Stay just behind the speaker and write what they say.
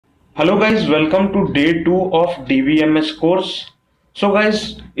Hello guys, welcome to day 2 of DBMS course. So guys,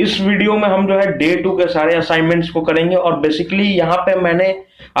 इस video में हम जो है डे 2 के सारे असाइनमेंट्स को करेंगे। और बेसिकली यहाँ पे मैंने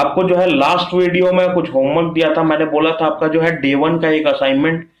आपको जो है लास्ट वीडियो में कुछ होमवर्क दिया था। मैंने बोला था आपका जो है डे 1 का एक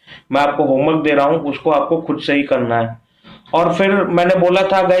असाइनमेंट मैं आपको होमवर्क दे रहा हूँ, उसको आपको खुद से ही करना है। और फिर मैंने बोला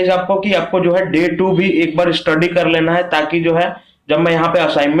था गाइज आपको कि आपको जो है डे 2 भी एक बार स्टडी कर लेना है, ताकि जो है जब मैं यहाँ पे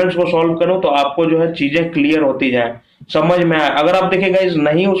असाइनमेंट्स को सॉल्व करूँ तो आपको जो है चीजें क्लियर होती जाए, समझ में आए। अगर आप देखिए गाइज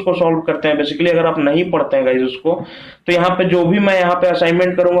नहीं उसको सॉल्व करते हैं, बेसिकली अगर आप नहीं पढ़ते हैं गाइज उसको, तो यहाँ पे जो भी मैं यहाँ पे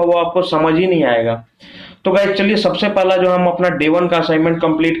असाइनमेंट करूंगा वो आपको समझ ही नहीं आएगा। तो गाइज चलिए, सबसे पहला जो हम अपना डे 1 का असाइनमेंट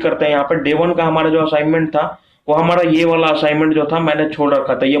कंप्लीट करते हैं। यहाँ पे डे 1 का हमारा जो असाइनमेंट था वो हमारा ये वाला असाइनमेंट जो था मैंने छोड़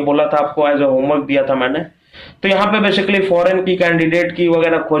रखा था, ये बोला था आपको एज ए होमवर्क दिया था मैंने। तो यहाँ पे बेसिकली फॉरेन की कैंडिडेट की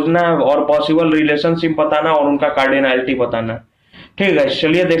वगैरह खोजना है और पॉसिबल रिलेशनशिप बताना और उनका कार्डिनैलिटी बताना है। ठीक है,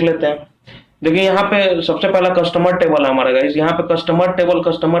 चलिए देख लेते हैं। देखिए यहाँ पे सबसे पहला कस्टमर टेबल है हमारा गाइस। यहाँ पे कस्टमर टेबल,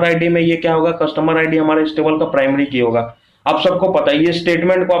 कस्टमर आईडी में ये क्या होगा, कस्टमर आईडी हमारे इस टेबल का प्राइमरी की होगा। आप सबको पता है, ये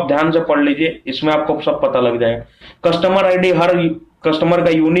स्टेटमेंट को आप ध्यान से पढ़ लीजिए, इसमें आपको सब पता लग जाएगा। कस्टमर आईडी हर कस्टमर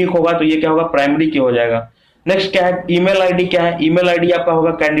का यूनिक होगा, तो ये क्या होगा, प्राइमरी की हो जाएगा। नेक्स्ट क्या है, ईमेल आईडी क्या है, ईमेल आईडी आपका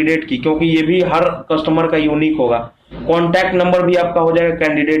होगा कैंडिडेट की, क्योंकि ये भी हर कस्टमर का यूनिक होगा। कॉन्टैक्ट नंबर भी आपका हो जाएगा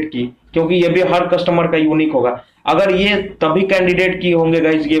कैंडिडेट की, क्योंकि ये भी हर कस्टमर का यूनिक होगा। अगर ये तभी कैंडिडेट की होंगे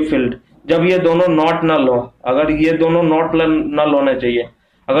गाइस ये फील्ड जब ये दोनों नॉट नल हो। अगर ये दोनों नॉट नल होने चाहिए,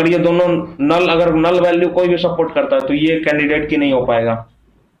 अगर ये दोनों नल, अगर नल वैल्यू कोई भी सपोर्ट करता है तो ये कैंडिडेट की नहीं हो पाएगा।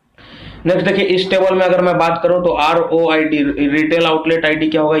 नेक्स्ट देखिए, इस टेबल में अगर मैं बात करूं तो ROID रिटेल आउटलेट आईडी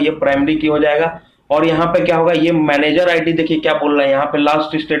क्या होगा, ये प्राइमरी की हो जाएगा। और यहाँ पे क्या होगा, ये मैनेजर आईडी, देखिए क्या बोल रहा है यहाँ पे,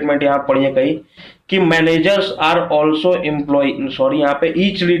 लास्ट स्टेटमेंट यहाँ पढ़िए कहीं कि managers are also employ, sorry यहाँ पे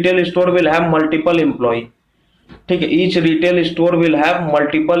each retail store will have multiple employ. ठीक है, each retail store will have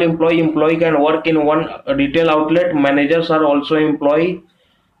multiple employ, employ can work in one retail outlet, managers are also employ.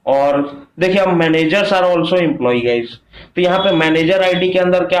 और देखिए अब managers are also employ guys, तो यहाँ पे मैनेजर आईडी के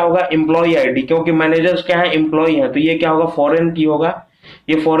अंदर क्या होगा, एम्प्लॉय आईडी, क्योंकि मैनेजर्स क्या है, एम्प्लॉय है, तो ये क्या होगा, फॉरेन की होगा।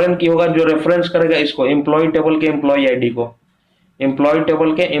 ये फॉरेन की होगा जो रेफरेंस करेगा इसको, एम्प्लॉय टेबल के एम्प्लॉय आईडी को, एम्प्लॉय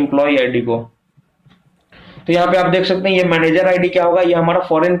टेबल के एम्प्लॉय आईडी को। तो यहाँ पे आप देख सकते हैं ये मैनेजर आईडी क्या होगा, ये हमारा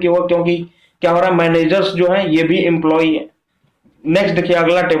फॉरेन की होगा, क्योंकि क्या हो रहा है, मैनेजर्स जो है ये भी एम्प्लॉय है। नेक्स्ट देखिए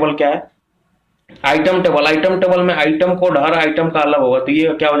अगला टेबल क्या है, आइटम टेबल। आइटम टेबल में आइटम कोड हर आइटम का अलग होगा, तो ये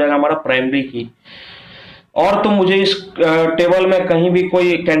क्या हो जाएगा, हमारा प्राइमरी की। और तो मुझे इस टेबल में कहीं भी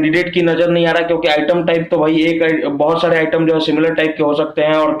कोई कैंडिडेट की नजर नहीं आ रहा, क्योंकि आइटम टाइप तो भाई एक, बहुत सारे आइटम जो है सिमिलर टाइप के हो सकते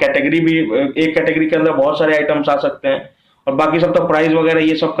हैं, और कैटेगरी भी एक कैटेगरी के अंदर बहुत सारे आइटम्स आ सकते हैं, और बाकी सब तो प्राइस वगैरह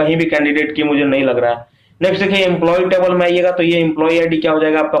ये सब कहीं भी कैंडिडेट की मुझे नहीं लग रहा है। नेक्स्ट देखिए, एम्प्लॉय टेबल में आइएगा तो ये एम्प्लॉय आईडी क्या हो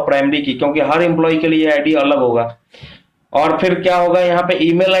जाएगा, आपका प्राइमरी की, क्योंकि हर एम्प्लॉय के लिए आईडी अलग होगा। और फिर क्या होगा, यहाँ पे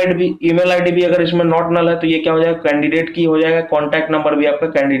ईमेल आईडी भी अगर इसमें नॉट नल है तो ये क्या हो जाएगा, कैंडिडेट की हो जाएगा। कॉन्टैक्ट नंबर भी आपका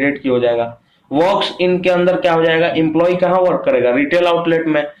कैंडिडेट की हो जाएगा। वर्क्स इन के अंदर क्या हो जाएगा, एम्प्लॉय कहाँ वर्क करेगा, रिटेल आउटलेट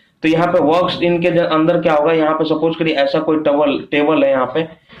में, तो यहाँ पे वर्क्स इन के अंदर क्या होगा, यहाँ पे सपोज करिए ऐसा कोई टेबल है,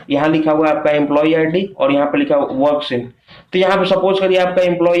 यहाँ लिखा हुआ है आपका एम्प्लॉय आईडी और यहाँ पे लिखा हुआ वर्क्स इन। तो यहाँ पे सपोज करिए आपका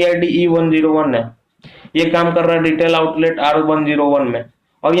एम्प्लॉय आईडी E101 है, ये काम कर रहा है रिटेल आउटलेट R101 में।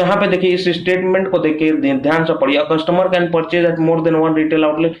 और यहाँ पे देखिए इस स्टेटमेंट को देखिए ध्यान से पढ़िए, customer can purchase eight more than one retail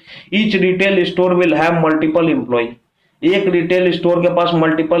outlet, each retail store will have multiple employ. एक रिटेल स्टोर के पास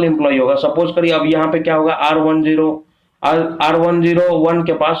मल्टीपल एम्प्लॉय होगा। सपोज करिए अब यहाँ पे क्या होगा, R101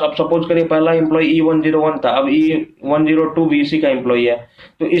 के पास, अब सपोज करिए पहला एम्प्लॉय E101 था, अब E102 भी इसी का एम्प्लॉय है,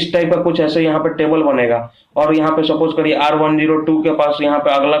 तो इस टाइप का कुछ ऐसे यहाँ पे टेबल बनेगा। और यहाँ पे सपोज करिए R102 के पास यहाँ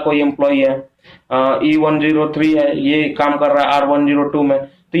पे अगला कोई एम्प्लॉय है, E103 है, ये काम कर रहा है R102 में,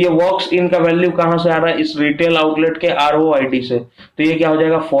 तो ये वर्क्स इन का वैल्यू कहाँ से आ रहा है, इस रिटेल आउटलेट के ROID से, तो ये क्या हो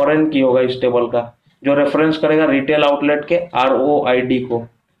जाएगा, फॉरेन की होगा इस टेबल का, जो रेफरेंस करेगा रिटेल आउटलेट के ROID को,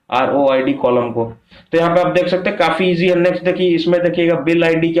 ROID कॉलम को। तो यहाँ पे आप देख सकते हैं काफी इजी है। नेक्स्ट देखिए, इसमें देखिएगा बिल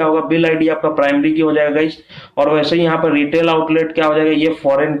आईडी क्या होगा, बिल आईडी आपका प्राइमरी की हो जाएगा गाइस। और वैसे ही यहाँ पर रिटेल आउटलेट क्या हो जाएगा, ये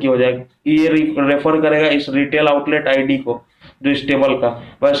फॉरेन की हो जाएगी, ये रेफर करेगा इस रिटेल आउटलेट आईडी को जो इस टेबल का।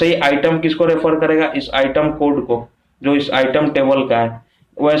 वैसे ही आइटम किसको रेफर करेगा, इस आइटम कोड को जो इस आइटम टेबल का है।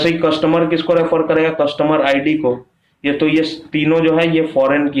 वैसे ही कस्टमर किसको रेफर करेगा, कस्टमर आईडी को। ये तो ये तीनों जो है ये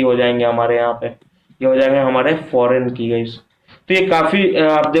फॉरेन की हो जाएंगे हमारे यहाँ पे, ये हो जाएंगे हमारे फॉरेन की गाइस। तो ये काफी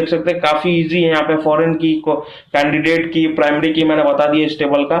आप देख सकते हैं काफी इजी है। यहाँ पे फॉरेन की को कैंडिडेट की प्राइमरी की मैंने बता दिया इस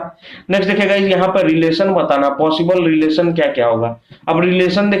टेबल का। नेक्स्ट देखिएगा यहाँ पर रिलेशन बताना, पॉसिबल रिलेशन क्या क्या होगा। अब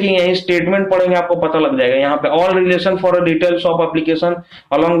रिलेशन देखिए यही स्टेटमेंट पढ़ेंगे आपको पता लग जाएगा। यहाँ पे all relation for a details of application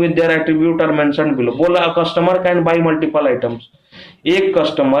along with their attribute are mentioned below. बोला customer can buy multiple items, एक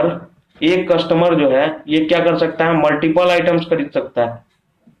कस्टमर जो है ये क्या कर सकता है, मल्टीपल आइटम्स खरीद सकता है,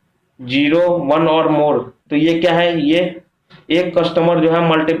 0, 1 और मोर। तो ये क्या है, ये एक कस्टमर जो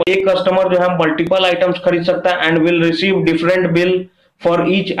है मल्टीपल आइटम्स खरीद सकता है and will receive different bill for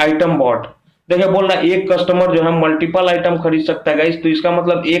each item bot. देखिए बोल रहा है एक कस्टमर जो है मल्टीपल आइटम खरीद सकता है गाइस, तो इसका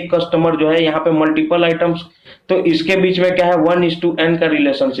मतलब एक कस्टमर जो है यहाँ पे मल्टीपल आइटम्स, तो इसके बीच में क्या है 1:n का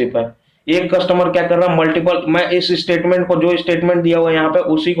रिलेशनशिप है। एक कस्टमर क्या कर रहा है मल्टीपल, मैं इस स्टेटमेंट को जो स्टेटमेंट दिया हुआ है यहाँ पे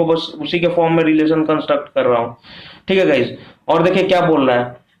उसी को बस उसी के फॉर्म में रिलेशन कंस्ट्रक्ट कर रहा हूँ, ठीक है गाइस। और देखिए क्या बोल रहा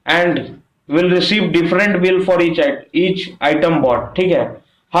है, and will receive different bill for each item bot, ठीक है।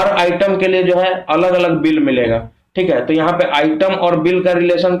 हर आइटम के लिए जो है अलग अलग बिल मिलेगा, ठीक है। तो यहाँ पे आइटम और बिल का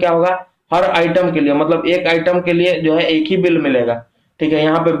रिलेशन क्या होगा, हर आइटम के लिए मतलब एक आइटम के लिए जो है एक ही बिल मिलेगा, ठीक है।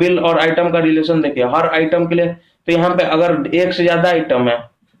 यहाँ पे बिल और आइटम का रिलेशन देखिए हर आइटम के लिए, तो यहाँ पे अगर एक से ज्यादा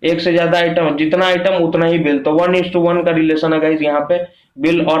आइटम है, जितना आइटम उतना ही बिल, तो 1:1 का रिलेशन है गाइस यहाँ पे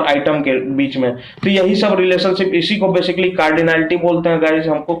बिल और आइटम के बीच में। तो यही सब रिलेशनशिप, इसी को बेसिकली कार्डिनैलिटी बोलते हैं गाइस।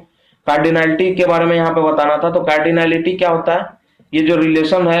 हमको कार्डिनैलिटी के बारे में यहाँ पे बताना था। तो कार्डिनैलिटी क्या होता है, ये जो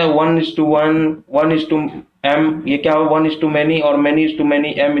रिलेशन है 1:1, 1:m, ये क्या हो 1:many और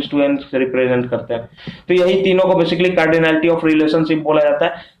many:many, m:n से रिप्रेजेंट करते हैं। तो यही तीनों को बेसिकली कार्डिनैलिटी ऑफ रिलेशनशिप बोला जाता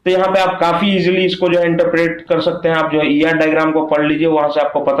है। तो यहाँ पे आप काफी इजीली इसको जो है इंटरप्रेट कर सकते हैं। आप जो है ईआर डायग्राम को पढ़ लीजिए, वहां से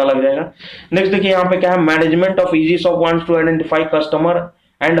आपको पता लग जाएगा। नेक्स्ट देखिए यहाँ पे क्या है, management of easy shop wants to identify customer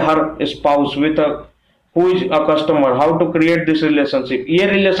and her spouse with who is a customer, how to create this relationship. ये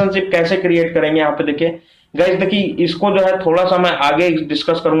रिलेशनशिप कैसे क्रिएट करेंगे यहाँ पे देखिए गाइस, देखिए इसको जो है थोड़ा सा मैं आगे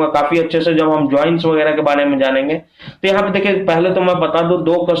डिस्कस करूंगा काफी अच्छे से जब हम ज्वाइंट्स वगैरह के बारे में जानेंगे। तो यहाँ पे देखिए पहले तो मैं बता दूं,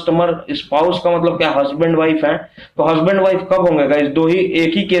 दो कस्टमर, स्पाउस का मतलब क्या, हस्बैंड वाइफ है। तो हस्बैंड वाइफ कब होंगे गाइस,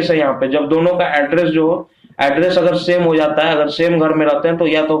 एक ही केस है यहाँ पे, जब दोनों का एड्रेस जो हो, एड्रेस अगर सेम हो जाता है, अगर सेम घर में रहते हैं तो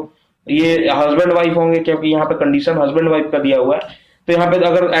या तो ये हस्बैंड वाइफ होंगे, क्योंकि यहाँ पे कंडीशन हस्बैंड वाइफ का दिया हुआ है। तो यहाँ पे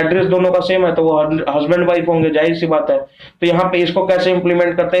अगर एड्रेस दोनों का सेम है तो वो हस्बैंड वाइफ होंगे, जाहिर सी बात है। तो यहाँ पे इसको कैसे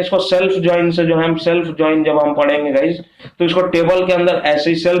इंप्लीमेंट करते हैं, इसको सेल्फ ज्वाइन से जो है, हम सेल्फ ज्वाइन जब हम पढ़ेंगे गाइस, तो इसको टेबल के अंदर ऐसे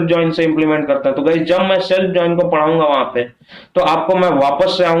ही सेल्फ ज्वाइन से इंप्लीमेंट करते हैं। तो गाइस जब मैं सेल्फ ज्वाइन को पढ़ाऊंगा वहां पे, तो आपको मैं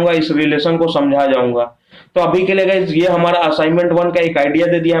वापस से आऊंगा, इस रिलेशन को समझा जाऊंगा। तो अभी के लिए गाइस ये हमारा असाइनमेंट 1 का एक आइडिया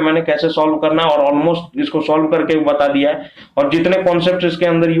दे दिया है मैंने कैसे सॉल्व करना, और ऑलमोस्ट इसको सॉल्व करके बता दिया है, और जितने कॉन्सेप्ट इसके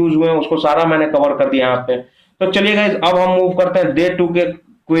अंदर यूज हुए हैं उसको सारा मैंने कवर कर दिया यहाँ पे। तो चलिए गाइस अब हम मूव करते हैं डे 2 के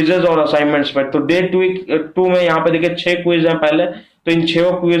क्विजेज और असाइनमेंट्स पर। तो डे 2 में यहाँ पे देखिए 6 क्विज हैं पहले, तो इन 6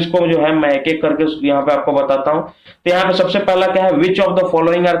 क्विज को जो है मैं एक एक करके यहाँ पे आपको बताता हूँ। तो यहाँ पे सबसे पहला क्या है, which of the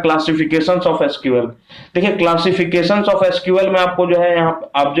following are classifications of SQL. देखिए क्लासिफिकेशंस ऑफ एसक्यूएल में आपको जो है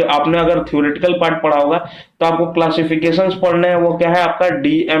यहाँ आपने अगर थ्योरेटिकल पार्ट पढ़ा होगा तो आपको क्लासिफिकेशंस पढ़ने हैं। वो क्या है आपका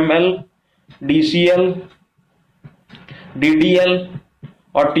डीएमएल, डीसीएल, डीडीएल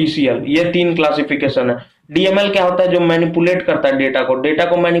और टीसीएल, ये 3 क्लासिफिकेशन है। डीएमएल क्या होता है, जो मैनिपुलेट करता है डेटा को। डेटा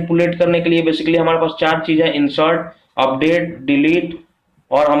को मैनिपुलेट करने के लिए बेसिकली हमारे पास 4 चीजें, इंसर्ट, अपडेट, डिलीट,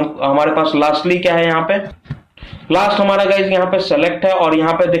 और हमारे पास लास्टली क्या है, यहाँ पे लास्ट हमारा गाइस यहाँ पे सेलेक्ट है। और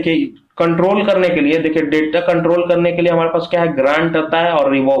यहाँ पे देखिए कंट्रोल करने के लिए, देखिए डेटा कंट्रोल करने के लिए हमारे पास क्या है, ग्रांट आता है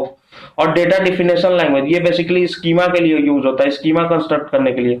और रिवोक। और डेटा डिफिनेशन लैंग्वेज, ये बेसिकली स्कीमा के लिए यूज होता है, स्कीमा कंस्ट्रक्ट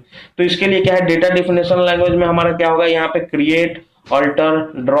करने के लिए। तो इसके लिए क्या है, डेटा डिफिनेशन लैंग्वेज में हमारा क्या होगा, यहाँ पे क्रिएट, अल्टर,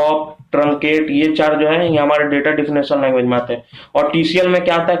 ड्रॉप, ट्रंकेट, ये 4 जो है ये हमारे डेटा डिफिनेशन लैंग्वेज में आते हैं। और टीसीएल में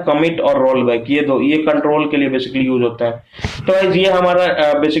क्या आता है, कमिट और रोल बैक, ये कंट्रोल के लिए बेसिकली यूज होता है। तो ये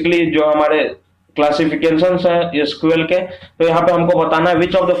हमारा बेसिकली जो हमारे क्लासिफिकेशंस है एसक्यूएल के। तो यहाँ पे हमको बताना है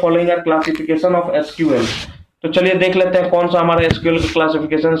which of the following are classification of SQL. तो चलिए देख लेते हैं कौन सा हमारा एसक्यूएल का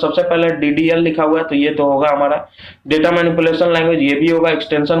क्लासिफिकेशन। सबसे पहले डीडीएल लिखा हुआ है, तो ये तो होगा हमारा डेटा मैनिपुलेशन लैंग्वेज, ये भी होगा।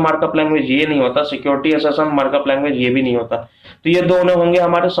 एक्सटेंशन मार्कअप लैंग्वेज ये नहीं होता, सिक्योरिटी एसेसन मार्कअप लैंग्वेज ये भी नहीं होता। तो ये दोनों होंगे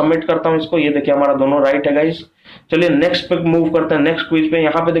हमारे। सबमिट करता हूं इसको, ये देखिए हमारा दोनों राइट है गाइस। चलिए नेक्स्ट पे मूव करते हैं, नेक्स्ट क्विज पे।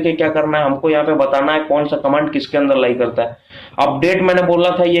 यहाँ पे देखिए क्या करना है हमको, यहाँ पे बताना है कौन सा कमांड किसके अंदर लाई करता है। अपडेट मैंने बोला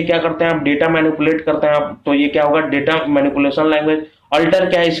था, ये क्या करते हैं आप, डेटा मैनिपुलेट करते हैं आप, तो ये क्या होगा, डेटा मैनिपुलेशन लैंग्वेज। अल्टर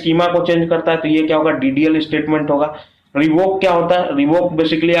क्या है, स्कीमा को चेंज करता है, तो ये क्या होगा, डीडीएल स्टेटमेंट होगा। रिवोक क्या होता है, रिवोक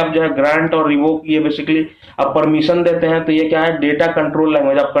बेसिकली आप जो है ग्रांट और रिवोक, ये बेसिकली आप परमिशन देते हैं, तो ये क्या है, डेटा कंट्रोल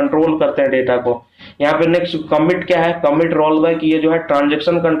लैंग्वेज, आप कंट्रोल करते हैं डेटा को। यहाँ पे नेक्स्ट कमिट क्या है, कमिट रोल बैक, ये जो है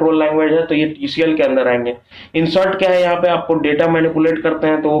ट्रांजेक्शन कंट्रोल लैंग्वेज है, तो ये टीसीएल के अंदर आएंगे। इंसर्ट क्या है, यहाँ पे आपको डेटा मैनिपुलेट करते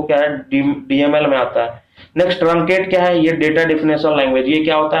हैं, तो वो क्या है, डीएमएल में आता है। नेक्स्ट ट्रंकेट क्या है, ये डेटा डिफिनेशन लैंग्वेज, ये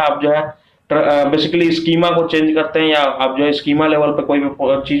क्या होता है, आप जो है बेसिकली स्कीमा को चेंज करते हैं, या आप जो है स्कीमा लेवल पे कोई भी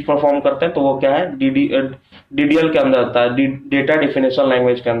चीज परफॉर्म करते हैं, तो वो क्या है, डीडीएल के अंदर आता है, डेटा डिफिनेशन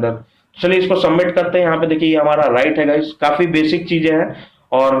लैंग्वेज के अंदर। चलिए इसको सबमिट करते हैं। यहाँ पे देखिए हमारा राइट है गाइस, काफी बेसिक चीजें हैं।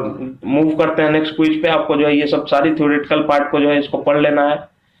 और मूव करते हैं नेक्स्ट क्विज पे। आपको जो है ये सब सारी थ्योरेटिकल पार्ट को जो है इसको पढ़ लेना है।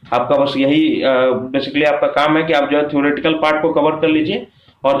 आपका बस यही बेसिकली आपका काम है कि आप जो है थ्योरेटिकल पार्ट को कवर कर लीजिए,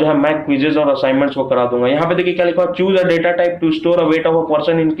 और जो है मैं क्विजेज और असाइनमेंट्स को करा दूंगा। यहाँ पे देखिए क्या लिखा है, choose a data type two store a weight of a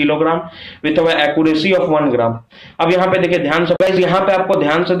person in kilogram with accuracy of 1 ग्राम। अब यहाँ पे देखिए ध्यान से गाइस, यहाँ पे आपको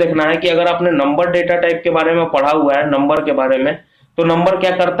ध्यान से देखना है कि अगर आपने नंबर डेटा टाइप के बारे में पढ़ा हुआ है, नंबर के बारे में, तो नंबर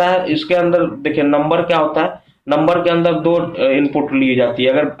क्या करता है, इसके अंदर देखिए नंबर क्या होता है, नंबर के अंदर दो इनपुट ली जाती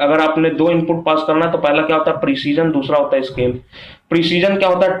है। अगर अगर आपने दो इनपुट पास करना है तो पहला क्या होता है प्रिसीजन, दूसरा होता है स्केल। प्रिसीजन क्या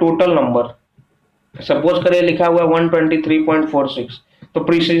होता है, टोटल नंबर। सपोज करिए लिखा हुआ है 123.46, तो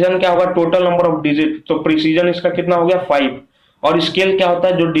प्रिसीजन क्या होगा, टोटल नंबर ऑफ डिजिट, तो प्रिसीजन इसका कितना हो गया 5। और स्केल क्या होता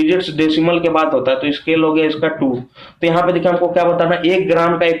है, जो डिजिट्स डेसिमल के बाद होता है, तो स्केल हो गया इसका 2। तो यहाँ पे देखिए हमको क्या बताना, 1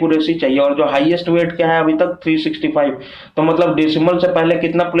 ग्राम का एक्यूरेसी चाहिए, और जो हाईएस्ट वेट क्या है अभी तक 365, तो मतलब डेसिमल से पहले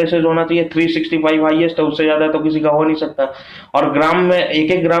कितना प्लेसेज होना चाहिए, 365 हाईएस्ट है, उससे ज्यादा तो किसी का हो नहीं सकता। और ग्राम में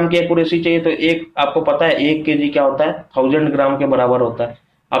 1-1 ग्राम की एक्यूरेसी चाहिए, तो एक आपको पता है 1 केजी क्या होता है, 1000 ग्राम के बराबर होता है,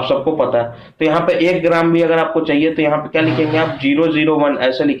 आप सबको पता है। तो यहाँ पे 1 ग्राम भी अगर आपको चाहिए तो यहाँ पे क्या लिखेंगे आप, 001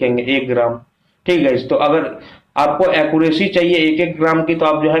 ऐसे लिखेंगे 1 ग्राम। ठीक है, तो अगर आपको एक्यूरेसी चाहिए 1-1 ग्राम की, तो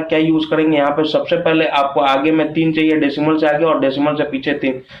आप जो है क्या यूज करेंगे, यहाँ पे सबसे पहले आपको आगे में 3 चाहिए, डेसिमल से आगे और डेसिमल से पीछे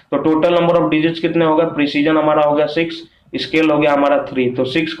 3, तो टोटल नंबर ऑफ डिजिट्स कितने हो गए, प्रिसीजन हमारा हो गया 6, स्केल हो गया हमारा 3, तो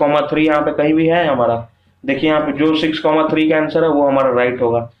 6,3 यहाँ पे कहीं भी है हमारा, देखिए यहाँ पे जो 6,3 का आंसर है वो हमारा राइट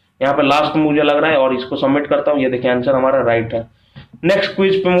होगा। यहाँ पे लास्ट मुझे लग रहा है, और इसको सबमिट करता हूँ, ये देखिए आंसर हमारा राइट है। नेक्स्ट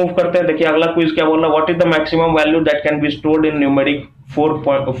क्विज पे मूव करते हैं। देखिए अगला क्विज क्या बोल रहा है, what is the maximum value that can be stored in numeric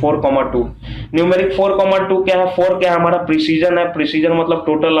 4,2। Numeric 4,2 क्या है, 4 क्या है हमारा प्रिसीजन है, प्रिसीजन मतलब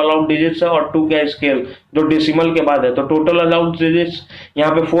टोटल अलाउड डिजिट्स है, और 2 क्या है स्केल, जो डेसिमल के बाद है, तो टोटल अलाउड डिजिट्स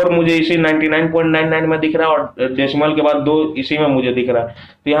यहाँ पे 4 मुझे इसी 99.99 में दिख रहा है, और डेसिमल के बाद 2 इसी में मुझे दिख रहा है,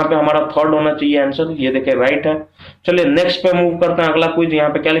 तो यहाँ पे हमारा थर्ड होना चाहिए आंसर, ये देखिए राइट है। चलिए नेक्स्ट पे मूव करते हैं, अगला क्विज। यहाँ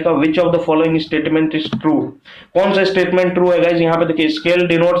पे क्या लिखा, which of the following statement is true. कौन सा स्टेटमेंट ट्रू है गाइस, यहाँ पे देखिए scale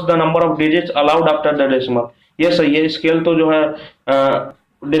denotes the number of digits allowed after the decimal, ये सही है, स्केल तो जो है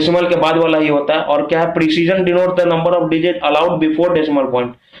डेसिमल के बाद वाला ही होता है। और क्या है, precision denote the number of digit allowed before decimal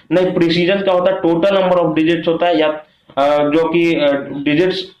point, नहीं प्रिसीजन क्या होता है, टोटल नंबर ऑफ डिजिट्स होता है, या जो कि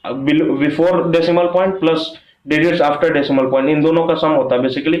digits before decimal point plus digits after decimal point, इन दोनों का सम होता है।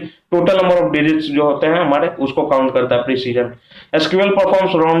 Basically total number of digits जो होते हैं हमारे, उसको काउंट करता है precision. SQL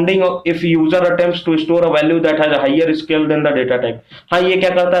performs rounding if user attempts to store a value that has a higher scale then the data type. हाँ, ये क्या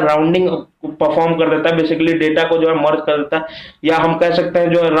करता है, राउंडिंग परफॉर्म कर देता है, बेसिकली डेटा को जो है मर्ज कर देता है, या हम कह सकते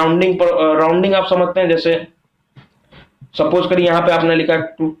हैं जो है राउंडिंग आप समझते हैं, जैसे सपोज करिए यहाँ पे आपने लिखा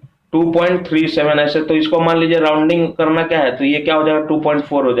 2.37 ऐसे, तो इसको मान लीजिए राउंडिंग करना क्या है, तो ये क्या हो जाएगा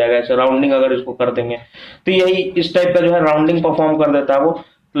 2.4 हो जाएगा ऐसे, राउंडिंग अगर इसको कर देंगे, तो यही इस टाइप का जो है राउंडिंग परफॉर्म कर देता है वो।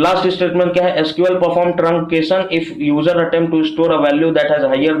 लास्ट स्टेटमेंट क्या है, SQL perform truncation if user attempt to store a value that has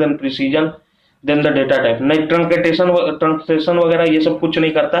higher than precision then the data type. नहीं, ट्रंकेशन वगैरह ये सब कुछ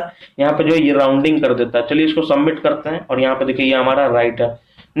नहीं करता, यहाँ पे जो है ये राउंडिंग कर देता है। चलिए इसको सबमिट करते हैं, और यहाँ पे देखिए ये हमारा राइट है।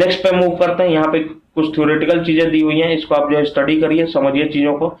 नेक्स्ट पे मूव करते हैं, यहाँ पे कुछ थ्योरेटिकल चीजें दी हुई हैं, इसको आप जो है स्टडी करिए, समझिए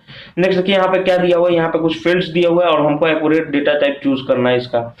चीजों को। नेक्स्ट देखिए यहाँ पे क्या दिया हुआ है, यहाँ पे कुछ फील्ड्स दिया हुआ है, और हमको एक्यूरेट डेटा टाइप चूज करना है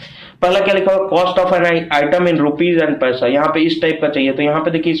इसका। पहला क्या लिखा हुआ, cost of an item in rupees and पैसा, यहाँ पे इस टाइप का चाहिए, तो यहाँ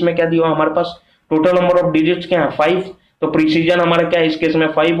पे देखिए इसमें क्या दिया हुआ हमारे पास, टोटल नंबर ऑफ डिजिट्स क्या है 5, तो प्रिसीजन हमारा क्या है इस केस में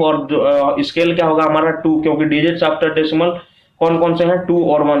 5, और स्केल क्या होगा हमारा 2, क्योंकि डिजिट्स आफ्टर डेसिमल कौन कौन से हैं 2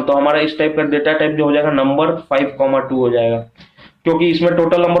 और 1, तो हमारा इस टाइप का डेटा टाइप जो हो जाएगा नंबर 5,2 हो जाएगा, क्योंकि इसमें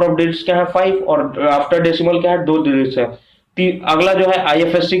टोटल नंबर ऑफ डिजिट्स क्या है 5, और आफ्टर डेसिमल क्या है 2 डिजिट्स है। अगला जो है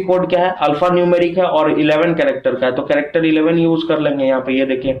आईएफएससी कोड क्या है, अल्फा न्यूमेरिक है और 11 कैरेक्टर का है, तो कैरेक्टर 11 यूज कर लेंगे यहाँ पे, ये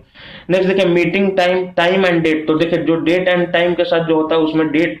देखिए। नेक्स्ट देखिए मीटिंग टाइम एंड डेट, तो देखिए जो डेट एंड टाइम के साथ जो होता है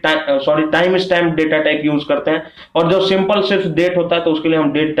उसमें time stamp data type use करते हैं, और जो सिंपल सिर्फ डेट होता है तो उसके लिए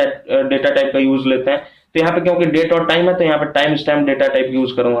हम डेटा टाइप का यूज लेते हैं। तो यहाँ पे क्योंकि डेट और टाइम है तो यहाँ पे time stamp data type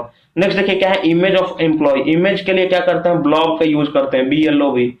use करूंगा। नेक्स्ट देखिए क्या है, इमेज ऑफ एम्प्लॉय, इमेज के लिए क्या करते हैं, ब्लॉग का यूज करते हैं,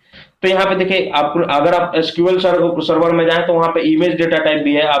 BLOB। तो यहाँ पे देखिए आप अगर आप एसक्यूएल सर्वर में जाएं तो वहां पे इमेज डेटा टाइप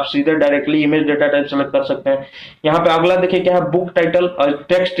भी है, आप सीधे directly image data type select कर सकते हैं। यहाँ पे अगला देखिए क्या है, बुक टाइटल और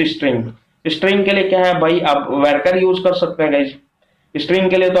टेक्स्ट स्ट्रिंग। स्ट्रिंग के लिए क्या है भाई, आप वैरकर यूज कर सकते हैं गाइस, स्ट्रिंग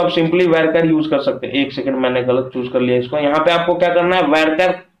के लिए तो आप सिंपली वैरकर यूज कर सकते हैं। एक सेकंड, मैंने गलत चूज कर लिया इसको। यहाँ पे आपको क्या करना है,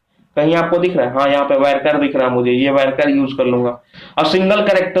 वैरकर कहीं आपको दिख रहा है, हाँ यहाँ पे वैरकर दिख रहा है मुझे, ये वैरकर यूज कर लूंगा। और सिंगल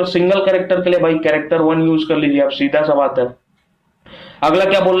कैरेक्टर के लिए भाई कैरेक्टर 1 यूज कर लीजिए आप, सीधा सा बात है। अगला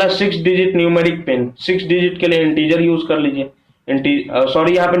क्या बोल रहा है, 6 डिजिट न्यूमेरिक पिन, 6 डिजिट के लिए इंटीजर यूज कर लीजिए,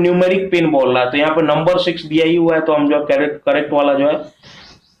 सॉरी यहाँ पे न्यूमेरिक पिन बोल रहा है, तो यहाँ पे नंबर 6 दिया ही हुआ है, तो हम जो करेक्ट वाला जो है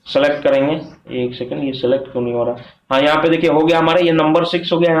सेलेक्ट करेंगे। एक सेकंड, ये सेलेक्ट क्यों नहीं हो रहा, हाँ यहाँ पे देखिए हो गया हमारा, ये नंबर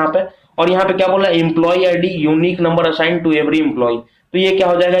 6 हो गया यहाँ पे। और यहाँ पे क्या बोल रहा है, employ ID unique number assign to every employ, तो ये क्या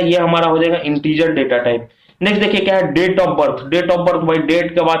हो जाएगा, ये हमारा हो जाएगा इंटीजर डेटा टाइप। नेक्स्ट देखिए क्या है, date of birth. Date of birth भाई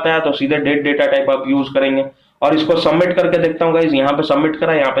डेट कब आता है तो सीधे डेट डेटा टाइप आप यूज करेंगे। और इसको सबमिट करके देखता हूँ गाइज। यहाँ पे सबमिट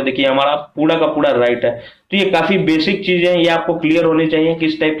करा, यहाँ पे देखिए हमारा पूरा का पूरा राइट है। तो ये काफी बेसिक चीजें हैं, ये आपको क्लियर होनी चाहिए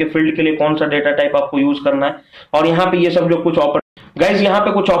किस टाइप के फील्ड के लिए कौन सा डेटा टाइप आपको यूज करना है। और यहाँ पे ये सब जो कुछ गाइज यहाँ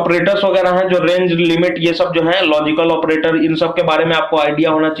पे कुछ ऑपरेटर्स वगैरह हैं, जो रेंज लिमिट ये सब जो है, लॉजिकल ऑपरेटर, इन सब के बारे में आपको आइडिया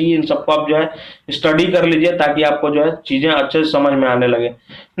होना चाहिए। इन सबको आप जो है स्टडी कर लीजिए ताकि आपको जो है चीजें अच्छे से समझ में आने लगे।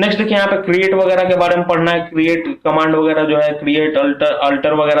 नेक्स्ट देखिए यहाँ पे क्रिएट वगैरह के बारे में पढ़ना है। क्रिएट कमांड वगैरह जो है, क्रिएट,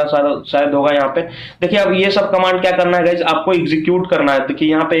 अल्टर वगैरह शायद होगा यहाँ पे। देखिए अब ये सब कमांड क्या करना है गाइज, आपको एग्जीक्यूट करना है। देखिए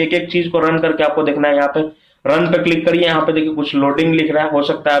यहाँ पे एक एक चीज को रन करके आपको देखना है। यहाँ पे रन पे क्लिक करिए, यहाँ पे देखिए कुछ लोडिंग लिख रहा है, हो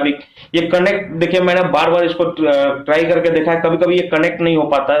सकता है अभी ये कनेक्ट, देखिए मैंने बार बार इसको ट्राई करके देखा है, कभी कभी ये कनेक्ट नहीं हो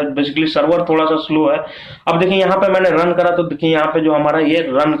पाता है, बेसिकली सर्वर थोड़ा सा स्लो है। अब देखिए यहाँ पे मैंने रन करा तो देखिए यहाँ पे जो हमारा ये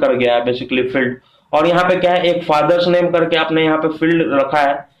रन कर गया है बेसिकली फील्ड। और यहाँ पे क्या है, एक फादर्स नेम करके आपने यहाँ पे फील्ड रखा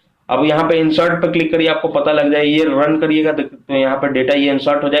है। अब यहाँ पे इंसर्ट पे क्लिक करिए, आपको पता लग जाए, ये रन करिएगा तो यहाँ पे डेटा ये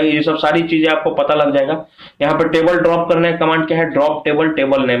इंसर्ट हो जाएगा। ये सब सारी चीजें आपको पता लग जाएगा। यहाँ पे टेबल ड्रॉप करने का कमांड क्या है, ड्रॉप टेबल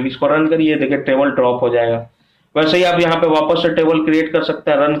टेबल नेम, इसको रन करिए, देखिए टेबल ड्रॉप हो जाएगा। वैसे ही आप यहाँ पे वापस से टेबल क्रिएट कर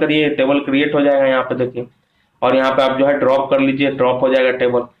सकते हैं, रन करिए, टेबल क्रिएट हो जाएगा यहाँ पे देखिए। और यहाँ पे आप जो है ड्रॉप कर लीजिए, ड्रॉप हो जाएगा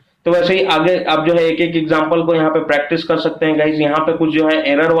टेबल। तो वैसे ही आगे आप जो है एक एक एग्जांपल को यहाँ पे प्रैक्टिस कर सकते हैं गाइज। यहाँ पे कुछ जो है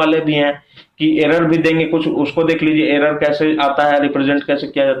एरर वाले भी हैं कि एरर भी देंगे कुछ, उसको देख लीजिए एरर कैसे आता है, रिप्रेजेंट कैसे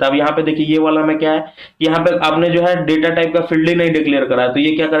किया जाता है। अब यहाँ पे देखिए ये वाला में क्या है, यहाँ पे आपने जो है डेटा टाइप का फील्ड ही नहीं डिक्लेयर करा है, तो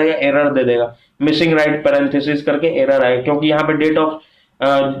ये क्या करेगा, एरर दे देगा, मिसिंग राइट पैरेंथेसिस करके एरर आएगा। क्योंकि यहाँ पे डेट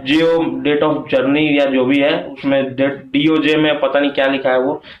ऑफ जर्नी या जो भी है उसमें डीओजे में पता नहीं क्या लिखा है,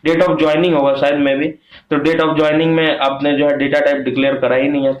 वो डेट ऑफ ज्वाइनिंग होगा शायद में भी। तो डेट ऑफ ज्वाइनिंग में आपने जो है डेटा टाइप डिक्लेयर करा ही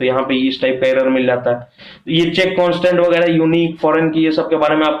नहीं है, तो यहाँ पे इस टाइप का एरर मिल जाता है। ये चेक कांस्टेंट वगैरह, यूनिक, फॉरेन की, ये सब के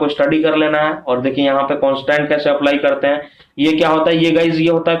बारे में आपको स्टडी कर लेना है। और देखिए यहाँ पे कांस्टेंट कैसे अप्लाई करते हैं, ये क्या होता है, ये गाइज ये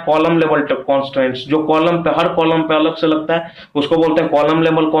होता है कॉलम लेवल कांस्टेंट्स, जो कॉलम पे, हर कॉलम पे अलग से लगता है, उसको बोलते हैं कॉलम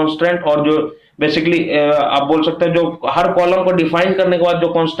लेवल कांस्टेंट। और जो बेसिकली आप बोल सकते हैं जो हर कॉलम को डिफाइन करने के बाद जो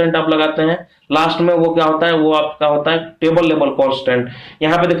कांस्टेंट आप लगाते हैं लास्ट में, वो क्या होता है, वो आपका होता है टेबल लेवल कांस्टेंट।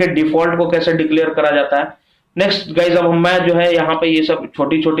 यहाँ पे देखिए डिफॉल्ट को कैसे डिक्लेयर करा जाता है। नेक्स्ट गाइज, अब मैं जो है यहाँ पे ये सब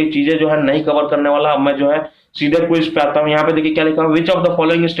छोटी छोटी चीजें जो है नहीं कवर करने वाला, अब मैं जो है सीधे क्विज पे आता हूँ। यहाँ पे देखिए क्या लिखा है, which of the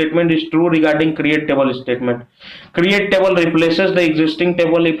following statement is true regarding create table statement. Create table replaces the existing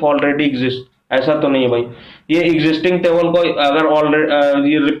table if already exist. ऐसा तो नहीं है भाई, ये एग्जिस्टिंग टेबल को अगर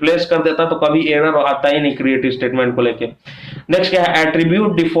ऑलरेडी रिप्लेस कर देता तो कभी एरर आता ही नहीं क्रिएट स्टेटमेंट को लेके। नेक्स्ट क्या है,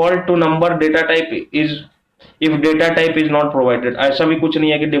 attribute default to number data type is if data type is not provided. ऐसा भी कुछ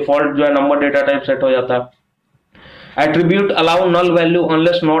नहीं है कि डिफॉल्ट जो है नंबर डेटा टाइप सेट हो जाता है। Attribute allow null value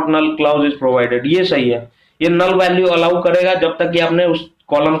unless not null clause is provided, ये सही है, ये नल वैल्यू अलाउ करेगा जब तक कि आपने उस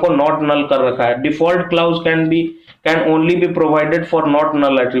कॉलम को नॉट नल कर रखा है। Default clause can only be provided for not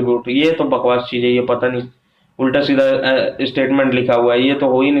null attribute, ये तो बकवास चीज है, ये पता नहीं उल्टा सीधा स्टेटमेंट लिखा हुआ है, ये तो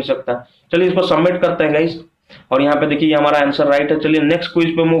हो ही नहीं सकता। चलिए इसको सबमिट करते हैं गाइस। और यहाँ पे देखिए हमारा आंसर राइट है। चलिए नेक्स्ट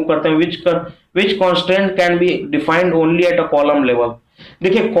क्विज पे मूव करते हैं। विच constant can be defined only at a column level.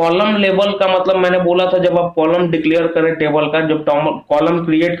 देखिए कॉलम लेवल का मतलब मैंने बोला था, जब आप कॉलम डिक्लेयर करें टेबल का, जब कॉलम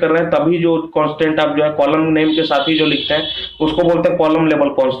क्रिएट कर रहे हैं तभी जो कांस्टेंट आप जो है कॉलम नेम के साथ ही जो लिखते हैं उसको बोलते हैं कॉलम लेवल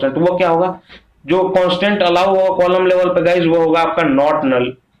कांस्टेंट। वो क्या होगा, जो कांस्टेंट अलाउ होगा कॉलम लेवल पे गाइज वो होगा आपका नॉट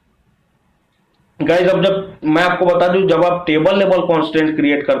नल। गाइज अब जब मैं आपको बता दूं, जब आप टेबल लेवल कांस्टेंट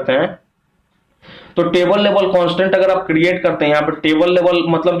क्रिएट करते हैं तो टेबल लेवल कांस्टेंट अगर आप क्रिएट करते हैं, यहाँ पे टेबल लेवल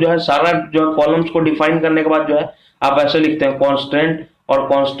मतलब जो है सारा जो है कॉलम्स को डिफाइन करने के बाद जो है आप ऐसे लिखते हैं कांस्टेंट और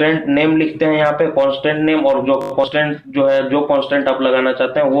कांस्टेंट नेम लिखते हैं, यहाँ पे कांस्टेंट नेम, और जो कांस्टेंट जो है जो कांस्टेंट आप लगाना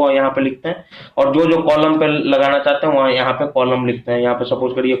चाहते हैं वो यहाँ पे लिखते हैं, और जो जो कॉलम पे लगाना चाहते हैं वहाँ यहाँ पे कॉलम लिखते हैं। यहाँ पे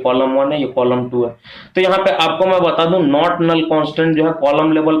सपोज करिए कॉलम 1 है, ये कॉलम 2 है। तो यहाँ पे आपको मैं बता दूं नॉट नल कांस्टेंट जो है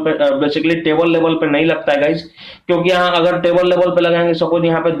कॉलम लेवल पे बेसिकली टेबल लेवल पे नहीं लगता है गाइस, क्योंकि यहाँ अगर टेबल लेवल पे लगाएंगे, सपोज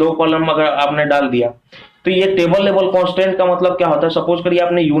यहाँ पे 2 कॉलम अगर आपने डाल दिया तो ये टेबल लेवल कांस्टेंट का मतलब क्या होता है, सपोज करिए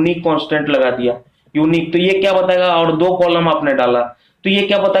आपने यूनिक कांस्टेंट लगा दिया, यूनिक, तो ये क्या बताएगा, और 2 कॉलम आपने डाला तो ये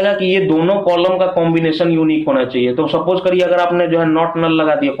क्या बताएगा कि ये दोनों कॉलम का कॉम्बिनेशन यूनिक होना चाहिए। तो सपोज करिए अगर आपने जो है नॉट नल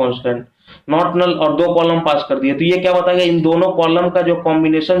लगा दिया कांस्टेंट, नॉट नल और 2 कॉलम पास कर दिए, तो ये क्या बताएगा, इन दोनों कॉलम का जो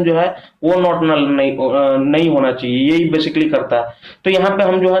कॉम्बिनेशन जो है वो नॉट नल नहीं होना चाहिए, यही बेसिकली करता है। तो यहाँ पे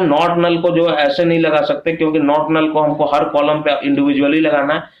हम जो है नॉट नल को जो ऐसे नहीं लगा सकते, क्योंकि नॉट नल को हमको हर कॉलम पे इंडिविजुअली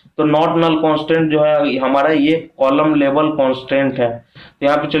लगाना है। तो नॉट नल कांस्टेंट जो है हमारा ये कॉलम लेवल कांस्टेंट है। तो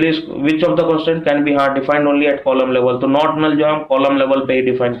यहाँ पे चलिए which of the constant can be defined only eight column level, तो नॉट नल जो है हम कॉलम लेवल पे ही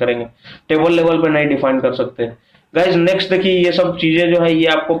डिफाइन करेंगे, टेबल लेवल पे नहीं डिफाइन कर सकते। गाइज नेक्स्ट देखिए ये सब चीजें जो है ये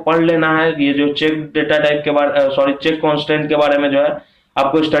आपको पढ़ लेना है, ये जो चेक डेटा टाइप के बारे चेक कांस्टेंट के बारे में जो है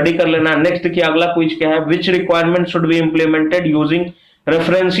आपको स्टडी कर लेना है। नेक्स्ट देखिए अगला क्विज क्या है, which requirement should be implemented using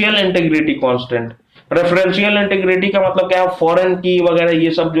referential integrity constant. Referential integrity का मतलब क्या है, फॉरेन की वगैरह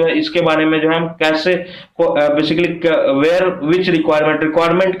ये सब जो है इसके बारे में जो है हम कैसे बेसिकली वेयर विच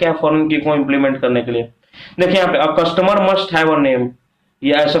रिक्वायरमेंट क्या है फॉरेन की को इंप्लीमेंट करने के लिए। देखिए यहाँ पे a customer must have a name,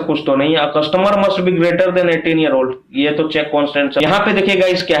 ये ऐसा कुछ तो नहीं है। A customer must be greater than 18 year old, ये तो चेक कॉन्स्टेंट है। यहाँ पे देखिएगा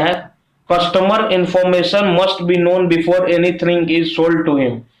इस क्या है, customer information must be known before anything is sold to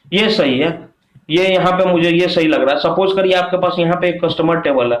him, ये सही है। ये यहाँ पे मुझे ये सही लग रहा है। सपोज करिए आपके पास यहाँ पे एक कस्टमर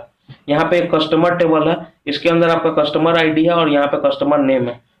टेबल है, यहाँ पे एक कस्टमर टेबल है, इसके अंदर आपका कस्टमर आईडी है और यहाँ पे कस्टमर नेम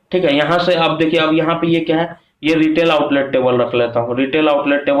है, ठीक है। यहाँ से आप देखिए, अब यहाँ पे ये क्या है, ये रिटेल आउटलेट टेबल रख लेता हूँ। रिटेल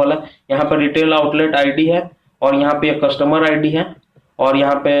आउटलेट टेबल है, यहाँ पे रिटेल आउटलेट आईडी है और यहाँ पे एक कस्टमर आईडी है और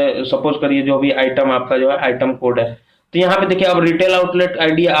यहाँ पे सपोज करिए जो भी आइटम आपका जो है आइटम कोड है। तो यहाँ पे देखिए अब रिटेल आउटलेट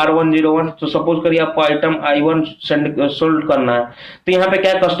आईडी R101, तो सपोज करिए आपको आइटम I1 सोल्ड करना है। तो यहाँ पे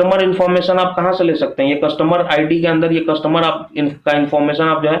क्या है, कस्टमर इन्फॉर्मेशन आप कहाँ से ले सकते हैं, ये कस्टमर आईडी के अंदर ये कस्टमर आप इनका इन्फॉर्मेशन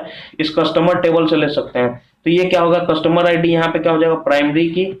आप जो है इस कस्टमर टेबल से ले सकते हैं। तो ये क्या होगा, कस्टमर आईडी यहाँ पे क्या हो जाएगा प्राइमरी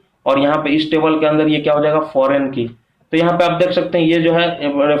की, और यहाँ पे इस टेबल के अंदर ये क्या हो जाएगा फॉरेन की। तो यहाँ पे आप देख सकते हैं ये जो है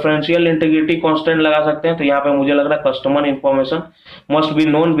रेफरेंशियल इंटीग्रिटी कांस्टेंट लगा सकते हैं। तो यहाँ पे मुझे लग रहा है customer information must be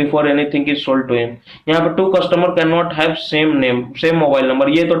known before anything is sold to him. यहाँ पे to customer can not have same name same mobile number,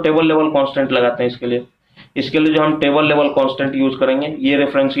 ये तो टेबल लेवल कांस्टेंट लगाते हैं इसके लिए। इसके लिए जो हम टेबल लेवल कांस्टेंट यूज करेंगे, ये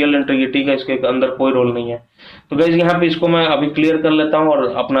रेफरेंशियल इंटीग्रिटी का इसके अंदर कोई रोल नहीं है। तो गाइस यहाँ पे इसको मैं अभी क्लियर कर लेता हूँ और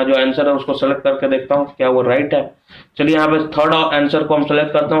अपना जो आंसर है उसको सेलेक्ट करके देखता हूँ क्या वो राइट है। चलिए यहाँ पे थर्ड आंसर को हम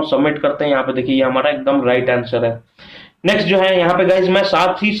सेलेक्ट करते हैं, सबमिट करते हैं। यहाँ पे देखिए ये हमारा एकदम राइट आंसर है। नेक्स्ट जो है यहाँ पे गाइज मैं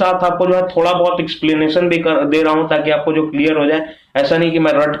साथ ही साथ आपको जो है थोड़ा बहुत एक्सप्लेनेशन भी दे रहा हूँ ताकि आपको जो क्लियर हो जाए। ऐसा नहीं कि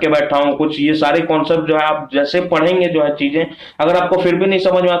मैं रट के बैठा हूँ कुछ, ये सारे कॉन्सेप्ट जो है आप जैसे पढ़ेंगे जो है चीजें, अगर आपको फिर भी नहीं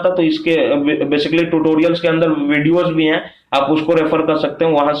समझ में आता तो इसके बेसिकली ट्यूटोरियल्स के अंदर वीडियोस भी हैं, आप उसको रेफर कर सकते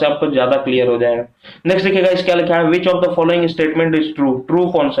हैं, वहां से आपको ज्यादा क्लियर हो जाएगा। नेक्स्ट देखिएगा इस क्या लिखा है, which of the following statement is true, true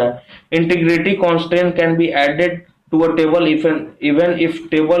कौन सा है। Integrity constant can be added to a table even if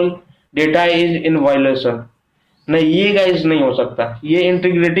table data is in violation, नहीं ये गाइस नहीं हो सकता। ये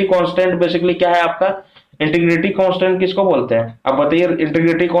इंटीग्रिटी कांस्टेंट बेसिकली क्या है आपका, इंटीग्रिटी कांस्टेंट किसको बोलते हैं आप बताइए,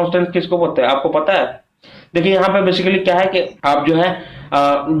 इंटीग्रिटी कांस्टेंट किसको बोलते हैं आपको पता है। देखिए यहाँ पे बेसिकली क्या है कि आप जो है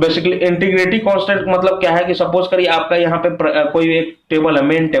बेसिकली इंटीग्रिटी कांस्टेंट मतलब क्या है कि सपोज करिए आपका यहाँ पे कोई एक टेबल है,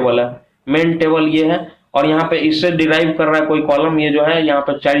 मेन टेबल ये है और यहाँ पे इससे डिराइव कर रहा है कोई कॉलम, ये जो है यहाँ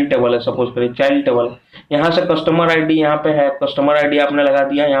पे चाइल्ड टेबल है, सपोज करिए चाइल्ड टेबल। यहाँ से कस्टमर आईडी यहाँ पे है, कस्टमर आईडी आपने लगा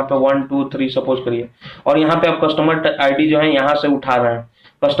दिया यहाँ पे 1 2 3 सपोज करिए, और यहाँ पे आप कस्टमर आईडी जो है यहाँ से उठा रहे हैं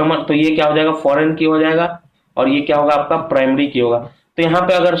कस्टमर, तो ये क्या हो जाएगा फॉरेन की हो जाएगा और ये क्या होगा आपका प्राइमरी की होगा। तो यहाँ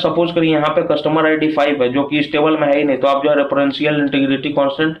पे अगर सपोज करिए यहाँ पे कस्टमर आईडी 5 है जो कि इस टेबल में है ही नहीं, तो आप जो है रेफरेंशियल इंटीग्रिटी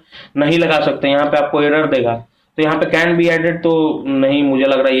कांस्टेंट नहीं लगा सकते, यहाँ पे आपको एरर देगा। तो यहाँ पे कैन बी एडेड तो नहीं, मुझे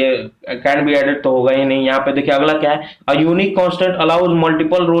लग रहा है ये कैन बी एडेड तो होगा ही नहीं। यहाँ पे देखिए अगला क्या है, a unique constant allows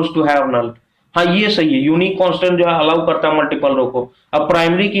multiple rose to have नल, हाँ ये सही है, यूनिक कांस्टेंट जो है अलाउ करता है मल्टीपल रो को। अब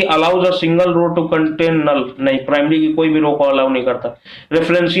प्राइमरी की allows a single row to contain नल, नहीं प्राइमरी की कोई भी रो को अलाउ नहीं करता।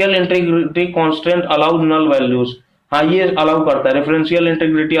 Referential integrity constant allows null values, हाँ ये अलाउ करता है, रेफरेंशियल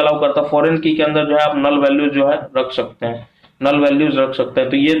इंटीग्रिटी अलाउ करता है। फॉरेन की के अंदर जो है आप नल वैल्यूज जो है रख सकते हैं, नल वैल्यूज रख सकते हैं।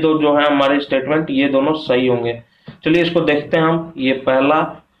 तो ये दो जो है हमारे स्टेटमेंट ये दोनों सही होंगे। चलिए इसको देखते हैं हम, ये पहला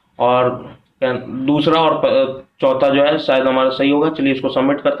और दूसरा और चौथा जो है शायद हमारा सही होगा। चलिए इसको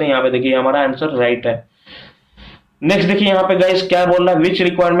सबमिट करते हैं। यहाँ पे देखिए हमारा आंसर राइट है। नेक्स्ट देखिए यहाँ पे गाइस क्या बोल रहा है, which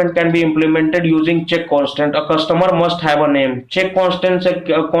requirement can be implemented using check constant, a customer must have a name. Check constant से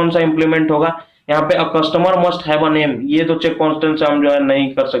कौन सा इंप्लीमेंट होगा, यहाँ पे a customer must have a name, ये तो चेक कांस्टेंट से हम जो है नहीं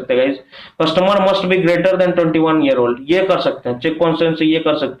कर सकते guys. Customer must be greater than 21 year old, ये कर सकते हैं, चेक कांस्टेंट से ये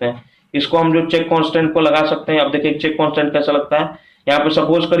कर सकते हैं, इसको हम जो चेक कांस्टेंट को लगा सकते हैं। अब देखिए चेक कांस्टेंट कैसा लगता है, यहाँ पे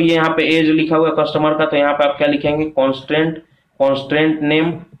सपोज करिए यहाँ पे एज लिखा हुआ है कस्टमर का, तो यहाँ पे आप क्या लिखेंगे कांस्टेंट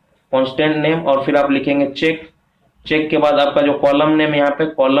नेम और फिर आप लिखेंगे चेक, चेक के बाद आपका जो कॉलम नेम, यहाँ पे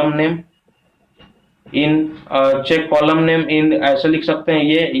column name in check column name in ऐसे लिख सकते हैं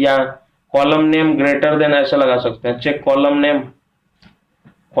ये, या कॉलम नेम ग्रेटर देन ऐसे लगा सकते हैं, चेक कॉलम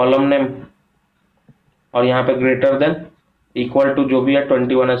नेम और यहाँ पे ग्रेटर देन इक्वल टू जो भी है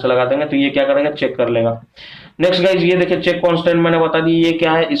 21 ऐसे लगा देंगे, तो ये क्या करेगा चेक कर लेगा। नेक्स्ट गाइज ये देखिए चेक कांस्टेंट मैंने बता दी ये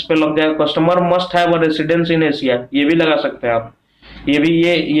क्या है, इस पे लग जाएगा customer must have a residence in Asia, ये भी लगा सकते हैं आप, ये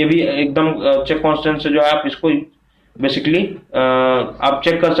भी एकदम चेक कांस्टेंट से जो है आप इसको बेसिकली आप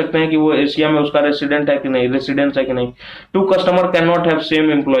चेक कर सकते हैं कि वो एशिया में उसका रेसिडेंस है कि नहीं। To customer can not have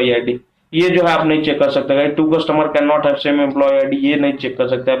same employ ID, ये जो है आप नहीं चेक कर सकते। To customer can not have same employ ID, ये नहीं चेक कर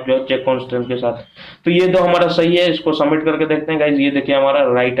सकते आप जो है चेक कांस्टेंट के साथ। तो ये दो हमारा सही है, इसको सबमिट करके देखते हैं गाइज। ये देखिए हमारा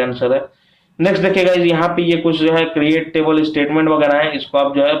राइट आंसर है। नेक्स्ट देखिए गाइज यहाँ पे ये कुछ जो है क्रिएट टेबल स्टेटमेंट वगैरह है, इसको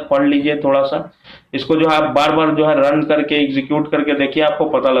आप जो है पढ़ लीजिए थोड़ा सा, इसको जो है आप बार बार जो है रन करके एग्जीक्यूट करके देखिए, आपको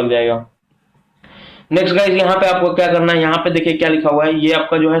पता लग जाएगा। नेक्स्ट गाइज यहाँ पे आपको क्या करना है, यहाँ पे देखिए क्या लिखा हुआ है, ये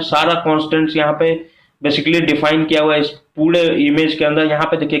आपका जो है सारा कॉन्स्टेंट्स यहाँ पे बेसिकली डिफाइन किया हुआ है इस पूरे इमेज के अंदर। यहाँ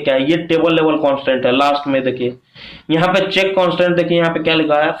पे देखिए क्या है, ये टेबल लेवल कांस्टेंट है। लास्ट में देखिए यहाँ पे चेक कांस्टेंट, देखिए यहाँ पे क्या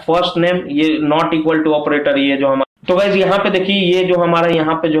लिखा है, फर्स्ट नेम, ये नॉट इक्वल टू ऑपरेटर, ये जो हमारा, तो गाइज यहाँ पे देखिए ये जो हमारा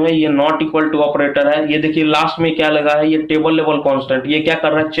यहाँ पे जो है ये नॉट इक्वल टू ऑपरेटर है। ये देखिए लास्ट में क्या लगा है, ये टेबल लेवल कांस्टेंट, ये क्या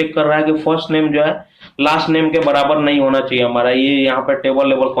कर रहा है, चेक कर रहा है कि फर्स्ट नेम जो है लास्ट नेम के बराबर नहीं होना चाहिए हमारा, ये यहाँ पे टेबल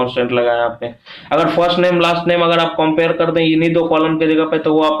लेवल कांस्टेंट लगा है यहाँ पे। अगर फर्स्ट नेम लास्ट नेम अगर आप कंपेयर कर दें इन्हीं दो कॉलम के जगह पे,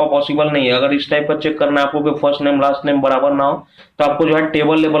 तो वो आपका पॉसिबल नहीं है। अगर इस टाइप का चेक करना है आपको कि फर्स्ट नेम लास्ट नेम बराबर ना हो, तो आपको जो है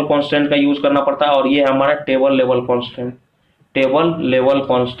टेबल लेवल कांस्टेंट का यूज करना पड़ता है, और ये हमारा table level constant, table level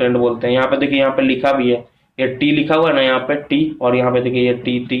constant बोलते हैं। यहाँ पे देखिए यहाँ पे लिखा भी है, ये टी लिखा हुआ है ना यहाँ पे टी, और यहाँ पे देखिए ये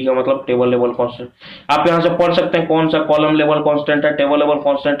टी का मतलब टेबल लेवल कांस्टेंट। आप यहाँ से पढ़ सकते हैं कौन सा कॉलम लेवल कांस्टेंट है, टेबल लेवल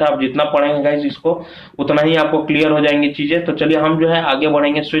कांस्टेंट है। आप जितना पढ़ेंगे गाइस इसको उतना ही आपको क्लियर हो जाएंगी चीजें। तो चलिए हम जो है आगे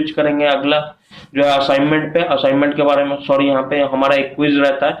बढ़ेंगे, स्विच करेंगे अगला जो है असाइनमेंट पे। असाइनमेंट के बारे में सॉरी, यहाँ पे हमारा एक क्विज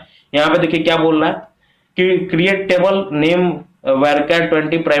रहता है। यहाँ पे देखिए क्या बोल रहा है कि create table name worker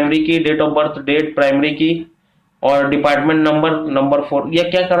 20 primary की, date of birth date primary की, और डिपार्टमेंट नंबर 4। ये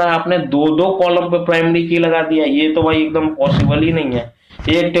क्या करा है आपने, दो कॉलम पे प्राइमरी की लगा दिया, ये तो भाई एकदम पॉसिबल ही नहीं है।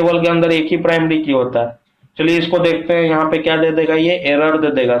 एक टेबल के अंदर एक ही प्राइमरी की होता है। चलिए इसको देखते हैं, यहाँ पे क्या दे देगा, ये एरर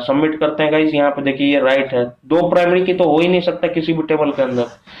दे देगा। सबमिट करते हैं गाइस, यहाँ पे देखिए ये राइट है, दो प्राइमरी की तो हो ही नहीं सकता किसी भी टेबल के अंदर।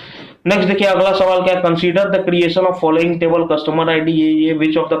 नेक्स्ट देखिए अगला सवाल क्या है, consider the creation of following table customer ID, ये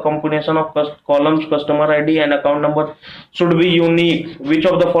which of the combination of columns customer ID and account number should be unique, which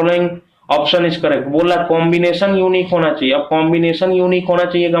of the following option is correct. बोला combination unique होना चाहिए। अब combination unique होना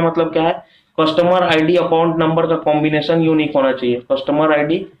चाहिए का मतलब क्या है, कस्टमर आईडी अकाउंट नंबर का कॉम्बिनेशन यूनिक होना चाहिए। कस्टमर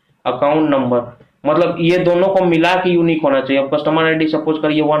आईडी अकाउंट नंबर मतलब ये दोनों को मिला के यूनिक होना चाहिए। अब कस्टमर आईडी सपोज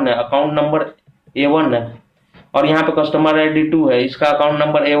करिए 1 है, अकाउंट नंबर A1 है, और यहाँ पे कस्टमर आईडी 2 है, इसका अकाउंट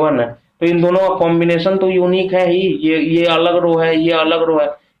नंबर A1 है, तो इन दोनों का कॉम्बिनेशन तो यूनिक है ही। ये अलग रो है, ये अलग रो है,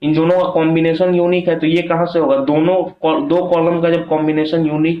 इन दोनों का कॉम्बिनेशन यूनिक है, तो ये कहां से होगा, दो कॉलम का जब कॉम्बिनेशन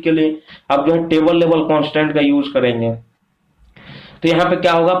यूनिक के लिए आप जो है टेबल लेवल कांस्टेंट का यूज करेंगे। तो यहाँ पे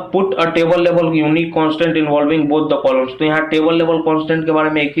क्या होगा, put a table level unique constant involving both the columns. तो यहाँ टेबल लेवल कांस्टेंट के बारे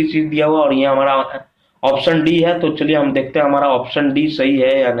में एक ही चीज दिया हुआ, और ये हमारा ऑप्शन डी है। तो चलिए हम देखते हैं हमारा ऑप्शन डी सही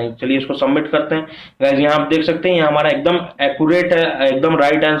है या नहीं। चलिए इसको सबमिट करते हैं गाइस। यहाँ आप देख सकते हैं ये हमारा एकदम एक्यूरेट है, एकदम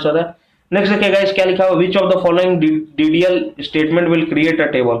राइट आंसर है। नेक्स्ट देखिए गाइस क्या लिखा हुआ, which of the following DDL statement will create a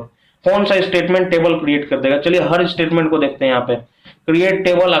table. कौन सा स्टेटमेंट टेबल क्रिएट कर देगा। चलिए हर स्टेटमेंट को देखते हैं। यहाँ पे create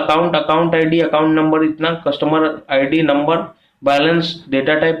table account, account ID, account number इतना, customer ID number, balance,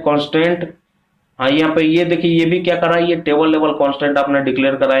 data type constant. हाँ यहाँ पे ये देखिए ये भी क्या करा है, ये टेबल लेवल कांस्टेंट आपने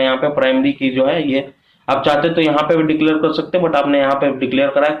डिक्लेयर करा है। यहाँ पे प्राइमरी की जो है ये आप चाहते तो यहाँ पे भी डिक्लेयर कर सकते हैं, बट आपने यहाँ पे डिक्लेयर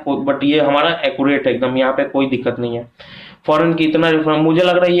करा है, बट ये हमारा एक्यूरेट है एकदम, यहाँ पे कोई दिक्कत नहीं है। फॉरेन की इतना रेफरेंस, मुझे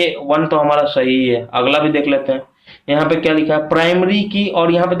लग रहा है ये 1 तो हमारा सही है। अगला भी देख लेते हैं। यहाँ पे क्या लिखा है, प्राइमरी की,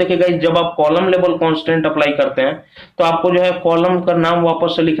 और यहाँ पे देखिए गाइस जब आप कॉलम लेवल कांस्टेंट अप्लाई करते हैं तो आपको जो है कॉलम का नाम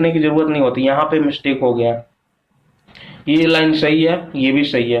वापस से लिखने की जरूरत नहीं होती। यहाँ पे मिस्टेक हो गया, ये लाइन सही है, ये भी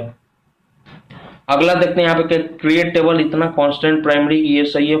सही है। अगला देखते हैं यहाँ पे क्रिएट टेबल इतना कांस्टेंट प्राइमरी, ये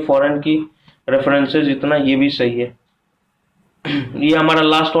सही है। फॉरेन की रेफरेंसेस इतना, ये भी सही है। ये हमारा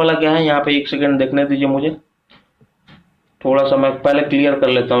लास्ट वाला क्या है, यहाँ पे 1 सेकंड देखने दीजिए मुझे, थोड़ा सा मैं पहले क्लियर कर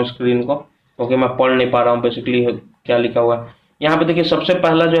लेता हूँ स्क्रीन को, क्योंकि मैं पढ़ नहीं पा रहा हूँ बेसिकली क्या लिखा हुआ है। यहाँ पे देखिए सबसे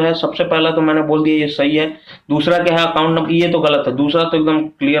पहला जो है, सबसे पहला तो मैंने बोल दिया ये सही है। दूसरा क्या है, अकाउंट नंबर, ये तो गलत है। दूसरा तो एकदम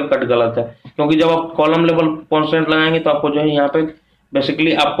क्लियर कट गलत है, क्योंकि जब आप कॉलम लेवल कांस्टेंट लगाएंगे तो आपको जो है यहाँ पे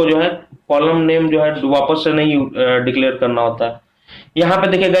बेसिकली आपको जो है कॉलम नेम जो है वापस से नहीं डिक्लेयर करना होता है। यहाँ पे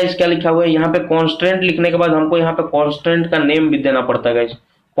देखिए गाइस क्या लिखा हुआ है, यहाँ पे कांस्टेंट लिखने के बाद हमको यहाँ पे कांस्टेंट का नेम भी देना पड़ता है गाइस,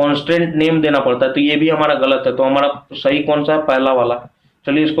 कांस्टेंट नेम देना पड़ता है। तो ये भी हमारा गलत है। तो हमारा सही कौन सा है, पहला वाला।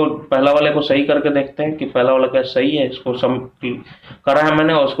 चलिए इसको पहला वाले को सही करके देखते हैं कि पहला वाला क्या सही है। इसको करा है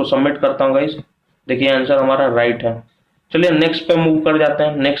मैंने और उसको सबमिट करता हूँ गाइस। देखिए आंसर हमारा राइट है। चलिए नेक्स्ट पे मूव कर जाते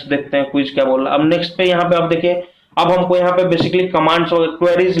हैं। नेक्स्ट देखते हैं क्विज क्या बोल रहा है। अब नेक्स्ट पे यहाँ पे आप देखिए, अब हमको यहाँ पे बेसिकली कमांड्स और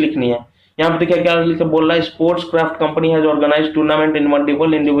क्वेरीज लिखनी है। यहाँ पे देखिए क्या लिखा बोल रहा है, sports craft company has organised tournament in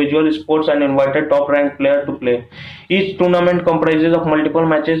multiple individual sports and invited top rank player to play. Each tournament comprises of multiple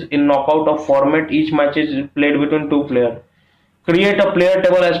matches in knockout of format, each match is played between 2 player. Create a player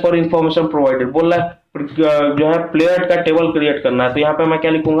table as per information provided. बोल रहा है जो है player का table create करना है। तो यहाँ पे मैं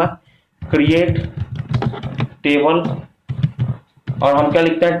क्या लिखूंगा, क्रिएट टेबल, और हम क्या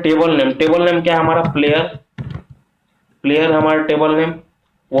लिखते हैं, टेबल नेम। टेबल नेम क्या है हमारा, प्लेयर हमारा टेबल नेम,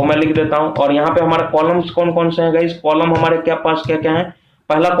 वो मैं लिख देता हूं। और यहाँ पे हमारा कॉलम्स कौन कौन से हैं गाइस, कॉलम हमारे क्या पास क्या क्या है।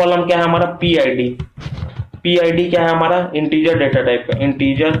 पहला कॉलम क्या है हमारा, पी आई डी क्या है हमारा, इंटीजर डेटा टाइप का,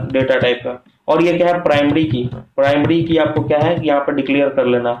 इंटीजर डेटा टाइप का। और ये क्या है, प्राइमरी की। प्राइमरी की आपको क्या है यहाँ पे डिक्लेयर कर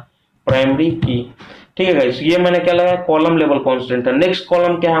लेना, प्राइमरी की। ठीक है गाइस, ये मैंने क्या लगाया, कॉलम लेवल कांस्टेंट है। नेक्स्ट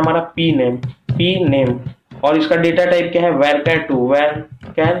कॉलम क्या है हमारा, पी नेम, और इसका डेटा टाइप क्या है, varchar2,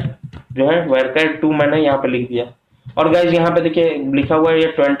 varchar जो है varchar2 मैंने यहाँ पे लिख दिया। और गाइज यहाँ पे देखिए लिखा हुआ है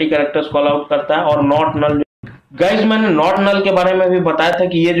ये 20 कैरेक्टर्स कॉल आउट करता है। और नॉट नल, गाइज मैंने नॉट नल के बारे में भी बताया था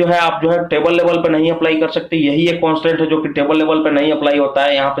कि ये जो है आप जो है टेबल लेवल पे नहीं अप्लाई कर सकते, यही एक कांस्टेंट है जो कि टेबल लेवल पे नहीं अप्लाई होता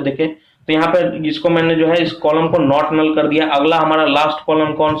है। यहाँ पे देखिए, तो यहाँ पे इसको मैंने जो है इस कॉलम को नॉट नल कर दिया। अगला हमारा लास्ट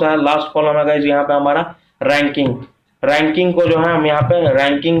कॉलम कौन सा है, लास्ट कॉलम है गाइज यहाँ पे हमारा रैंकिंग को जो है हम यहाँ पे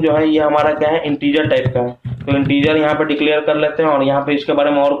रैंकिंग जो है ये हमारा क्या है, इंटीजर टाइप का है, तो इंटीजर यहाँ पे डिक्लेयर कर लेते हैं। और यहाँ पे इसके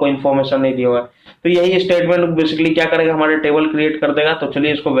बारे में और कोई इन्फॉर्मेशन नहीं दिया हुआ है। तो यही स्टेटमेंट बेसिकली क्या करेगा, हमारे टेबल क्रिएट कर देगा। तो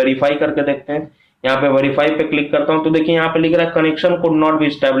चलिए इसको वेरीफाई करके देखते हैं। यहाँ पे वेरीफाई पे क्लिक करता हूँ तो देखिए यहाँ पे लिख रहा है connection could not be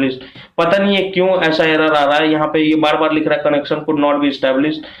established. पता नहीं है क्यों ऐसा एरर आ रहा है, यहाँ पे ये बार बार लिख रहा है connection could not be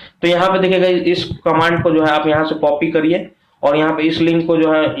established. तो यहाँ पे देखिएगा इस कमांड को जो है आप यहाँ से कॉपी करिए और यहाँ पे इस लिंक को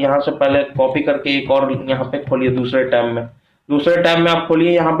जो है यहाँ से पहले कॉपी करके एक और यहाँ पे खोलिए दूसरे टैब में आप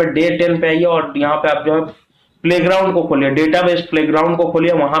खोलिए। यहाँ पे डे 10 पे आइए और यहाँ पे आप जो है प्लेग्राउंड को खोलिए, डेटाबेस प्लेग्राउंड को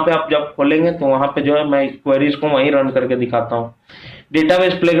खोलिए। वहां पे आप जब खोलेंगे तो वहां पे जो है मैं क्वेरीज को वहीं रन करके दिखाता हूँ।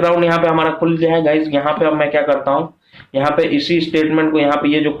 डेटाबेस प्लेग्राउंड यहाँ पे हमारा खुल गया है गाइज। यहाँ पे अब मैं क्या करता हूँ, यहाँ पे इसी स्टेटमेंट को यहाँ पे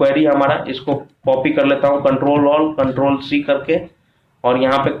ये जो क्वेरी है हमारा, इसको कॉपी कर लेता हूँ कंट्रोल ऑल कंट्रोल सी करके, और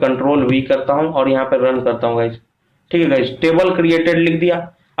यहाँ पे कंट्रोल वी करता हूँ और यहाँ पे रन करता हूँ गाइज। ठीक है गाइज, टेबल क्रिएटेड लिख दिया।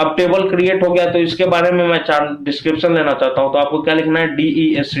 अब टेबल क्रिएट हो गया तो इसके बारे में मैं डिस्क्रिप्शन लेना चाहता हूँ। तो आपको क्या लिखना है,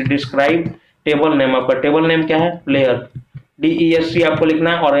 DESC डिस्क्राइब टेबल नेम। आपका टेबल नेम क्या है, प्लेयर, DESC आपको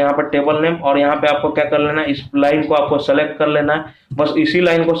लिखना है और यहाँ पर टेबल नेम। और यहाँ पे आपको क्या कर लेना है, इस लाइन को आपको सेलेक्ट कर लेना है, बस इसी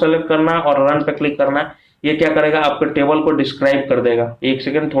लाइन को सेलेक्ट करना है और रन पे क्लिक करना है। ये क्या करेगा, आपके टेबल को डिस्क्राइब कर देगा। एक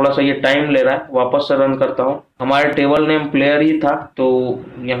सेकंड, थोड़ा सा ये टाइम ले रहा है, वापस से रन करता हूँ। हमारे टेबल नेम प्लेयर ही था तो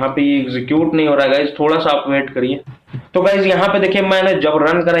यहाँ पे ये एग्जीक्यूट नहीं हो रहा है गाइज, थोड़ा सा आप वेट करिए। तो गाइज यहाँ पे देखिए मैंने जब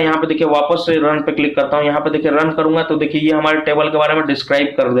रन करा, यहाँ पे देखिए वापस से रन पे क्लिक करता हूँ। यहाँ पे देखिए रन करूंगा तो देखिए ये हमारे टेबल के बारे में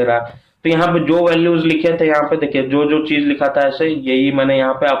डिस्क्राइब कर दे रहा है। तो यहाँ पे जो वैल्यूज लिखे थे, यहाँ पे देखिए जो जो चीज लिखा था ऐसे यही मैंने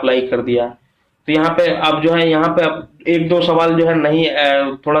यहाँ पे अप्लाई कर दिया। तो यहाँ पे अब जो है यहाँ पे अब एक दो सवाल जो है नहीं,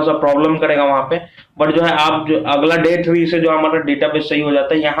 थोड़ा सा प्रॉब्लम करेगा वहां पे, बट जो है आप जो अगला डे 3 से जो हमारा डेटाबेस सही हो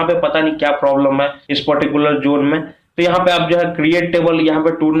जाता है। यहाँ पे पता नहीं क्या प्रॉब्लम है इस पर्टिकुलर जोन में। तो यहाँ पे आप जो है क्रिएट टेबल, यहाँ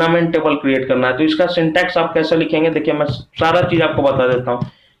पे टूर्नामेंट टेबल क्रिएट करना है। तो इसका सिंटैक्स आप कैसे लिखेंगे, देखिए मैं सारा चीज आपको बता देता हूँ।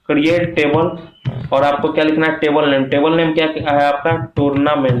 क्रिएट टेबल और आपको क्या लिखना है, टेबल नेम क्या है आपका,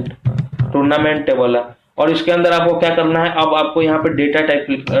 टूर्नामेंट टेबल है। और इसके अंदर आपको क्या करना है, अब आपको यहाँ पे डेटा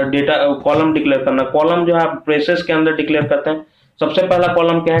कॉलम डिक्लेयर करना। कॉलम जो है आप ब्रेसेस के अंदर डिक्लेयर करते हैं। सबसे पहला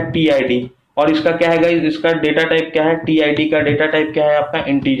कॉलम क्या है, TID, और इसका क्या है गाइस, इसका डेटा टाइप क्या है, TID का डेटा टाइप क्या है आपका,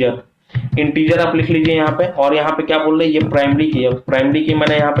 इंटीजर आप लिख लीजिए यहाँ पे। और यहाँ पे क्या बोल रहे हैं, ये प्राइमरी की है, प्राइमरी की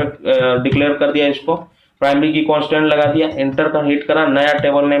मैंने यहाँ पे डिक्लेयर कर दिया, इसको प्राइमरी की कांस्टेंट लगा दिया, एंटर का हिट करा। नया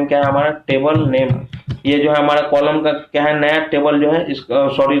टेबल नेम क्या है हमारा, टेबल नेम। ये जो है हमारा कॉलम का क्या है, नया टेबल जो है,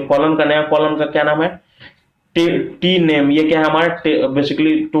 सॉरी कॉलम का नया कॉलम का क्या नाम है, टी नेम। ये क्या है हमारा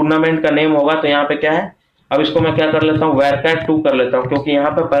बेसिकली टूर्नामेंट का नेम होगा। तो यहाँ पे क्या है, अब इसको मैं क्या कर लेता हूँ, varchar2 कर लेता हूँ, क्योंकि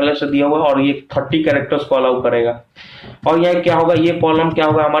यहाँ पे पहले से दिया हुआ है और ये 30 कैरेक्टर्स को अलाउ करेगा। और यह क्या होगा, ये कॉलम क्या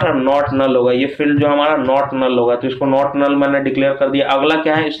होगा हमारा, नॉट नल होगा, ये फील्ड जो हमारा नॉट नल होगा। तो इसको नॉट नल मैंने डिक्लेयर कर दिया। अगला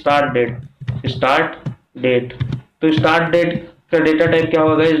क्या है, स्टार्ट डेट। तो स्टार्ट डेट का डेटा टाइप क्या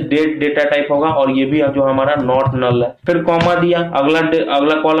होगा, इस डेट डेटा टाइप होगा और ये भी जो हमारा नॉट नल है। फिर कॉमा दिया,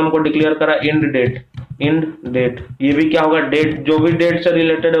 अगला कॉलम को डिक्लेयर करा इंड डेट। ये भी क्या होगा, डेट, जो भी डेट से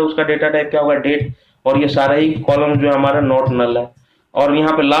रिलेटेड है उसका डेटा टाइप क्या होगा, डेट। और ये सारा ही कॉलम जो हमारा नॉट नल है। और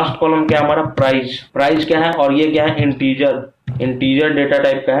यहाँ पे लास्ट कॉलम क्या है हमारा, प्राइस क्या है, और ये क्या है, इंटीजर डेटा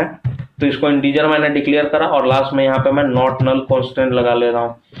टाइप का है। तो इसको इंटीजर मैंने डिक्लेयर करा और लास्ट में यहाँ पे मैं नॉट नल कांस्टेंट लगा ले रहा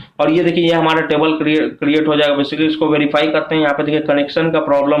हूँ। और ये देखिए ये हमारा टेबल क्रिएट हो जाएगा। बेसिकली इसको वेरीफाई करते हैं। यहाँ पे देखिए कनेक्शन का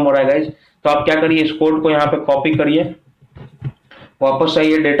प्रॉब्लम हो रहा है गाइज, तो आप क्या करिए, इस कोड को यहाँ पे कॉपी करिए, वापस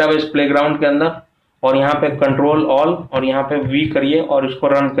आइए डेटाबेस प्लेग्राउंड के अंदर और यहाँ पे कंट्रोल ऑल और यहाँ पे वी करिए और इसको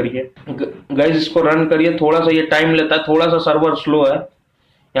रन करिए। गाइज इसको रन करिए, थोड़ा सा ये टाइम लेता है, थोड़ा सा सर्वर स्लो है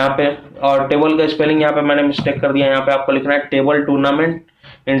यहाँ पे। और टेबल का स्पेलिंग यहाँ पे मैंने मिस्टेक कर दिया। यहाँ पे आपको लिखना है टेबल टूर्नामेंट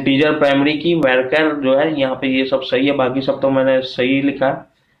इंटीजर प्राइमरी की varchar जो है, यहाँ पे ये सब सही है, बाकी सब तो मैंने सही लिखा है।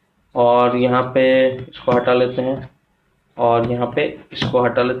 और यहाँ पे इसको हटा लेते हैं और यहाँ पे इसको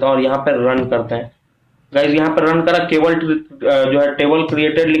हटा लेते हैं और यहाँ पे रन करते हैं। गाइज यहाँ पे रन करा, केवल जो है टेबल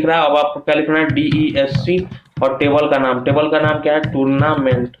क्रिएटेड लिख रहा है। अब आपको क्या लिखना है, DESC और टेबल का नाम क्या है,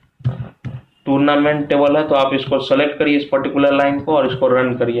 टूर्नामेंट टेबल है। तो आप इसको सेलेक्ट करिए इस पर्टिकुलर लाइन को और इसको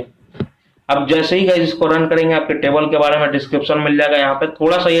रन करिए। अब जैसे ही गाइस इसको रन करेंगे आपके टेबल के बारे में डिस्क्रिप्शन मिल जाएगा। यहाँ पे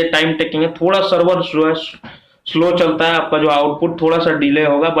थोड़ा सा ये टाइम टेकिंग है, थोड़ा सर्वर स्लो चलता है, आपका जो आउटपुट थोड़ा सा डिले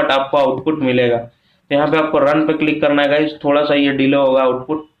होगा बट आपको आउटपुट मिलेगा। तो यहाँ पे आपको रन पे क्लिक करना है गाइस, थोड़ा सा ये डिले होगा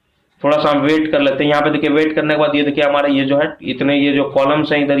आउटपुट। थोड़ा सा हम वेट कर लेते हैं। यहाँ पे देखिए वेट करने के बाद ये देखिए हमारा ये जो है इतने ये जो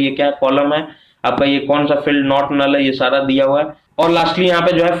कॉलम्स हैं इधर, ये क्या कॉलम है आपका, ये कौन सा फील्ड नॉट नल है, ये सारा दिया हुआ है। और लास्टली यहाँ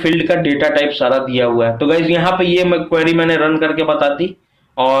पे जो है फील्ड का डेटा टाइप सारा दिया हुआ है। तो गाइज यहाँ पे ये क्वेरी मैंने रन करके बताती।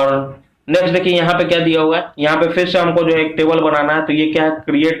 और नेक्स्ट देखिए यहाँ पे क्या दिया हुआ है, यहाँ पे फिर से हमको जो है एक टेबल बनाना है। तो ये क्या है,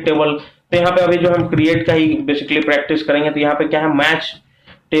 क्रिएट टेबल। तो यहाँ पे अभी जो हम क्रिएट का ही बेसिकली प्रैक्टिस करेंगे। तो यहाँ पे क्या है, match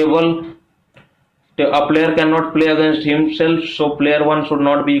table, a player cannot play against himself, so player 1 should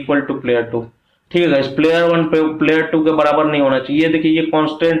not be equal to player 2। ठीक है गाइस, प्लेयर 1 प्लेयर 2 के बराबर नहीं होना चाहिए। देखिए ये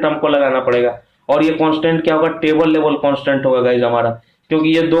कांस्टेंट हमको लगाना पड़ेगा, और ये कांस्टेंट क्या होगा, टेबल लेवल कांस्टेंट होगा गाइस हमारा, क्योंकि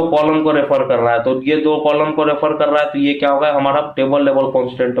ये दो कॉलम को रेफर कर रहा है। तो ये दो कॉलम को रेफर कर रहा है, तो ये क्या होगा, हमारा टेबल लेवल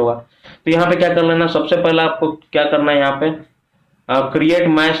कांस्टेंट होगा। तो यहाँ पे क्या कर लेना, सबसे पहले आपको क्या करना है, यहाँ पे क्रिएट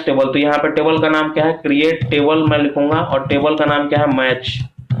मैच टेबल। तो यहाँ पे टेबल का नाम क्या है, क्रिएट टेबल मैं लिखूंगा, और टेबल का नाम क्या है, मैच।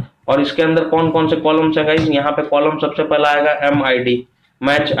 और इसके अंदर कौन कौन से कॉलम्स है गाइस, यहाँ पे कॉलम सबसे पहला आएगा MID,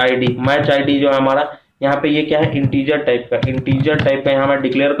 match ID. Match ID जो है हमारा, यहाँ पे ये क्या है, इंटीजर टाइप का, इंटीजर टाइप का यहाँ मैं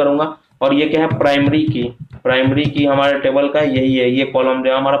डिक्लेयर करूंगा। और ये क्या है, प्राइमरी की, प्राइमरी की हमारे टेबल का यही है, ये कॉलम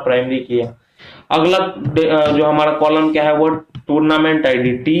जो हमारा प्राइमरी की है। अगला जो हमारा कॉलम क्या है, वो टूर्नामेंट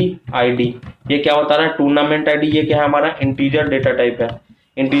आईडी, TID। ये क्या बता रहा है, टूर्नामेंट आईडी। ये क्या है, हमारा इंटीजर डेटा टाइप है,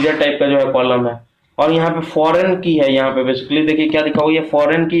 इंटीजर टाइप का जो है कॉलम है। और यहाँ पे फॉरेन की है, यहाँ पे बेसिकली देखिए क्या लिखा हुआ है,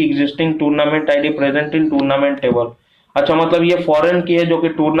 फॉरेन की existing tournament ID present in tournament table. अच्छा, मतलब ये फॉरेन की है जो कि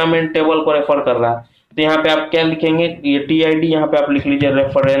टूर्नामेंट टेबल को रेफर कर रहा है। तो यहाँ पे आप क्या लिखेंगे, ये TID, यहाँ पे आप लिख लीजिए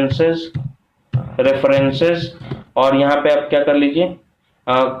रेफरेंसेस, रेफरेंसेस। और यहाँ पे आप क्या कर लीजिए,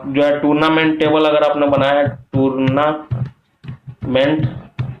 जो है टूर्नामेंट टेबल अगर आपने बनाया है,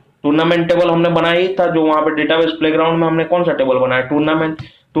 टूर्नामेंट टेबल हमने बनाया ही था, जो वहां पे डेटाबेस प्लेग्राउंड में हमने कौन सा टेबल बनाया,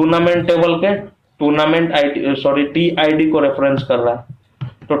 टूर्नामेंट टेबल के टूर्नामेंट आईडी सॉरी TID को रेफरेंस कर रहा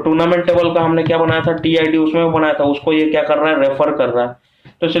है। तो टूर्नामेंट टेबल का हमने क्या बनाया था, TID उसमें बनाया था, उसको ये क्या कर रहा है, रेफर कर रहा है।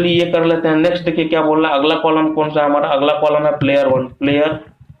 तो चलिए ये कर लेते हैं। नेक्स्ट देखिए क्या बोल रहा है, अगला कॉलम कौन सा है हमारा, अगला कॉलम है प्लेयर 1,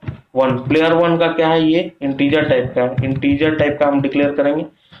 प्लेयर 1 का क्या है, ये इंटीजर टाइप का है, इंटीजर टाइप का हम डिक्लेयर करेंगे।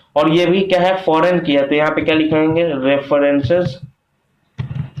 और ये भी क्या है, फॉरेन की है। तो यहाँ पे क्या लिखेंगे, रेफरेंसेस,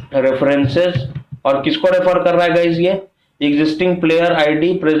 रेफरेंसेस। और किसको रेफर कर रहा है गाइज, ये existing player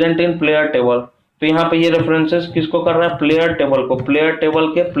ID present in player table. तो यहाँ पे ये रेफरेंसेस किसको कर रहा है, प्लेयर टेबल को, प्लेयर टेबल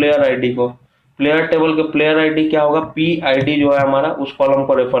के प्लेयर आईडी को, प्लेयर टेबल के प्लेयर आईडी क्या होगा, PID जो है हमारा, उस कॉलम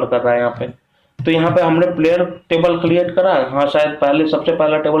को रेफर कर रहा है यहाँ पे। तो यहाँ पे हमने प्लेयर टेबल क्रिएट करा है, हाँ शायद पहले सबसे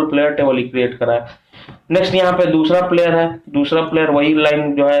पहला टेबल प्लेयर टेबल ही क्रिएट करा है। नेक्स्ट यहाँ पे दूसरा प्लेयर है, दूसरा प्लेयर वही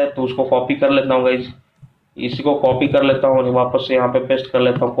लाइन जो है, तो उसको कॉपी कर लेता हूँ गाइज, इसी को कॉपी कर लेता हूँ और वापस से यहाँ पे पेस्ट कर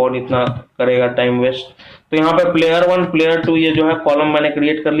लेता हूँ, कौन इतना करेगा टाइम वेस्ट। तो यहाँ पे प्लेयर 1 प्लेयर 2 ये जो है कॉलम मैंने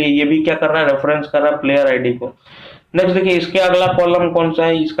क्रिएट कर लिया, ये भी क्या कर रहा है, रेफरेंस कर रहा है प्लेयर आईडी को। नेक्स्ट देखिए इसके अगला कॉलम कौन सा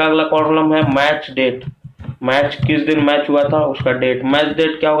है, इसका अगला कॉलम है मैच डेट, मैच किस दिन मैच हुआ था उसका डेट। मैच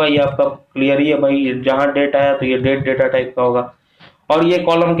डेट क्या होगा, ये आपका क्लियर ही है भाई, जहां डेट आया तो ये डेट डेटा टाइप का होगा। और ये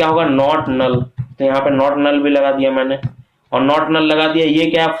कॉलम क्या होगा, नॉट नल। तो यहाँ पे नॉट नल भी लगा दिया मैंने, और नॉट नल लगा दिया। ये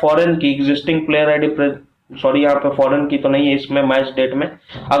क्या है, फॉरेन की एग्जिस्टिंग प्लेयर आईडी, सॉरी यहाँ पे फॉरेन की तो नहीं है इसमें, मैच डेट में।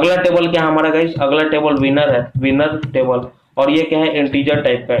 अगला टेबल क्या हमारा गाइस, अगला टेबल विनर है, विनर टेबल। और ये क्या है, इंटीजर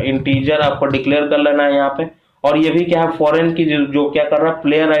टाइप का, इंटीजर आपको डिक्लेयर कर लेना है यहाँ पे। और ये भी क्या है, फॉरेन की, जो क्या कर रहा है,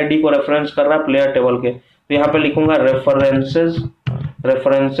 प्लेयर आईडी को रेफरेंस कर रहा है प्लेयर टेबल के। तो यहाँ पे लिखूंगा रेफरेंसेस,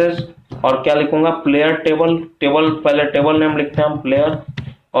 रेफरेंसेस। और क्या लिखूंगा, प्लेयर टेबल, टेबल पहले टेबल नेम लिखते हैं हम प्लेयर,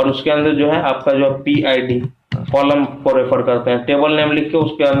 और उसके अंदर जो है आपका जो PID कॉलम को रेफर करते हैं, टेबल नेम लिख के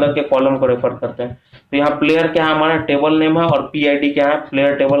उसके अंदर के कॉलम को रेफर करते हैं। तो यहाँ प्लेयर क्या है, हमारा टेबल नेम है, और PID क्या है,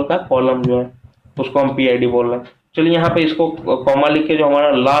 प्लेयर टेबल का कॉलम जो है उसको हम PID बोल रहे हैं। चलिए यहाँ पे इसको कॉमा लिख के जो हमारा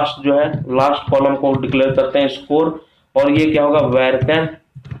लास्ट जो है, लास्ट कॉलम को डिक्लेयर करते हैं स्कोर। और ये क्या होगा, वैरकर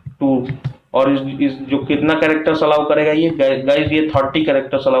 2। और इस जो कितना कैरेक्टर्स अलाउ करेगा ये गाइस, ये 30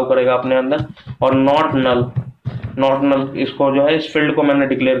 कैरेक्टर्स अलाउ करेगा अपने अंदर। और नॉट नल, नॉट नल इसको जो है, इस फील्ड को मैंने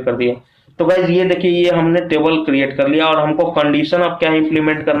डिक्लेयर कर दिया। तो गाइज ये देखिए, ये हमने टेबल क्रिएट कर लिया। और हमको कंडीशन अब क्या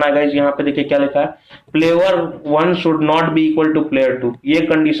इंप्लीमेंट करना है गाइज, यहाँ पे देखिए क्या लिखा है, player 1 should not be equal to player 2। ये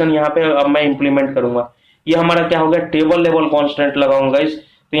कंडीशन यहाँ पे अब मैं इंप्लीमेंट करूंगा। ये हमारा क्या हो गया, टेबल लेवल कॉन्स्टेंट लगाऊंगा गाइज।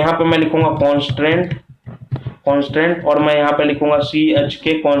 तो यहाँ पे मैं लिखूंगा कॉन्स्टेंट, कॉन्स्टेंट। और मैं यहाँ पे लिखूंगा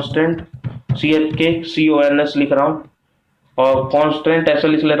CHK कॉन्स्टेंट, CHK CONS लिख रहा हूँ, और कॉन्स्टेंट ऐसे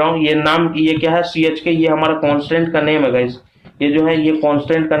लिख ले रहा हूँ। ये नाम, ये क्या है, CHK, ये हमारा कॉन्स्टेंट का नेम है गाइज, ये जो है ये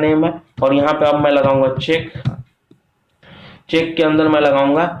कांस्टेंट का नेम है। और यहाँ पे अब मैं लगाऊंगा चेक, चेक के अंदर मैं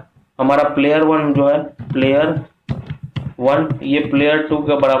लगाऊंगा हमारा प्लेयर 1 जो है, प्लेयर 1 ये प्लेयर 2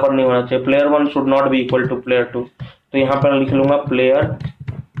 के बराबर नहीं होना चाहिए, player 1 should not be equal to player 2। तो यहाँ पर लिख लूंगा प्लेयर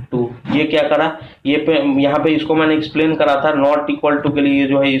टू, ये क्या करा, ये पे यहाँ पे इसको मैंने एक्सप्लेन करा था नॉट इक्वल टू के लिए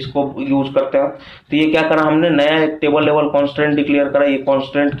जो है इसको यूज करते हैं। तो ये क्या करा हमने, नया एक टेबल लेवल कांस्टेंट डिक्लेयर करा ये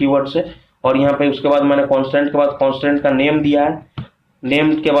कांस्टेंट कीवर्ड से, और यहाँ पे उसके बाद मैंने कांस्टेंट के बाद कांस्टेंट का नेम दिया है,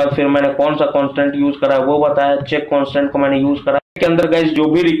 नेम के बाद फिर मैंने कौन सा कांस्टेंट यूज करा है वो बताया, चेक कांस्टेंट को मैंने यूज करा के अंदर गाइस जो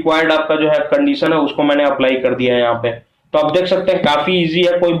भी रिक्वायर्ड आपका जो है कंडीशन है उसको मैंने अप्लाई कर दिया है यहाँ पे। तो आप देख सकते हैं काफी इजी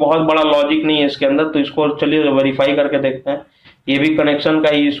है, कोई बहुत बड़ा लॉजिक नहीं है इसके अंदर। तो इसको चलिए वेरीफाई करके देखते हैं, ये भी कनेक्शन का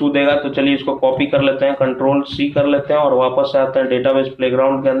ही इशू देगा। तो चलिए इसको कॉपी कर लेते हैं, कंट्रोल सी कर लेते हैं और वापस से आते हैं डेटाबेस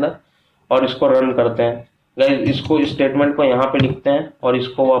प्लेग्राउंड के अंदर और इसको रन करते हैं। गाइस इसको स्टेटमेंट को यहाँ पे लिखते हैं और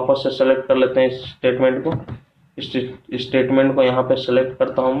इसको वापस से सेलेक्ट कर लेते हैं, इस स्टेटमेंट को, स्टेटमेंट को यहाँ पे सेलेक्ट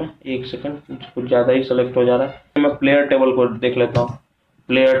करता हूँ मैं, एक सेकंड, कुछ ज्यादा ही सेलेक्ट हो जा रहा है। मैं प्लेयर टेबल को देख लेता हूँ,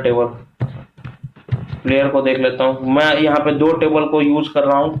 प्लेयर को देख लेता हूँ। मैं यहाँ पे दो टेबल को यूज कर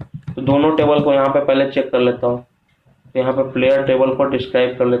रहा हूँ, तो दोनों टेबल को यहाँ पे पहले चेक कर लेता हूँ। यहाँ पे प्लेयर टेबल को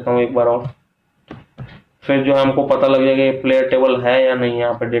डिस्क्राइब कर लेता हूँ एक बार और, फिर जो है हमको पता लग जाएगा ये प्लेयर टेबल है या नहीं।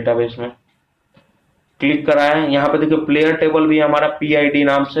 यहाँ पे डेटाबेस में क्लिक करा है, यहाँ पे देखिए प्लेयर टेबल भी हमारा PID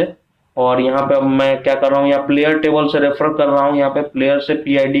नाम से, और यहाँ पे अब मैं क्या कर रहा हूँ, यहाँ प्लेयर टेबल से रेफर कर रहा हूँ, यहाँ पे प्लेयर से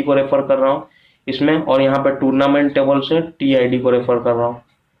PID को रेफर कर रहा हूँ इसमें, और यहाँ पे टूर्नामेंट टेबल से TID को रेफर कर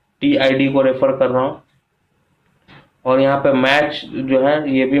रहा हूँ, और यहाँ पे मैच जो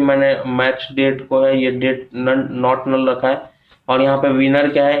है ये भी मैंने मैच डेट को है, ये डेट नॉट नल रखा है, और यहाँ पे विनर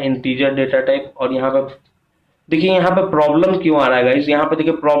क्या है, इंटीजर डेटा टाइप। और यहाँ पे देखिए यहाँ पे प्रॉब्लम क्यों आ रहा है गाइस, यहाँ पे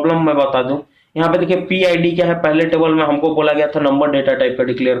देखिए प्रॉब्लम मैं बता दूं, यहाँ पे देखिए PID क्या है, पहले टेबल में हमको बोला गया था नंबर डेटा टाइप का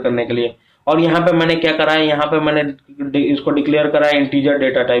डिक्लेयर करने के लिए, और यहाँ पे मैंने क्या करा है, यहाँ पे मैंने इसको डिक्लेयर करा है इंटीजर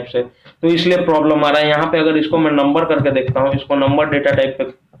डेटा टाइप से, तो इसलिए प्रॉब्लम आ रहा है। यहाँ पे अगर इसको मैं नंबर करके देखता हूँ, इसको नंबर डेटा टाइप पे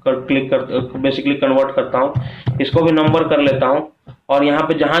क्लिक कर बेसिकली कन्वर्ट करता हूँ, इसको भी नंबर कर लेता हूँ, और यहाँ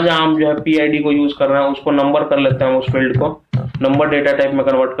पे जहां जहां हम जो है PID को यूज कर रहे हैं उसको नंबर कर लेते हैं, उस फील्ड को नंबर डेटा टाइप में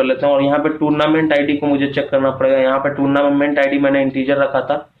कन्वर्ट कर लेते हैं। और यहाँ पे टूर्नामेंट ID को मुझे चेक करना पड़ेगा, यहाँ पे टूर्नामेंट ID मैंने इंटीजर रखा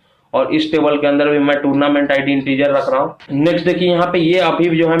था, और इस टेबल के अंदर भी मैं टूर्नामेंट ID इंटीजर रख रहा हूँ। नेक्स्ट देखिए यहाँ पे ये अभी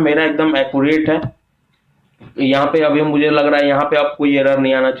जो है मेरा एकदम एक्यूरेट है, यहाँ पे अभी मुझे लग रहा है यहाँ पे अब कोई एरर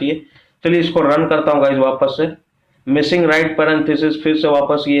नहीं आना चाहिए। चलिए इसको रन करता हूँ गाइस वापस से, मिसिंग राइट पैरेंथेसिस, फिर से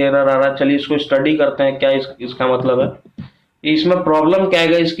वापस ये एरर आ रहा है। चलिए इसको स्टडी करते हैं क्या इसका मतलब है, इसमें प्रॉब्लम क्या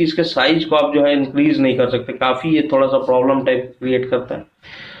है इसकी, इसके साइज को आप जो है इंक्रीज नहीं कर सकते, काफी ये थोड़ा सा प्रॉब्लम टाइप क्रिएट करता है।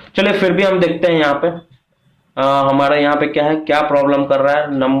 चलिए फिर भी हम देखते हैं यहाँ पे हमारा यहाँ पे क्या है, क्या प्रॉब्लम कर रहा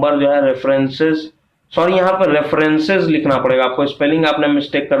है। नंबर जो है रेफरेंसेस, सॉरी यहाँ पर रेफरेंसेस लिखना पड़ेगा आपको, स्पेलिंग आपने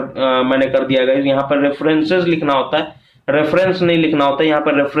मिस्टेक मैंने कर दिया गाइस, यहाँ पर रेफरेंसेस लिखना होता है, रेफरेंस नहीं लिखना होता है, यहाँ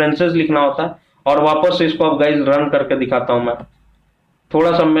पर रेफरेंसेस लिखना होता है। और वापस से इसको अब गाइस रन करके दिखाता हूं मैं,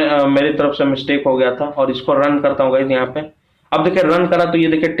 थोड़ा सा मेरी तरफ से मिस्टेक हो गया था, और इसको रन करता हूं गाइस यहाँ पे। अब देखिए रन करा तो ये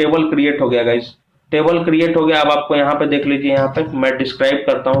देखिए टेबल क्रिएट हो गया गाइस, टेबल क्रिएट हो गया। अब आपको यहाँ पे देख लीजिए, यहाँ पे मैं डिस्क्राइब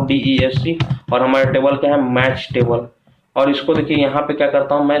करता हूँ DESC, और हमारा टेबल क्या है, मैच टेबल। और इसको देखिए यहाँ पे क्या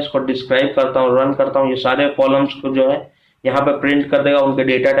करता हूँ मैं, इसको डिस्क्राइब करता हूँ, रन करता हूँ, ये सारे कॉलम्स को जो है यहाँ पे प्रिंट कर देगा उनके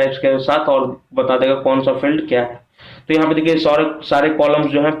डेटा टाइप्स के साथ, और बता देगा कौन सा फील्ड क्या है। तो यहाँ पे देखिए सारे कॉलम्स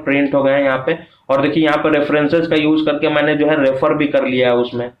जो है प्रिंट हो गए हैं यहाँ पे, और देखिए यहाँ पे रेफरेंसेस का यूज करके मैंने जो है रेफर भी कर लिया है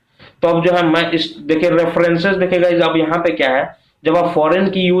उसमें। तो अब जो है मैं इस देखिए रेफरेंसेस देखिएगा, अब यहाँ पे क्या है, जब आप फॉरेन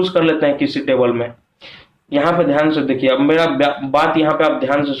की यूज कर लेते हैं किसी टेबल में, यहाँ पे ध्यान से देखिए, अब मेरा बात यहाँ पे आप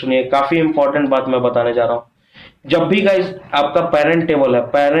ध्यान से सुनिए, काफी इंपॉर्टेंट बात मैं बताने जा रहा हूँ। जब भी गाइस आपका पेरेंट टेबल है,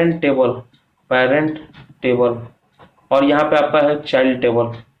 पेरेंट टेबल, और यहाँ पे आपका है चाइल्ड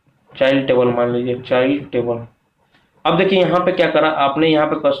टेबल, मान लीजिए चाइल्ड टेबल। अब देखिए यहाँ पे क्या करा आपने, यहाँ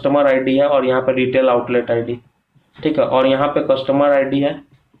पे कस्टमर ID है, और यहाँ पे रिटेल आउटलेट ID, ठीक है, और यहाँ पे कस्टमर ID है,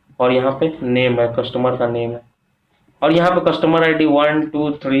 और यहाँ पे नेम है, कस्टमर का नेम है, और यहाँ पे कस्टमर ID 1 2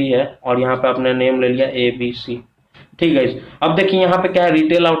 3 है, और यहाँ पे आपने नेम ले लिया ABC, ठीक है। अब देखिए यहाँ पे क्या है,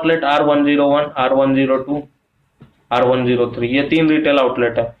 retail outlet R101 R102 R103, ये 3 रिटेल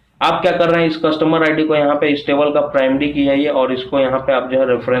आउटलेट है। आप क्या कर रहे हैं, इस कस्टमर ID को यहाँ पे इस टेबल का प्राइमरी की है ये, और इसको यहाँ पे आप जो है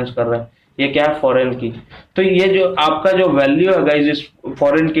रेफरेंस कर रहे हैं, ये क्या है, फॉरेन की। तो ये जो आपका जो वैल्यू है गाइस इस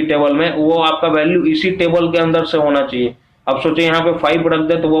फॉरेन की टेबल में, वो आपका वैल्यू इसी टेबल के अंदर से होना चाहिए। अब सोचिए यहाँ पे 5 रख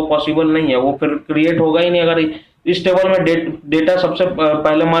दे तो वो पॉसिबल नहीं है, वो फिर क्रिएट होगा ही नहीं। अगर इस टेबल में डेटा सबसे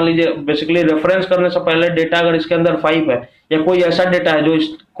पहले मान लीजिए बेसिकली रेफरेंस करने से पहले डेटा अगर इसके अंदर 5 है, या कोई ऐसा डेटा है जो इस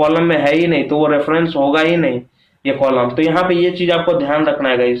कॉलम में है ही नहीं, तो वो रेफरेंस होगा ही नहीं ये कॉलम। तो यहाँ पे ये चीज आपको ध्यान रखना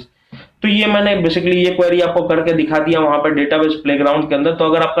है गाइस। तो ये मैंने बेसिकली ये क्वेरी आपको करके दिखा दिया वहां पे डेटाबेस प्लेग्राउंड के अंदर। तो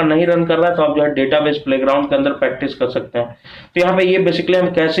अगर आपका नहीं रन कर रहा है तो आप जो है डेटाबेस प्लेग्राउंड के अंदर प्रैक्टिस कर सकते हैं। तो यहाँ पे ये बेसिकली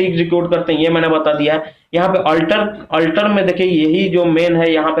हम कैसे एग्जीक्यूट करते हैं ये मैंने बता दिया है। यहाँ पे अल्टर में देखिए यही जो मेन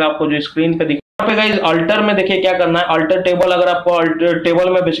है, यहाँ पे आपको जो स्क्रीन पे यहाँ पे गाइस अल्टर में देखिए क्या करना है, अल्टर टेबल। अगर आपको अल्टर टेबल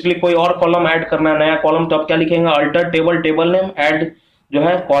में बेसिकली कोई और कॉलम ऐड करना है, नया कॉलम, तो आप क्या लिखेंगे, अल्टर टेबल नेम ऐड जो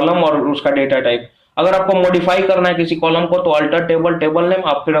है कॉलम और उसका डेटा टाइप। अगर आपको मॉडिफाई करना है किसी कॉलम को तो अल्टर टेबल टेबल नेम,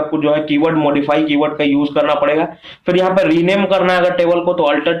 आप फिर आपको जो है कीवर्ड मॉडिफाई कीवर्ड का यूज करना पड़ेगा। फिर यहाँ पे रीनेम करना है अगर टेबल को तो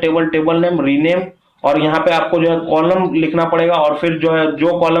alter table table name rename, और यहाँ पे आपको जो है कॉलम लिखना पड़ेगा, और फिर जो है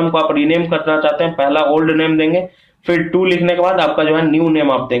जो कॉलम को आप रीनेम करना चाहते हैं पहला ओल्ड नेम देंगे, फिर टू लिखने के बाद आपका जो है न्यू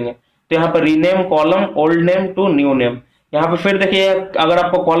नेम आप देंगे। तो यहाँ पे rename column old name to new name. यहाँ पे फिर देखिए अगर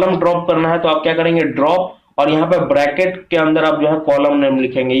आपको कॉलम ड्रॉप करना है तो आप क्या करेंगे, ड्रॉप, और यहाँ पे ब्रैकेट के अंदर आप जो है कॉलम नेम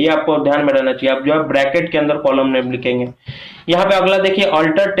लिखेंगे। ये आपको ध्यान में रहना चाहिए, आप जो है ब्रैकेट के अंदर कॉलम नेम लिखेंगे। यहाँ पे अगला देखिए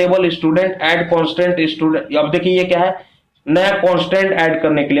alter table student add constant student. अब देखिए ये क्या है, नया कांस्टेंट ऐड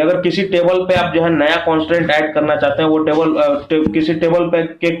करने के लिए। अगर किसी टेबल पे आप जो है नया कांस्टेंट ऐड करना चाहते हैं, वो किसी टेबल पे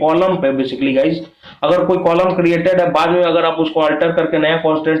के कॉलम पे बेसिकली गाइस, अगर कोई कॉलम क्रिएटेड है बाद में अगर आप उसको अल्टर करके नया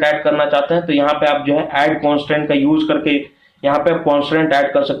कांस्टेंट ऐड करना चाहते हैं तो यहाँ पे आप जो है ऐड कांस्टेंट का यूज करके यहाँ पे कांस्टेंट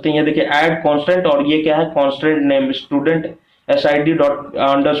ऐड कर सकते हैं। ये देखिए ऐड कांस्टेंट, और ये क्या है, कांस्टेंट नेम स्टूडेंट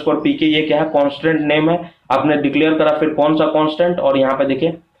sid._pk, ये क्या है, कांस्टेंट नेम है, आपने डिक्लेयर करा फिर कौन सा कांस्टेंट, और यहाँ पे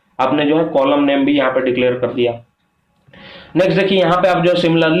देखिए आपने जो है कॉलम नेम भी यहाँ पे डिक्लेयर कर दिया। नेक्स्ट देखिए यहाँ पे आप जो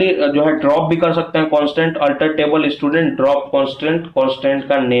सिमिलरली जो है ड्रॉप भी कर सकते हैं constant alter table student drop constant constant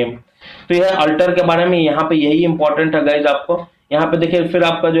का नेम। तो यह अल्टर के बारे में यहाँ पे यही इंपॉर्टेंट है गाइज आपको। यहाँ पे देखिए फिर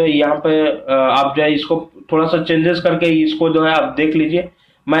आपका जो है यहाँ पे आप जो है इसको थोड़ा सा चेंजेस करके इसको जो है आप देख लीजिए।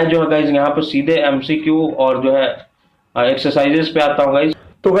 मैं जो है गाइज यहाँ पे सीधे एमसीक्यू और जो है एक्सरसाइजेस पे आता हूँ गाइज।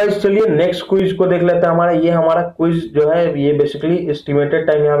 तो गाइज चलिए नेक्स्ट क्विज को देख लेते हैं। हमारा क्विज जो है ये बेसिकली एस्टिमेटेड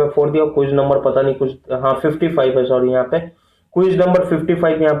टाइम यहाँ पे 4 दिया, क्विज नंबर पता नहीं कुछ, हाँ 55 है, सॉरी यहाँ पे क्विज नंबर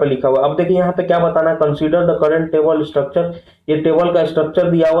 55 यहाँ पे लिखा हुआ है। अब देखिए यहाँ पे क्या बताना है, consider the current table structure. ये टेबल का स्ट्रक्चर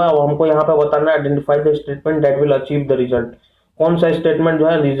दिया हुआ है और हमको यहाँ पे बताना है identify the statement that will achieve the result. कौन सा स्टेटमेंट जो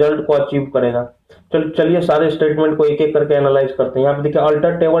है रिजल्ट को अचीव करेगा। चलिए सारे स्टेटमेंट को एक एक करके एनालाइज करते हैं। यहाँ पे देखिए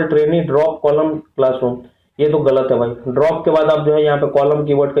alter table trainee drop column classroom, ये तो गलत है भाई। ड्रॉप के बाद आप जो है यहाँ पे कॉलम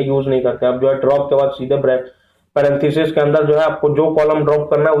कीवर्ड का यूज नहीं करते, आप जो है ड्रॉप के बाद सीधे पैरेंथेसिस के अंदर जो है आपको जो कॉलम ड्रॉप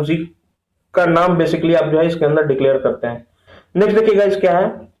करना है उसी का नाम बेसिकली आप जो है इसके अंदर डिक्लेयर करते हैं। नेक्स्ट देखिएगा इस क्या है,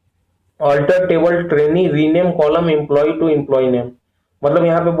 alter table trainee rename column employ to employ name. मतलब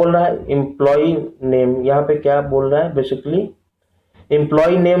यहाँ पे बोल रहा है एम्प्लॉय नेम, यहाँ पे क्या बोल रहा है basically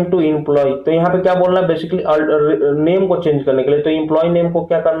employ name to employ. तो यहाँ पे क्या बोल रहा है बेसिकली नेम को चेंज करने के लिए। तो एम्प्लॉय नेम को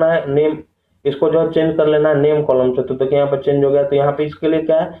क्या करना है, नेम इसको जो है चेंज कर लेना है नेम कॉलम से। तो देखिए यहाँ पे चेंज हो गया। तो यहाँ पे इसके लिए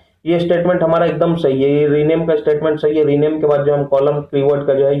क्या है, ये स्टेटमेंट हमारा एकदम सही है, ये रीनेम का स्टेटमेंट सही है। रीनेम के बाद जो हम कॉलम कीवर्ड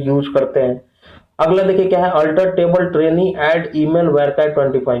का जो है यूज करते हैं। अगला देखिए क्या है, alter table trainee add email वेरकाई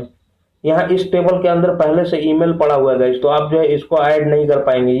 25। यहाँ इस टेबल के अंदर पहले से ईमेल पड़ा हुआ है गाइस, तो आप जो है इसको ऐड नहीं कर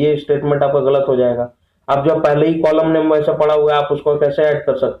पाएंगे, ये स्टेटमेंट आपका गलत हो जाएगा। आप जो पहले ही कॉलम नेम वैसा पड़ा हुआ है आप उसको कैसे ऐड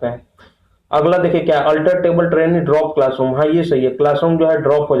कर सकते हैं। अगला देखिए क्या, alter table trainee drop classroom. हाँ ये सही है, क्लासरूम जो है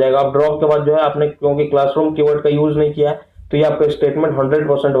ड्रॉप हो जाएगा। अब ड्रॉप के बाद जो है आपने क्योंकि क्लासरूम कीवर्ड का यूज नहीं किया तो ये आपका स्टेटमेंट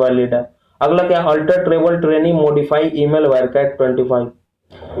 100% वैलिड है। अगला क्या, alter table trainee modify email वेरकाई 25।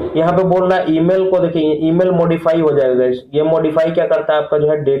 यहाँ पे बोल रहा है ईमेल को, देखिए ईमेल मॉडिफाई हो जाएगा। ये मॉडिफाई क्या करता है, आपका जो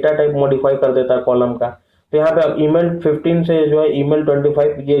है डेटा टाइप मॉडिफाई कर देता है कॉलम का। तो यहाँ पे अब ईमेल 15 से जो है ईमेल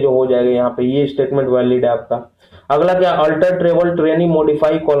 25 ये जो हो जाएगा, यहाँ पे ये स्टेटमेंट वैलिड है आपका। अगला क्या, alter table trainee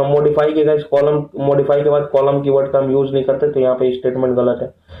modify column. Modify के गाइस कॉलम मॉडिफाई के बाद कॉलम कीवर्ड का हम यूज नहीं करते, तो यहाँ पे स्टेटमेंट गलत है।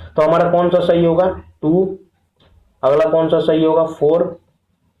 तो हमारा कौन सा सही होगा, 2। अगला कौन सा सही होगा, 4।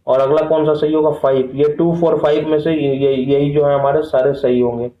 और अगला कौन सा सही होगा, 5। ये 2, 4, 5 में से यही जो है हमारे सारे सही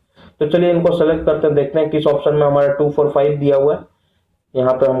होंगे। तो चलिए इनको सेलेक्ट करते हैं, देखते हैं किस ऑप्शन में हमारा 2, 4, 5 दिया हुआ है।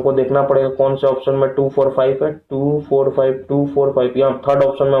 यहाँ पे हमको देखना पड़ेगा कौन से ऑप्शन में 2, 4, 5 है। 2, 4, 5, 2, 4, 5, यहाँ थर्ड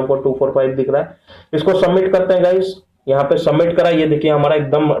ऑप्शन में हमको 2, 4, 5 दिख रहा है। इसको सबमिट करते हैं गाइस। यहाँ पे सबमिट करा, ये देखिए हमारा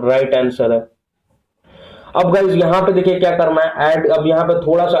एकदम राइट आंसर है। अब गाइस यहाँ पे देखिए क्या करना है, ऐड। अब यहाँ पे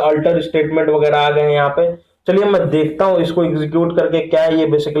थोड़ा सा अल्टर स्टेटमेंट वगैरह आ गए हैं यहाँ पे। चलिए मैं देखता हूँ इसको एग्जीक्यूट करके क्या है ये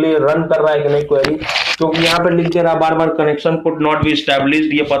बेसिकली रन कर रहा है कि नहीं क्वेरी, क्योंकि यहाँ पे लिख दे रहा बार बार connection could not be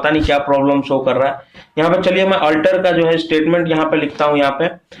established. ये पता नहीं क्या प्रॉब्लम शो कर रहा है यहाँ पे। चलिए मैं अल्टर का जो है स्टेटमेंट यहाँ पे लिखता हूँ। यहाँ पे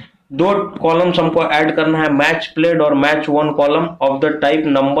 2 कॉलम्स हमको ऐड करना है, मैच प्लेड और match 1 column of the type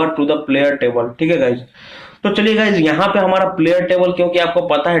number two the player table. ठीक है गाइज। तो चलिए गाइज यहाँ पे हमारा प्लेयर टेबल, क्योंकि आपको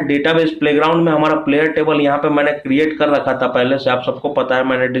पता है डेटाबेस प्लेग्राउंड में हमारा प्लेयर टेबल यहाँ पे मैंने क्रिएट कर रखा था पहले से, आप सबको पता है।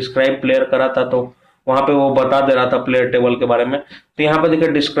 मैंने डिस्क्राइब प्लेयर करा था तो वहां पे वो बता दे रहा था प्लेयर टेबल के बारे में। तो यहाँ पे देखिए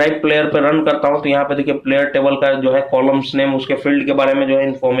डिस्क्राइब प्लेयर पे रन करता हूँ तो यहाँ पे देखिए प्लेयर टेबल का जो है कॉलम्स नेम उसके फील्ड के बारे में जो है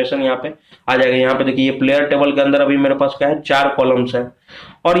इन्फॉर्मेशन यहाँ पे आ जाएगा। यहाँ पे देखिए ये प्लेयर टेबल के अंदर अभी मेरे पास क्या है, 4 कॉलम्स है।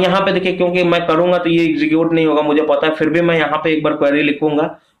 और यहाँ पे देखिए क्योंकि मैं करूंगा तो ये एग्जीक्यूट नहीं होगा मुझे पता है, फिर भी मैं यहाँ पे एक बार क्वेरी लिखूंगा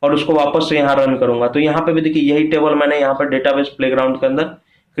और उसको वापस से यहाँ रन करूंगा। तो यहाँ पे भी देखिए यही टेबल मैंने यहाँ पे डेटाबेस प्लेग्राउंड के अंदर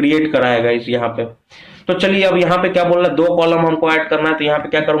क्रिएट कराएगा इस यहाँ पे। तो चलिए अब यहाँ पे क्या बोल रहा है, 2 कॉलम हमको ऐड करना है। तो यहाँ पे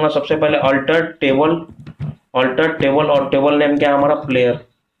क्या करूंगा, सबसे पहले अल्टर टेबल अल्टर टेबल, और टेबल नेम क्या है हमारा प्लेयर।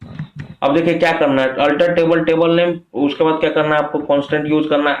 अब देखिए क्या करना है, अल्टर टेबल टेबल नेम, उसके बाद क्या करना है आपको कांस्टेंट यूज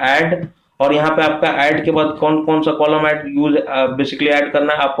करना है ऐड, और यहाँ पे आपका ऐड के बाद कौन कौन सा column add use basically add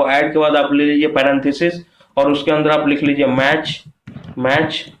करना है आपको। ऐड के बाद आप ले लीजिए पैरेंथेसिस, और उसके अंदर आप लिख लीजिए मैच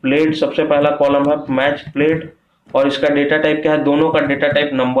प्लेट, सबसे पहला कॉलम है मैच प्लेट, और इसका डेटा टाइप क्या है, दोनों का डेटा टाइप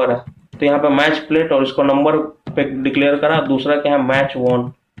नंबर है, तो यहाँ पे मैच प्लेट और इसको नंबर पे डिक्लेयर करा। दूसरा क्या है मैच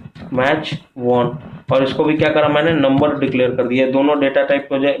वन, और इसको भी क्या करा मैंने, नंबर डिक्लेयर कर दिया। दोनों डेटा टाइप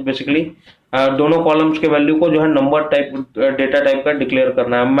को बेसिकली दोनों कॉलम्स के वैल्यू को जो है नंबर टाइप डेटा टाइप का डिक्लेयर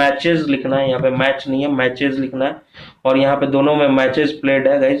करना है। मैचेस लिखना है, यहाँ पे मैच नहीं है मैचेस लिखना है, और यहाँ पे दोनों में मैचेस प्लेड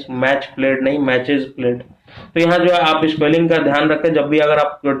है गाइस, मैच प्लेड नहीं मैचेस प्लेड। तो यहाँ जो है आप स्पेलिंग का ध्यान रखें, जब भी अगर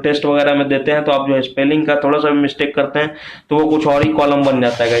आप टेस्ट वगैरह में देते हैं तो आप जो है स्पेलिंग का थोड़ा सा भी मिस्टेक करते हैं तो वो कुछ और ही कॉलम बन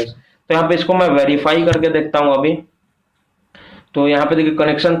जाता है गाइस। तो यहाँ पे इसको मैं वेरीफाई करके देखता हूँ अभी। तो यहाँ पे देखिए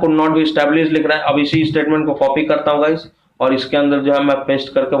connection could not be establish लिख रहा है। अब इसी स्टेटमेंट को कॉपी करता हूँ गाइस, और इसके अंदर जो है मैं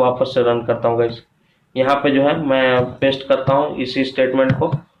पेस्ट करके वापस से रन करता हूँ गाइस। यहाँ पे जो है मैं पेस्ट करता हूँ इसी स्टेटमेंट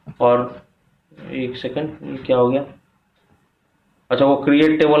को, और एक सेकंड ये क्या हो गया, अच्छा वो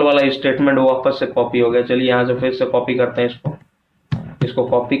क्रिएट टेबल वाला स्टेटमेंट वापस से कॉपी हो गया। चलिए यहाँ से फिर से कॉपी करते हैं इसको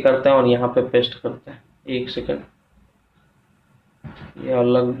कॉपी करते हैं और यहाँ पे पेस्ट करते हैं। एक सेकंड, ये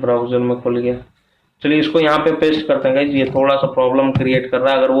अलग ब्राउजर में खुल गया। चलिए इसको यहाँ पे पेस्ट करते हैं गाइस, ये थोड़ा सा प्रॉब्लम क्रिएट कर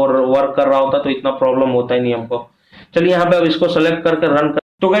रहा है, अगर वो वर्क कर रहा होता तो इतना प्रॉब्लम होता ही नहीं हमको। चलिए यहाँ पे अब इसको सेलेक्ट करके रन कर,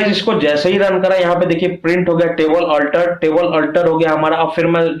 तो गाइस इसको जैसे ही रन करा यहाँ पे देखिए प्रिंट हो गया टेबल अल्टर हो गया हमारा। अब फिर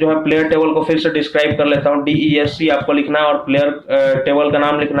मैं जो है प्लेयर टेबल को फिर से डिस्क्राइब कर लेता हूँ। DESC आपको लिखना है और प्लेयर टेबल का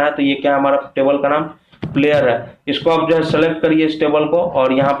नाम लिखना है। तो ये क्या है हमारा टेबल का नाम प्लेयर है। इसको आप जो है सेलेक्ट करिए इस टेबल को,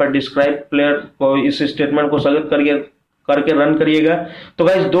 और यहाँ पर डिस्क्राइब प्लेयर को इस स्टेटमेंट को सेलेक्ट करके रन करिएगा। तो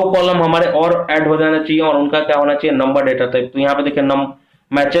गाइस दो कॉलम हमारे और ऐड हो जाना चाहिए, और उनका क्या होना चाहिए, नंबर डेटा टाइप। तो यहाँ पे देखिए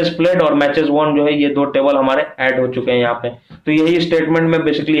मैचेस प्लेड और मैचेस वन जो है ये दो टेबल हमारे ऐड हो चुके हैं यहाँ पे। तो यही स्टेटमेंट में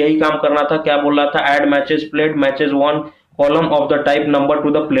बेसिकली यही काम करना था। क्या बोल रहा था, add matches played matches one column of the type number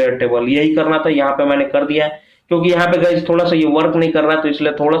two the player table, यही करना था। यहाँ पे मैंने कर दिया है, क्योंकि यहाँ पे गाइस थोड़ा सा ये वर्क नहीं कर रहा है तो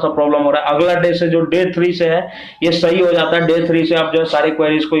इसलिए थोड़ा सा प्रॉब्लम हो रहा है। अगला डे से जो डे 3 से है ये सही हो जाता है। डे 3 से आप जो है सारे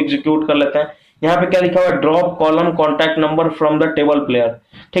क्वेरीज को एग्जीक्यूट कर लेते हैं। यहाँ पे क्या लिखा हुआ है, drop column contact number from the table player.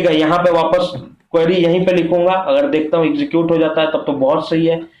 ठीक है, यहाँ पे वापस क्वेरी यहीं पे लिखूंगा, अगर देखता हूँ एग्जीक्यूट हो जाता है तब तो बहुत सही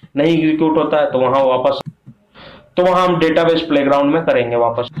है, नहीं एग्जीक्यूट होता है तो वहां हम डेटाबेस प्लेग्राउंड में करेंगे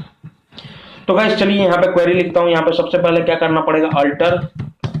वापस। तो गाइस चलिए यहाँ पे क्वेरी लिखता हूँ। यहाँ पे सबसे पहले क्या करना पड़ेगा, अल्टर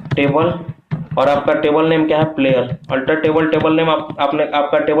टेबल, और आपका टेबल नेम क्या है, प्लेयर। अल्टर टेबल नेम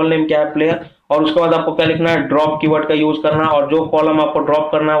आपका टेबल नेम क्या है, प्लेयर। और उसके बाद आपको क्या लिखना है, ड्रॉप कीवर्ड का यूज करना है, और जो कॉलम आपको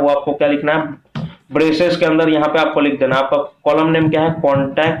ड्रॉप करना है वो आपको क्या लिखना है, ब्रेसेस के अंदर यहाँ पे आपको लिख देना। आपका कॉलम नेम क्या है,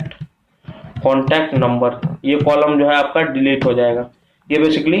 कॉन्टैक्ट नंबर। ये कॉलम जो है आपका डिलीट हो जाएगा, ये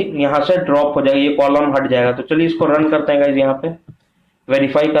बेसिकली यहाँ से ड्रॉप हो जाएगा, ये कॉलम हट जाएगा। तो चलिए इसको रन करते हैं गाइज। यहाँ पे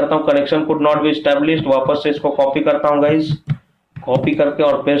वेरीफाई करता हूँ, correction could not be established. वापस से इसको कॉपी करता हूँ गाइज, कॉपी करके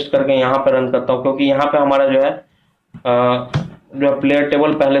और पेस्ट करके यहाँ पे रन करता हूँ, क्योंकि यहाँ पे हमारा जो है प्लेयर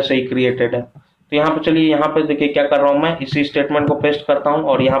टेबल पहले से ही क्रिएटेड है। तो यहाँ पे चलिए, यहाँ पे देखिए क्या कर रहा हूँ मैं, इसी स्टेटमेंट को पेस्ट करता हूँ,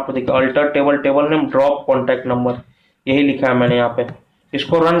 और यहाँ पे देखिए alter table name drop contact number, यही लिखा है मैंने यहाँ पे।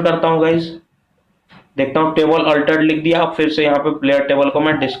 इसको रन करता हूँ गाइज, देखता हूँ टेबल अल्टर्ड लिख दिया। अब फिर से यहाँ पे प्लेयर टेबल को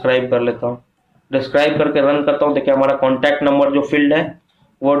मैं डिस्क्राइब कर लेता हूँ, डिस्क्राइब करके रन करता हूँ। देखिए हमारा कॉन्टैक्ट नंबर जो फील्ड है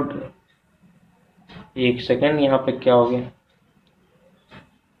वो, एक सेकेंड यहाँ पे क्या हो गया,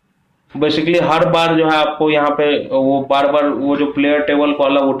 बेसिकली हर बार जो है आपको यहाँ पे वो बार बार वो जो प्लेयर टेबल को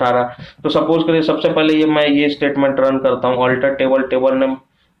अलग उठा रहा है। तो सपोज करिए सबसे पहले मैं ये स्टेटमेंट रन करता हूँ, अल्टर टेबल नेम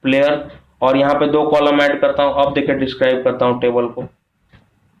प्लेयर, और यहाँ पे दो कॉलम ऐड करता हूँ। अब देखिए डिस्क्राइब करता हूँ टेबल को,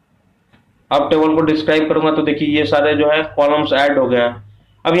 अब टेबल को डिस्क्राइब करूंगा तो देखिए ये सारे जो है कॉलम्स ऐड हो गए हैं।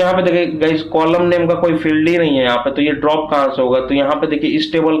 अब यहाँ पे देखिए गाइस कॉलम नेम का कोई फील्ड ही नहीं है यहाँ पे, तो ये ड्रॉप कहाँ से होगा। तो यहाँ पे देखिए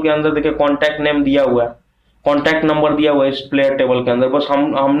इस टेबल के अंदर देखिए कॉन्टैक्ट नेम दिया हुआ है, कॉन्टैक्ट नंबर दिया हुआ है इस प्लेयर टेबल के अंदर, बस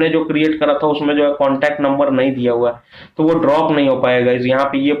हमने जो क्रिएट करा था उसमें जो है कॉन्टैक्ट नंबर नहीं दिया हुआ है, तो वो ड्रॉप नहीं हो पाएगा। यहाँ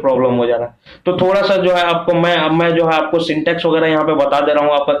पे ये प्रॉब्लम हो जा रहा है। तो थोड़ा सा जो है आपको मैं जो है आपको सिंटैक्स वगैरह यहाँ पे बता दे रहा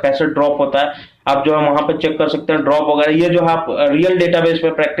हूँ, आपका कैसे ड्रॉप होता है। आप जो है वहां पे चेक कर सकते हैं ड्रॉप वगैरह। ये जो है आप रियल डेटाबेस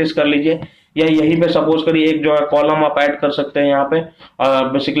पे प्रैक्टिस कर लीजिए, या यहीं पे सपोज करिए एक जो है कॉलम आप ऐड कर सकते हैं यहाँ पे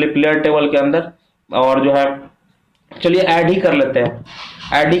बेसिकली प्लेयर टेबल के अंदर, और जो है चलिए ऐड ही कर लेते हैं,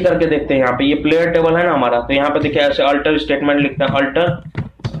 ऐड ही करके देखते हैं। यहाँ पे ये प्लेयर टेबल है ना हमारा, तो यहाँ पे देखिए ऐसे अल्टर स्टेटमेंट लिखते हैं, अल्टर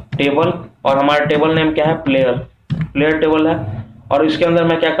टेबल, और हमारा टेबल नेम क्या है, प्लेयर टेबल है। और इसके अंदर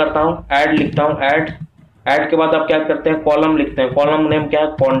मैं क्या करता हूँ, ऐड लिखता हूँ, ऐड के बाद आप क्या करते हैं, कॉलम लिखते हैं, कॉलम नेम क्या है,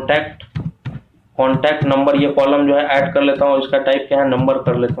 कॉन्टैक्ट नंबर। ये कॉलम जो है ऐड कर लेता हूँ, इसका टाइप क्या है, नंबर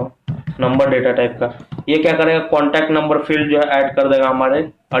कर लेता हूँ, नंबर डेटा टाइप का। ये क्या करेगा, कॉन्टैक्ट नंबर फील्ड जो है ऐड कर देगा हमारे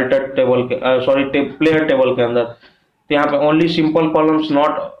अल्टर टेबल के सॉरी प्लेयर टेबल के अंदर। तो यहाँ पे only simple columns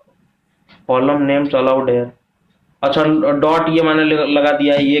not column names allowed है। अच्छा डॉट ये मैंने लगा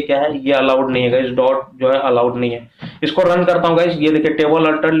दिया है, ये क्या है, ये अलाउड नहीं है गाइस, डॉट जो है अलाउड नहीं है। इसको रन करता हूँ गाइस, ये देखिए टेबल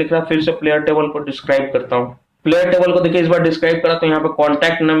अल्टर लिख रहा है। फिर से प्लेयर टेबल को डिस्क्राइब करता हूँ। प्लेयर टेबल को देखिए इस बार डिस्क्राइब करा तो यहाँ पे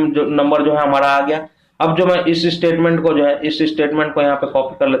कॉन्टैक्ट नंबर जो है हमारा आ गया। अब जो मैं इस स्टेटमेंट को जो है इस स्टेटमेंट को यहाँ पे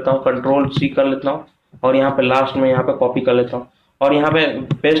कॉपी कर लेता हूँ, कंट्रोल सी कर लेता हूँ और यहाँ पे लास्ट में यहाँ पे कॉपी कर लेता हूँ और यहाँ पे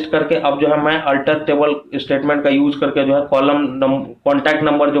पेस्ट करके अब जो है मैं अल्टर टेबल स्टेटमेंट का यूज करके जो है कॉन्टैक्ट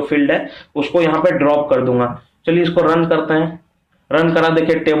नंबर जो फील्ड है उसको यहाँ पे ड्रॉप कर दूंगा। चलिए इसको रन करते हैं। रन करा,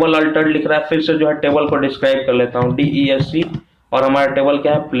 देखिए टेबल अल्टर्ड लिख रहा है। फिर से जो है टेबल को डिस्क्राइब कर लेता हूँ DESC और हमारा टेबल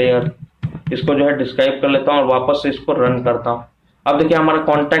क्या है प्लेयर, इसको जो है डिस्क्राइब कर लेता हूँ और वापस से इसको रन करता हूँ। अब देखिए हमारा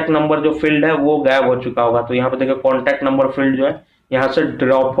कॉन्टैक्ट नंबर जो फील्ड है वो गायब हो चुका होगा। तो यहाँ पे देखिए कॉन्टैक्ट नंबर फील्ड जो है यहाँ से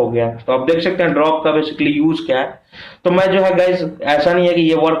ड्रॉप हो गया है। तो आप देख सकते हैं ड्रॉप का बेसिकली यूज क्या है। तो मैं जो है गाइस ऐसा नहीं है कि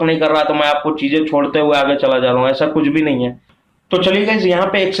ये वर्क नहीं कर रहा तो मैं आपको चीजें छोड़ते हुए आगे चला जा रहा हूँ, ऐसा कुछ भी नहीं है। तो चलिए गाइस यहाँ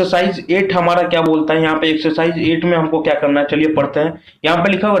पे एक्सरसाइज 8 हमारा क्या बोलता है। यहाँ पे एक्सरसाइज 8 में हमको क्या करना है चलिए पढ़ते हैं। यहाँ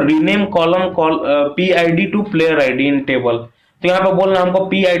पे लिखा हुआ rename column PID to player ID in table. तो यहाँ पे बोलना हमको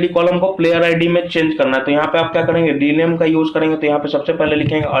PID कॉलम को प्लेयर आईडी में चेंज करना है। तो यहाँ पे आप क्या करेंगे, रीनेम का यूज करेंगे। तो यहाँ पे सबसे पहले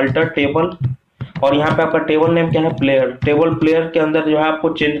लिखेंगे अल्टर टेबल और यहाँ पे आपका टेबल नेम क्या है प्लेयर। टेबल प्लेयर के अंदर जो है आपको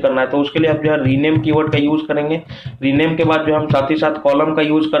चेंज करना है तो उसके लिए आप जो है रीनेम कीवर्ड का यूज करेंगे। रीनेम के बाद जो हम साथ ही साथ कॉलम का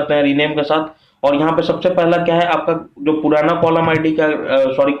यूज करते हैं रीनेम के साथ। और यहाँ पे सबसे पहला क्या है आपका जो पुराना कॉलम आईडी का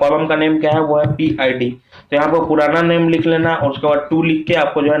सॉरी कॉलम का नेम क्या है वो है PID। तो यहाँ पे पुराना नेम लिख लेना और उसके बाद 2 लिख के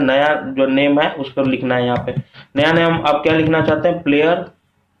आपको जो है नया जो नेम है उसको लिखना है। यहाँ पे नया नेम आप क्या लिखना चाहते हैं, प्लेयर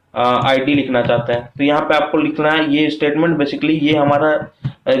ID लिखना चाहते हैं। तो यहाँ पे आपको लिखना है ये स्टेटमेंट, बेसिकली ये हमारा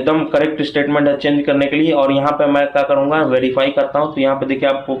एकदम करेक्ट स्टेटमेंट है चेंज करने के लिए। और यहाँ पे मैं क्या करूंगा, वेरीफाई करता हूँ। तो यहाँ पे देखिए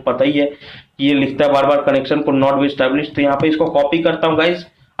आपको पता ही है कि ये लिखता है बार बार कनेक्शन को नॉट बी एस्टैब्लिश्ड। तो यहाँ पे इसको कॉपी करता हूँ गाइस।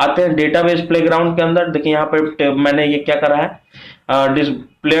 आते हैं डेटाबेस प्लेग्राउंड के अंदर। देखिए यहाँ पे मैंने ये क्या करा है,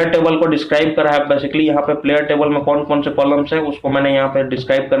 प्लेयर टेबल को डिस्क्राइब करा है। बेसिकली यहाँ पे प्लेयर टेबल में कौन कौन से कॉलम्स है उसको मैंने यहाँ पे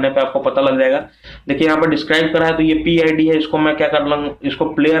डिस्क्राइब करने पे आपको पता लग जाएगा। देखिए यहाँ पे डिस्क्राइब करा है तो ये PID है, इसको मैं क्या कर लूँ, इसको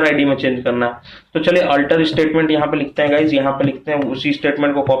प्लेयर आईडी में चेंज करना है। तो चलिए अल्टर स्टेटमेंट यहाँ पे लिखते हैं गाइज। यहाँ पे लिखते हैं उसी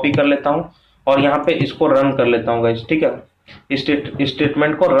स्टेटमेंट को कॉपी कर लेता हूँ और यहाँ पे इसको रन कर लेता हूँ गाइज। ठीक है,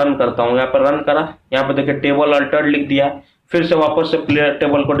 स्टेटमेंट को रन करता हूँ। यहाँ पे रन करा, यहाँ पे देखिए टेबल अल्टर्ड लिख दिया। फिर से वापस से प्लेयर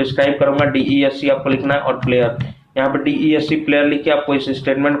टेबल को डिस्क्राइब करूंगा, DESC आपको लिखना है और प्लेयर, यहाँ पे DESC प्लेयर लिख के आपको इस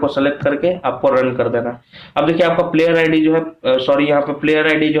स्टेटमेंट को सेलेक्ट करके आपको रन कर देना। अब देखिए आपका प्लेयर आईडी जो है सॉरी यहाँ पे प्लेयर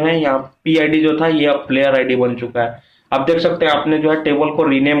आईडी जो है, यहाँ PID जो था ये अब प्लेयर आईडी बन चुका है। आप देख सकते हैं आपने जो है टेबल को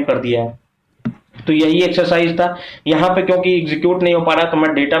रीनेम कर दिया है। तो यही एक्सरसाइज था। यहाँ पे क्योंकि एग्जीक्यूट नहीं हो पा रहा तो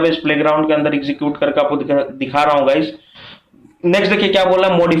मैं डेटाबेस प्लेग्राउंड के अंदर एग्जीक्यूट करके आपको दिखा रहा हूँ गाइस। नेक्स्ट देखिए क्या बोला,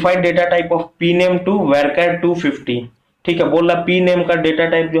 modified data type of pname to varchar 250। ठीक है, बोल रहा pname का डेटा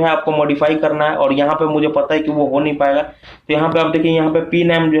टाइप जो है आपको मॉडिफाई करना है और यहाँ पे मुझे पता है कि वो हो नहीं पाएगा। तो यहाँ पे आप देखिए यहाँ पे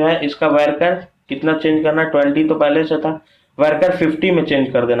pname जो है इसका varchar कितना चेंज करना है, 20 तो पहले से था, varchar 50 में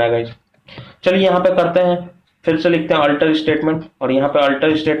चेंज कर देना गाइस। चलिए यहाँ पे करते हैं, फिर से लिखते हैं अल्टर स्टेटमेंट और यहाँ पे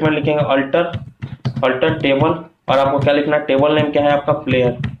अल्टर स्टेटमेंट लिखेंगे अल्टर टेबल और आपको क्या लिखना है, टेबल नेम क्या है आपका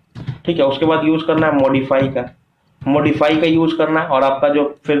प्लेयर। ठीक है, उसके बाद यूज करना है मॉडिफाई का यूज करना है और आपका जो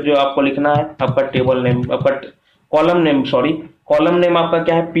फिर जो आपको लिखना है आपका टेबल नेम, आपका कॉलम नेम आपका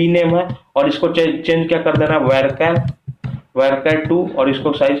क्या है pname है और इसको चेंज क्या कर देना varchar 2 और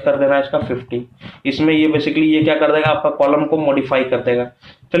इसको साइज कर देना इसका 50। इसमें ये बेसिकली ये क्या कर देगा, आपका कॉलम को मॉडिफाई कर देगा।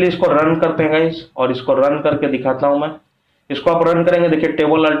 चलिए इसको रन करते हैं गाइस और इसको रन करके दिखाता हूं मैं। इसको आप रन करेंगे, देखिए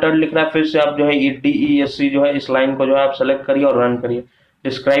टेबल अल्टर्ड लिख रहा है। फिर से आप जो है DESC जो है इस लाइन को जो है आप सेलेक्ट करिए और रन करिए,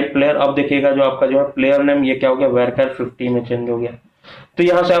 डिस्क्राइब प्लेयर। अब देखिएगा जो आपका जो है प्लेयर नेम ये क्या हो गया, varchar 50 में चेंज हो गया। तो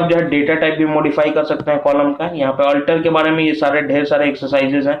यहाँ से आप जो है डेटा टाइप भी मॉडिफाई कर सकते हैं कॉलम का। यहाँ पे अल्टर के बारे में ये सारे ढेर सारे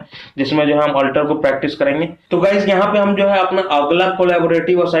एक्सरसाइजेस हैं जिसमें जो है हम अल्टर को प्रैक्टिस करेंगे। तो गाइज यहाँ पे हम जो है अपना अगला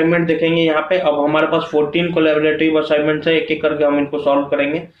कोलैबोरेटिव असाइनमेंट देखेंगे। यहाँ पे अब हमारे पास 14 कोलैबोरेटिव असाइनमेंट्स है, एक एक करके हम इनको सॉल्व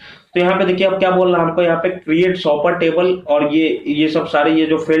करेंगे। तो यहाँ पे देखिए अब क्या बोल रहा है हमको, यहाँ पे क्रिएट शॉपर टेबल और ये सब सारे ये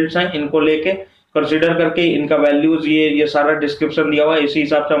जो फील्ड्स हैं इनको लेके कंसीडर करके इनका वैल्यूज ये सारा डिस्क्रिप्शन दिया हुआ है, इसी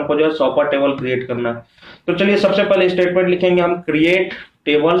हिसाब से हमको जो है शॉपर टेबल क्रिएट करना है। तो चलिए सबसे पहले स्टेटमेंट लिखेंगे हम क्रिएट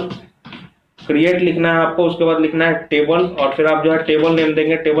टेबल, क्रिएट लिखना है आपको, उसके बाद लिखना है टेबल और फिर आप जो है टेबल नेम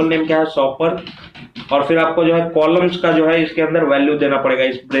देंगे। टेबल नेम क्या है, शॉपर, और फिर आपको जो है कॉलम्स का जो है इसके अंदर वैल्यू देना पड़ेगा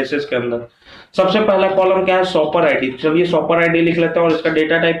इस ब्रेसेस के अंदर। सबसे पहला कॉलम क्या है, शॉपर आईडी। चलिए शॉपर आईडी लिख लेते हैं और इसका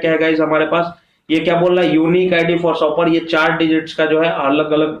डेटा टाइप क्या है गाइस हमारे पास, ये क्या बोल रहा है, यूनिक आईडी फॉर शॉपर। ये 4 डिजिट्स का जो है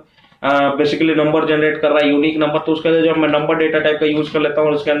अलग अलग बेसिकली नंबर जनरेट कर रहा है, यूनिक नंबर। तो उसके लिए जो मैं नंबर डेटा टाइप का यूज कर लेता हूँ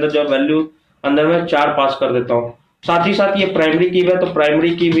और इसके अंदर जो वैल्यू अंदर में 4 पास कर देता हूँ। साथ ही साथ ये प्राइमरी की है तो प्राइमरी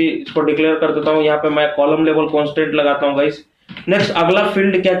की भी इसको डिक्लेयर कर देता हूँ। यहाँ पे मैं कॉलम लेवल कांस्टेंट लगाता हूँ गाइस, नेक्स्ट अगला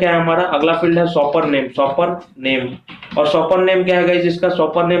फील्ड क्या क्या है हमारा, अगला फील्ड है शॉपर नेम, शॉपर नेम। और शॉपर नेम क्या है गाइस, इसका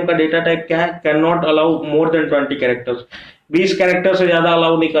शॉपर नेम का डेटा टाइप क्या है, can not allow more than 20 characters, 20 character से ज्यादा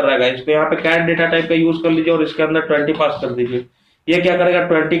अलाउ नहीं कर रहा है गाइस। तो यहाँ पे कैट डेटा टाइप का यूज कर लीजिए और इसके अंदर 20 पास कर दीजिए। ये क्या करेगा,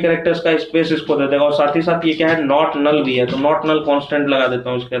 20 कैरेक्टर्स का स्पेस इसको दे देगा। और साथ ही साथ ये क्या है, नॉट नल भी है, तो नॉट नल कांस्टेंट लगा देता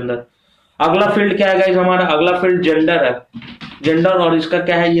हूँ इसके अंदर। अगला फील्ड क्या है गाइस हमारा, अगला फील्ड जेंडर है, जेंडर। और इसका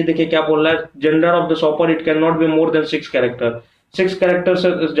क्या है, ये देखिए क्या बोल रहा है, gender of the shopper it can not be more than 6 character, 6 character से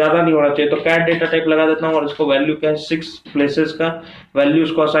ज्यादा नहीं होना चाहिए। तो कैट डेटा टाइप लगा देता हूँ और इसको वैल्यू क्या है, 6 प्लेसेस का वैल्यू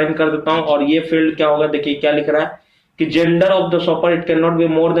इसको असाइन कर देता हूँ। और ये फील्ड क्या होगा, देखिए क्या लिख रहा है कि gender of the shopper it can not be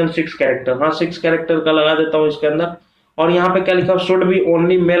more than 6 character, हाँ 6 कैरेक्टर का लगा देता हूँ इसके अंदर। और यहाँ पे क्या लिखा, शुड बी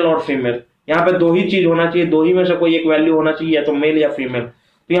ओनली मेल और फीमेल, यहाँ पे दो ही चीज होना चाहिए, दो ही में से कोई एक वैल्यू होना चाहिए, या तो मेल या फीमेल।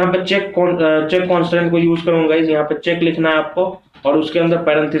 तो यहाँ पे चेक कांस्टेंट को यूज करूंगा, यहाँ पे चेक लिखना है आपको और उसके अंदर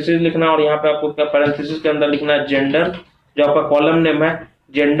पैरेंथेसिस लिखना है। और यहाँ पे आपको क्या पैरेंथेसिस के अंदर लिखना है जेंडर, जो आपका कॉलम नेम है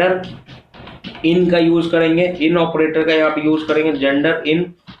जेंडर। इन का यूज करेंगे, इन ऑपरेटर का यहाँ पे यूज करेंगे जेंडर इन।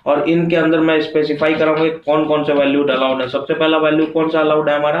 और इन के अंदर मैं स्पेसिफाई करूंगा कौन कौन सा वैल्यू अलाउड है। सबसे पहला वैल्यू कौन सा अलाउड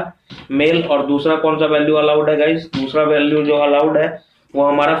है हमारा, मेल। और दूसरा कौन सा वैल्यू अलाउड है गाइस, दूसरा वैल्यू जो अलाउड है वो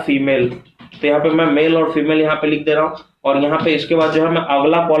हमारा फीमेल। तो यहाँ पे मैं मेल और फीमेल यहाँ पे लिख दे रहा हूँ। और यहाँ पे इसके बाद जो है मैं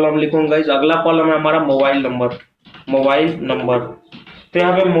अगला कॉलम लिखूंगा गाइस, अगला कॉलम है हमारा मोबाइल नंबर, मोबाइल नंबर। तो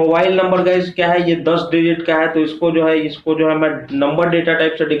यहाँ पे मोबाइल नंबर गाइस क्या है, ये 10 डिजिट का है। तो इसको जो है मैं नंबर डेटा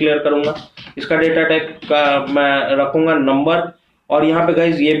टाइप से डिक्लेयर करूंगा, इसका डेटा टाइप का मैं रखूंगा नंबर। और यहाँ पे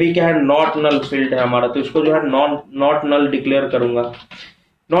गाइस ये भी क्या है, नॉट नल फील्ड है हमारा, तो इसको जो है नॉट नल डिक्लेयर करूंगा।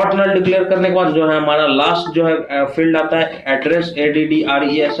 नॉट नल डिक्लेयर करने के बाद जो है हमारा लास्ट जो है फील्ड आता है एड्रेस,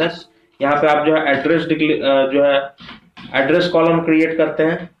 ADDRESS। यहाँ पे आप जो है एड्रेस जो है एड्रेस कॉलम क्रिएट करते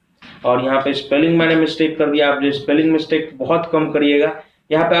हैं। और यहाँ पे स्पेलिंग मैंने मिस्टेक कर दिया, आप जो स्पेलिंग मिस्टेक बहुत कम करिएगा।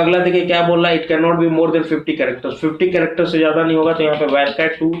 यहाँ पे अगला देखिए क्या बोल रहा है, it can not be more than 50 characters, 50 character से ज्यादा नहीं होगा। तो यहाँ पे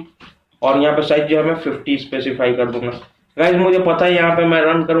वैरकैट 2 और यहाँ पे साइज जो है मैं 50 स्पेसिफाई कर दूंगा। गाइज मुझे पता है यहाँ पे मैं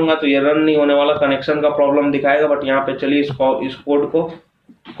रन करूंगा तो ये रन नहीं होने वाला, कनेक्शन का प्रॉब्लम दिखाएगा। बट यहाँ पे चलिए इस कोड को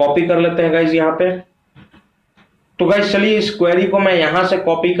कॉपी कर लेते हैं गाइज यहाँ पे। तो गाइज चलिए इस क्वेरी को मैं यहाँ से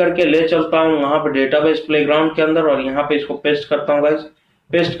कॉपी करके ले चलता हूँ वहां पे डेटाबेस प्लेग्राउंड के अंदर, और यहाँ पे इसको पेस्ट करता हूँ गाइज।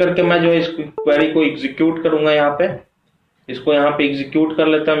 पेस्ट करके मैं जो है इस क्वेरी को एग्जीक्यूट करूंगा यहाँ पे, इसको यहाँ पे एग्जीक्यूट कर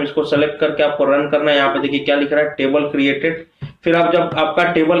लेता हूँ। इसको सेलेक्ट करके आपको रन करना है। यहाँ पे देखिए क्या लिख रहा है, टेबल क्रिएटेड। फिर आप जब आपका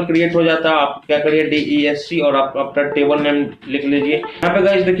टेबल क्रिएट हो जाता है आप क्या करिए, DESC और आप अपना टेबल नेम लिख लीजिए। यहाँ पे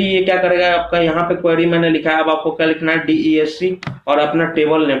गाइस देखिए ये क्या करेगा आपका, यहाँ पे क्वेरी मैंने लिखा है, अब आपको क्या लिखना है, DESC और अपना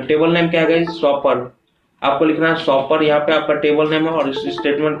टेबल नेम। टेबल नेम क्या है गाइस, शॉपर, आपको लिखना है शॉपर। यहाँ पे आपका टेबल नेम है और इस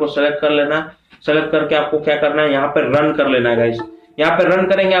स्टेटमेंट को सेलेक्ट कर लेना है। सेलेक्ट करके आपको क्या करना है, यहाँ पे रन कर लेना है गाइस। यहाँ पे रन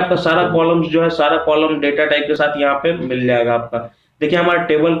करेंगे आपका सारा कॉलम्स जो है, सारा कॉलम डेटा टाइप के साथ यहाँ पे मिल जाएगा आपका। देखिए हमारा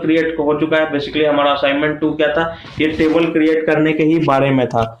टेबल क्रिएट हो चुका है। बेसिकली हमारा असाइनमेंट 2 क्या था, ये टेबल क्रिएट करने के ही बारे में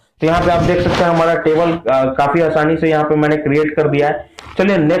था। तो यहाँ पे आप देख सकते हैं हमारा टेबल काफी आसानी से यहाँ पे मैंने क्रिएट कर दिया है।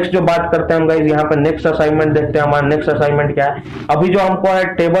 चलिए नेक्स्ट जो बात करते हैं हम गाइस, यहाँ पे नेक्स्ट असाइनमेंट देखते हैं। हमारा नेक्स्ट असाइनमेंट क्या है, अभी जो हमको है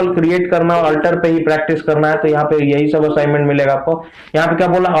टेबल क्रिएट करना और अल्टर पे ही प्रैक्टिस करना है। तो यहाँ पे यही सब असाइनमेंट मिलेगा आपको। यहाँ पे क्या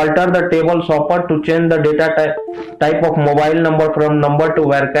बोला, alter the table shopper to change the data type of mobile number from number two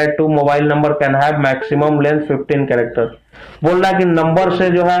वैरकैट to mobile number can have maximum length 15 character. बोल रहा है कि नंबर से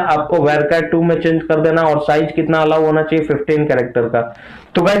जो है आपको वैरकैट 2 में चेंज कर देना और साइज कितना अलाउ होना चाहिए, 15 कैरेक्टर का।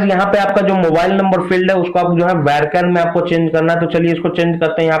 तो गाइज यहाँ पे आपका जो मोबाइल नंबर फील्ड है उसको आप जो है वैरकैट में आपको चेंज करना है। तो चलिए इसको चेंज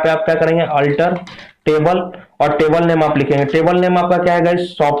करते हैं। यहाँ पे आप क्या करेंगे, अल्टर टेबल और टेबल नेम आप लिखेंगे। टेबल नेम आपका क्या है गाइज,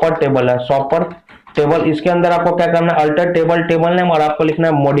 शॉपर टेबल है, शॉपर टेबल। इसके अंदर आपको क्या करना है, अल्टर टेबल टेबल नेम और आपको लिखना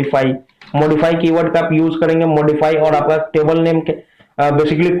है मॉडिफाई। मॉडिफाई कीवर्ड का आप यूज करेंगे, मॉडिफाई। और आपका टेबल नेम के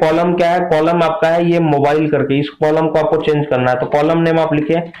बेसिकली कॉलम क्या है, कॉलम आपका है ये मोबाइल करके, इस कॉलम को आपको चेंज करना है। तो कॉलम नेम आप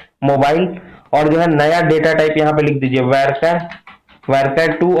लिखिए मोबाइल और जो है नया डेटा टाइप यहाँ पे लिख दीजिए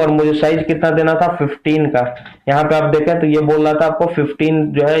वैरकैट 2 और मुझे साइज कितना देना था, 15 का। यहाँ पे आप देखें तो ये बोल रहा था आपको 15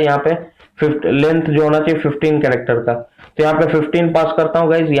 जो है यहाँ पे लेंथ जो होना चाहिए 15 कैरेक्टर का। तो यहाँ पे 15 पास करता हूँ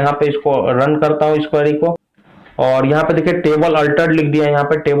गाइज। यहाँ पे इसको रन करता हूँ इस क्वेरी को और यहाँ पे देखिए टेबल अल्टर्ड लिख दिया। यहाँ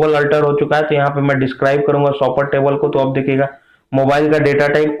पे टेबल अल्टर हो चुका है। तो यहाँ पे मैं डिस्क्राइब करूंगा शॉपर टेबल को। तो अब देखिएगा मोबाइल का डेटा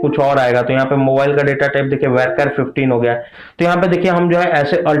टाइप कुछ और आएगा। तो यहाँ पे मोबाइल का डेटा टाइप देखिए वैरकैट 15 हो गया। तो यहाँ पे देखिए हम जो है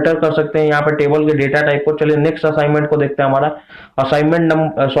ऐसे अल्टर कर सकते हैं यहाँ पे टेबल के डेटा टाइप को। चलिए नेक्स्ट असाइनमेंट को देखते हैं। हमारा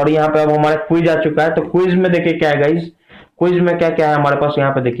असाइनमेंट सॉरी यहाँ पे अब हमारा क्विज आ चुका है। तो क्विज में देखिए क्या है गाइज, क्विज में क्या क्या है हमारे पास।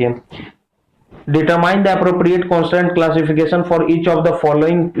 यहाँ पे देखिए determine the appropriate constant classification for each of the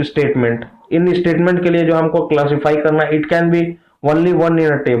following statement. In statement के लिए जो हमको क्लासिफाई करना, it can be only one in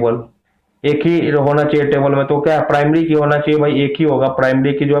a table, एक ही होना चाहिए टेबल में। तो क्या प्राइमरी की होना चाहिए भाई, एक ही होगा।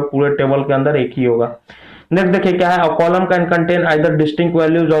 प्राइमरी की जो है पूरे टेबल के अंदर एक ही होगा। नेक्स्ट देखिए क्या है, column can contain either distinct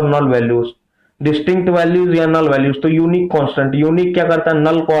values और नल वैल्यूज। डिस्टिंक्ट वैल्यूज या नल वैल्यूज, तो यूनिक कांस्टेंट, यूनिक क्या करता है,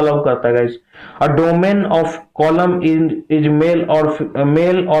 नल को अलाउ करता है guys. A domain of column is male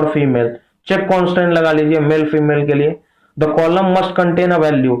और फीमेल, चेक कांस्टेंट लगा लीजिए मेल फीमेल के लिए। The column must contain a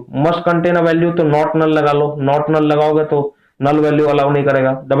value, must contain a value तो नॉट नल लगा लो, नॉट नल लगाओगे तो नल वैल्यू अलाउ नहीं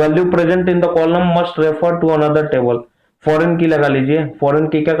करेगा। The value present in the column must refer to another table, foreign की लगा लीजिए, फॉरेन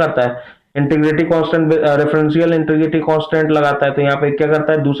की क्या करता है, integrity constant, referential integrity constant लगाता है, तो यहाँ पे क्या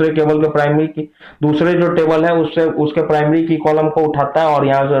करता है, दूसरे टेबल के प्राइमरी की, दूसरे जो टेबल है उससे उसके प्राइमरी की कॉलम को उठाता है और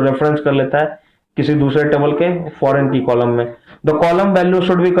यहाँ से रेफरेंस कर लेता है किसी दूसरे टेबल के फॉरेन की कॉलम में। The column value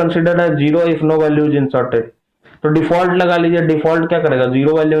should be considered as zero if no value is inserted, तो डिफॉल्ट लगा लीजिए, डिफॉल्ट क्या करेगा,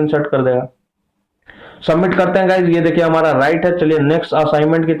 जीरो वैल्यू इंसर्ट कर देगा। सबमिट करते हैं गाइज, ये देखिए हमारा राइट है। चलिए नेक्स्ट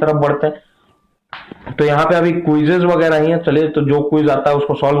असाइनमेंट की तरफ बढ़ते हैं। तो यहाँ पे अभी क्विजेज वगैरह ही है, चलिए तो जो क्विज आता है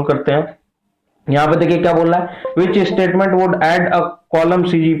उसको सॉल्व करते हैं। यहाँ पे देखिए क्या बोल रहा है, which statement would add a column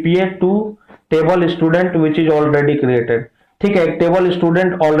CGPA to table student which is already created. ठीक है, एक टेबल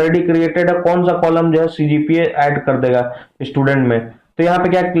स्टूडेंट ऑलरेडी क्रिएटेड है, कौन सा कॉलम जो है सीजीपीए ऐड कर देगा स्टूडेंट में। तो यहाँ पे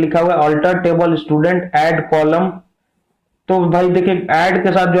क्या लिखा हुआ है, alter table student add column. तो भाई देखिए ऐड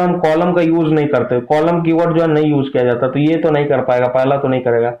के साथ जो हम कॉलम का यूज नहीं करते, कॉलम कीवर्ड जो है नहीं यूज किया जाता, तो ये तो नहीं कर पाएगा, पहला तो नहीं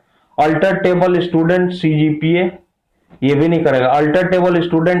करेगा। अल्टर टेबल स्टूडेंट सीजीपीए, ये भी नहीं करेगा। Alter table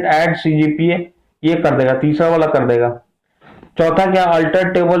student add CGPA, ये कर देगा, तीसरा वाला कर देगा। चौथा क्या, alter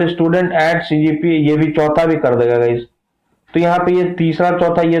table student add CGPA, ये भी चौथा भी कर देगा गाइस। तो यहाँ पे ये तीसरा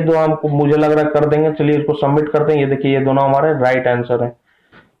चौथा ये दो हमको मुझे लग रहा है कर देंगे। चलिए इसको सबमिट करते हैं, ये देखिए ये दोनों हमारे राइट आंसर है।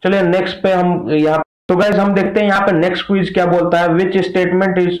 चलिए नेक्स्ट पे हम यहाँ, तो गाइस हम देखते हैं यहाँ पे नेक्स्ट क्विज क्या बोलता है, which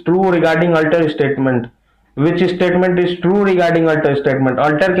statement is true regarding alter statement, which statement is true regarding alter statement,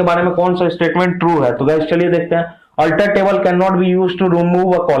 alter के बारे में कौन सा स्टेटमेंट ट्रू है। तो गाइस चलिए देखते हैं, alter table can not be use to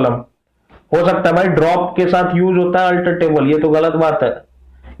remove a column, हो सकता है भाई ड्रॉप के साथ यूज होता है अल्टर टेबल, ये तो गलत बात है।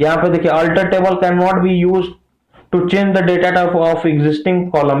 यहाँ पे देखिए alter table can not be use to change the data type of existing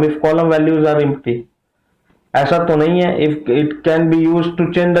column if column values are empty, ऐसा तो नहीं है। If it can be use to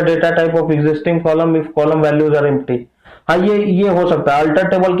change the data type of existing column if column values are empty, हाँ ये हो सकता है। Alter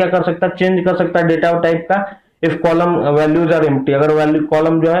table क्या कर सकता है, चेंज कर सकता है डेटा टाइप का if column values are empty, अगर वैल्यू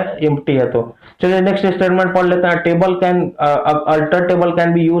कॉलम जो है एम्प्टी है तो। चलिए नेक्स्ट स्टेटमेंट पढ़ लेते हैं, table can alter table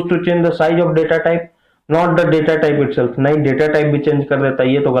can be use to change the size of data type not the data type itself, नहीं डेटा टाइप भी चेंज कर देता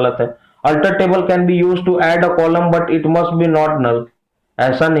है, ये तो गलत है। Alter table can be use to add a column but it must be not null,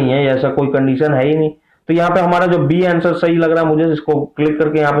 ऐसा नहीं है, ऐसा कोई कंडीशन है ही नहीं। तो यहाँ पे हमारा जो बी आंसर सही लग रहा है मुझे, इसको क्लिक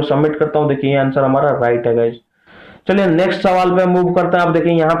करके यहाँ पे सबमिट करता हूँ, देखिए ये आंसर हमारा राइट है गाइस। चलिए नेक्स्ट सवाल पे मूव करते हैं। आप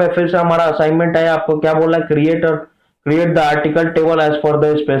देखिए यहाँ पे फिर से हमारा असाइनमेंट है, आपको क्या बोला है, create the article table as per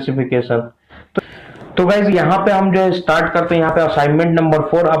the specification. तो गाइज यहाँ पे हम जो है स्टार्ट करते हैं, यहाँ पे असाइनमेंट नंबर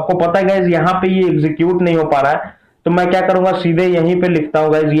 4। आपको पता है गाइज यहाँ पे ये एग्जीक्यूट नहीं हो पा रहा है, तो मैं क्या करूंगा, सीधे यहीं पे लिखता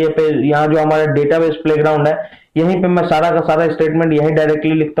हूँ गाइज, ये पे यहाँ जो हमारा डेटाबेस प्लेग्राउंड है, यहीं पे मैं सारा का सारा स्टेटमेंट यहीं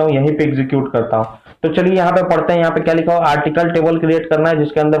डायरेक्टली लिखता हूँ, यहीं पे एग्जीक्यूट करता हूँ। तो चलिए यहाँ पे पढ़ते हैं, यहाँ पे क्या लिखा हुआ, आर्टिकल टेबल क्रिएट करना है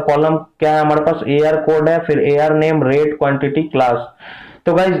जिसके अंदर कॉलम क्या है हमारे पास, AR कोड है, फिर AR name, rate, quantity, class.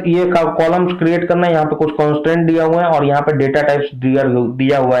 तो गाइज ये कॉलम्स क्रिएट करना है, यहाँ पे कुछ कॉन्स्टेंट दिया हुआ है और यहाँ पे डेटा टाइप्स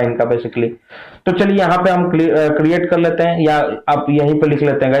दिया हुआ है इनका बेसिकली। तो चलिए यहाँ पे हम क्रिएट कर लेते हैं, या आप यहीं पे लिख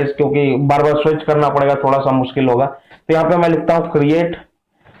लेते हैं गाइज, क्योंकि बार बार स्विच करना पड़ेगा, थोड़ा सा मुश्किल होगा। तो यहाँ पे मैं लिखता हूँ क्रिएट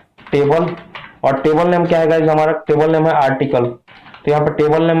टेबल, और टेबल नेम क्या है गाइज, हमारा टेबल नेम है आर्टिकल। तो यहाँ पे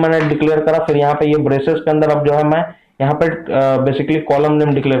टेबल नेम मैंने डिक्लेयर करा, फिर यहाँ पे ये ब्रेसेस के अंदर अब जो है मैं यहाँ पे बेसिकली कॉलम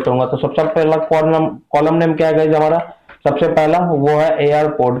नेम डिक्लेयर करूंगा। तो सबसे पहला कॉलम नेम क्या है गाइज हमारा, सबसे पहला वो है AR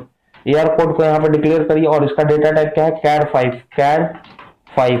कोड, AR कोड को यहाँ पे डिक्लेयर करिए, और इसका डेटा टाइप क्या है, कैर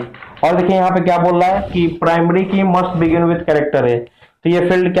 5। और देखिए यहाँ पे क्या बोल रहा है कि प्राइमरी की मस्ट बिगिन विद कैरेक्टर है, तो ये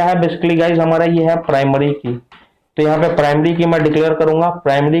फील्ड क्या है बेसिकली गाइज हमारा, ये है प्राइमरी की। तो यहाँ पे प्राइमरी की मैं डिक्लेयर करूंगा,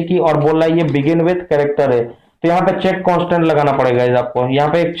 प्राइमरी की, और बोल रहा है ये बिगिन विद कैरेक्टर है, तो यहाँ पे चेक कांस्टेंट लगाना पड़ेगा आपको, यहाँ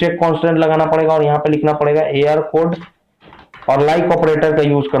पे एक चेक कांस्टेंट लगाना पड़ेगा, और यहाँ पे लिखना पड़ेगा AR कोड, और लाइक ऑपरेटर का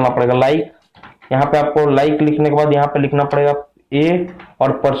यूज करना पड़ेगा, लाइक। यहाँ पे आपको लाइक लिखने के बाद यहाँ पे लिखना पड़ेगा A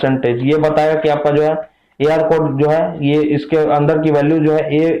और परसेंटेज, ये बताएगा कि आपका जो है AR कोड जो है ये इसके अंदर की वैल्यू जो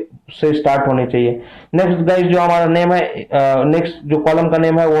है A से स्टार्ट होनी चाहिए। नेक्स्ट गाइस जो हमारा नेम है, नेक्स्ट जो कॉलम का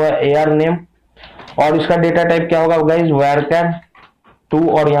नेम है वो है AR नेम, और इसका डेटा टाइप क्या होगा गाइस, varchar 2,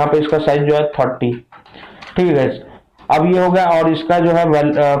 और यहाँ पे इसका साइज जो है 30। ठीक है गाइस, अब ये हो गया, और इसका जो है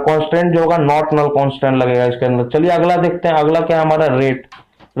कांस्टेंट जो होगा नॉट नल कांस्टेंट लगेगा इसके अंदर। चलिए अगला देखते हैं, अगला क्या है हमारा,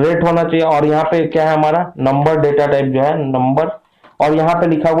 रेट होना चाहिए, और यहाँ पे क्या है हमारा नंबर, डेटा टाइप जो है नंबर, और यहाँ पे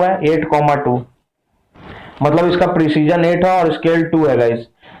लिखा हुआ है 8,2, मतलब इसका प्रिसीजन 8 है और स्केल 2 है गाइस।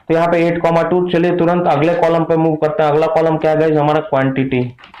 तो यहाँ पे 8,2। चलिए तुरंत अगले कॉलम पे मूव करते हैं। अगला कॉलम क्या है गाइस हमारा, क्वांटिटी।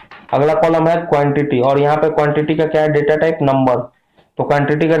 अगला कॉलम है क्वांटिटी, और यहाँ पे क्वांटिटी का क्या है, डेटा टाइप नंबर। तो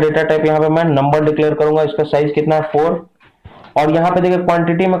क्वांटिटी का डेटा टाइप यहाँ पे मैं नंबर डिक्लेयर करूंगा, इसका साइज कितना है 4। और यहाँ पे देखिए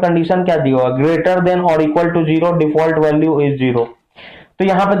क्वांटिटी में कंडीशन क्या दी हुआ, ग्रेटर देन और equal to 0, default value is 0। तो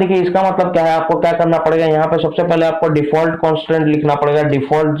यहाँ पे देखिए इसका मतलब क्या है, आपको क्या करना पड़ेगा, यहाँ पे सबसे पहले आपको डिफॉल्ट कांस्टेंट लिखना पड़ेगा,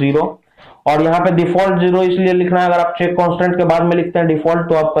 डिफॉल्ट 0। और यहाँ पे डिफॉल्ट 0 इसलिए लिखना है, अगर आप चेक कांस्टेंट के बाद में लिखते हैं डिफॉल्ट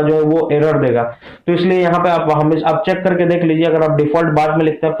तो आपका जो है वो एरर देगा। तो इसलिए यहाँ पे आप चेक करके देख लीजिए, अगर आप डिफॉल्ट बाद में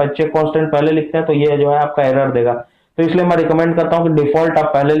लिखते हैं चेक कांस्टेंट पहले लिखते हैं तो ये जो है आपका एरर देगा। तो इसलिए मैं रिकमेंड करता हूँ कि डिफॉल्ट आप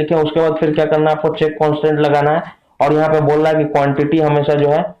पहले लिखें, उसके बाद फिर क्या करना है, आपको चेक कांस्टेंट लगाना है। और यहाँ पे बोल रहा है कि क्वांटिटी हमेशा जो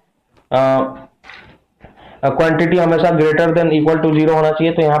है क्वांटिटी हमेशा ग्रेटर देन इक्वल टू 0 होना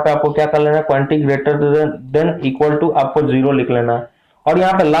चाहिए। तो यहाँ पे आपको क्या कर लेना है, quantity greater than equal to आपको 0 लिख लेना है। और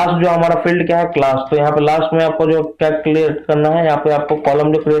यहाँ पे लास्ट जो हमारा फील्ड क्या है, क्लास। तो यहाँ पे लास्ट में आपको जो क्या क्रिएट करना है, यहाँ पे आपको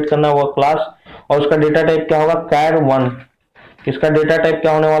कॉलम जो क्रिएट करना है वो क्लास, और उसका डेटा टाइप क्या होगा, कैर 1। इसका डेटा टाइप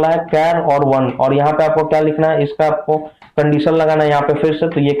क्या होने वाला है, कैर और 1। और यहाँ पे आपको क्या लिखना है, इसका आपको कंडीशन लगाना है यहाँ पे फिर से।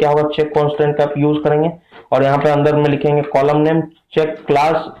 तो ये क्या होगा, चेक कांस्टेंट का आप यूज करेंगे और यहाँ पे अंदर में लिखेंगे column name check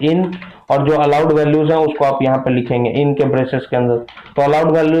class in, और जो अलाउड वैल्यूज है उसको आप यहाँ पे लिखेंगे इन के ब्रेसेस के अंदर। तो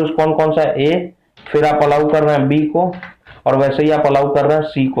अलाउड वैल्यूज कौन कौन सा है, ए, फिर आप अलाउ कर रहे हैं बी को, और वैसे ही आप अलाउ कर रहे हैं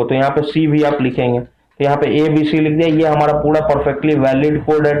सी को। तो यहाँ पे सी भी आप लिखेंगे। तो यहाँ पे ए बी सी लिख दिया। ये हमारा पूरा परफेक्टली वैलिड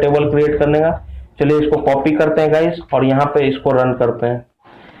कोड है टेबल क्रिएट करने का। चलिए इसको कॉपी करते हैं गाइस और यहाँ पे इसको रन करते हैं।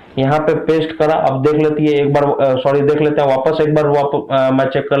 यहाँ पे पेस्ट करा, अब देख लेती है एक बार, देख लेते हैं वापस एक बार मैं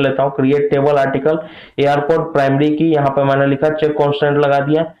चेक कर लेता हूँ। Create table article AR code primary की, यहाँ पे मैंने लिखा चेक कांस्टेंट लगा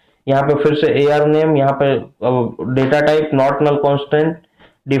दिया। यहाँ पे फिर से AR नेम, यहाँ पे data type not null constant,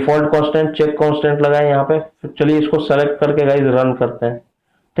 default constant, check constant लगाए यहाँ पे। चलिए इसको सेलेक्ट करके गाइस रन करते हैं।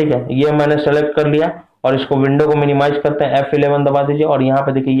 ठीक है, ये मैंने सेलेक्ट कर लिया और इसको विंडो को मिनिमाइज करते हैं, F11 दबा दीजिए और यहाँ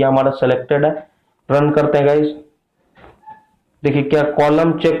पे देखिए ये हमारा सेलेक्टेड है। रन करते हैं गाइस। देखिए क्या,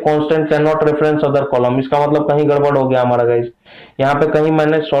 column check constant can not reference other column, इसका मतलब कहीं गड़बड़ हो गया हमारा गाइस। यहाँ पे कहीं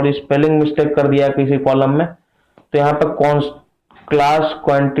मैंने स्पेलिंग मिस्टेक कर दिया किसी कॉलम में। तो यहाँ पे क्लास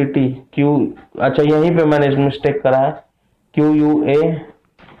क्वांटिटी क्यू, अच्छा यहीं पे मैंने मिस्टेक करा है, QUANTITY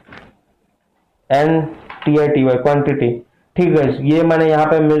क्वांटिटी। ठीक है, ये मैंने यहाँ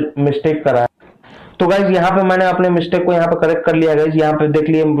पे मिस्टेक करा है। तो गाइज यहाँ पे मैंने अपने मिस्टेक को यहाँ पे करेक्ट कर लिया। गाइज यहाँ पे देख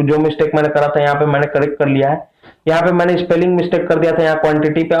लिए जो मिस्टेक मैंने करा था यहाँ पे मैंने करेक्ट कर लिया है। यहाँ पे मैंने स्पेलिंग मिस्टेक कर दिया था यहाँ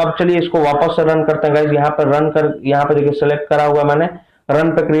क्वांटिटी पे। अब चलिए इसको वापस से रन करते हैं गाइज। यहाँ पे रन कर, यहाँ पे देखिए सेलेक्ट करा हुआ मैंने,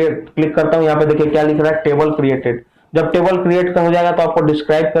 रन पे क्लिक करता हूँ। यहाँ पे देखिए क्या लिख रहा है, टेबल क्रिएटेड। जब टेबल क्रिएट हो जाएगा तो आपको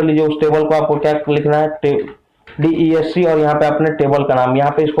डिस्क्राइब कर लीजिए उस टेबल को, आपको क्या लिखना है, DESC और यहाँ पे अपने टेबल का नाम।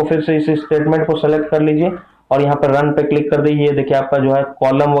 यहाँ पे इसको फिर से इस स्टेटमेंट को सेलेक्ट कर लीजिए और यहाँ पर रन पे क्लिक कर दीजिए। ये देखिए आपका जो है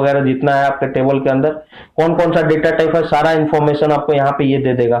कॉलम वगैरह जितना है आपके टेबल के अंदर, कौन कौन सा डेटा टाइप है, सारा इंफॉर्मेशन आपको यहाँ पे ये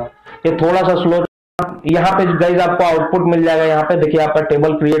दे देगा। ये थोड़ा सा स्लो, यहाँ पे गाइज आपको आउटपुट मिल जाएगा। यहाँ पे देखिए आपका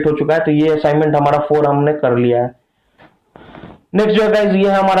टेबल क्रिएट हो चुका है। तो ये असाइनमेंट हमारा 4 हमने कर लिया है। नेक्स्ट जो है गाइज ये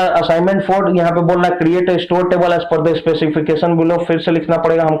है हमारा असाइनमेंट 4। यहाँ पे बोल रहा है create a store table as per the specification below. फिर से लिखना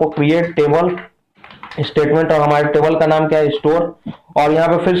पड़ेगा हमको क्रिएट टेबल स्टेटमेंट, और हमारे टेबल का नाम क्या है, स्टोर। और यहाँ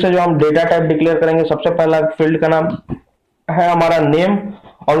पे फिर से जो हम डेटा टाइप डिक्लेयर करेंगे, सबसे पहला फील्ड का नाम है हमारा नेम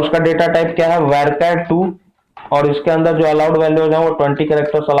और उसका डेटा टाइप क्या है, varchar2। और इसके अंदर जो अलाउड वैल्यूज है वो 20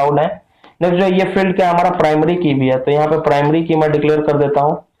 कैरेक्टर्स अलाउड है। नेक्स्ट जो ये फील्ड क्या हमारा प्राइमरी की भी है, तो यहाँ पे प्राइमरी की मैं डिक्लेयर कर देता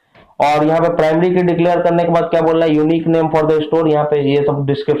हूँ। और यहाँ पे प्राइमरी की डिक्लेयर करने के बाद क्या बोल रहा है, unique name for the store. यहाँ पे ये सब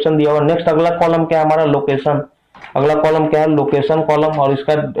डिस्क्रिप्शन दिया हुआ। नेक्स्ट अगला कॉलम क्या है हमारा, लोकेशन। अगला कॉलम क्या है, लोकेशन कॉलम, और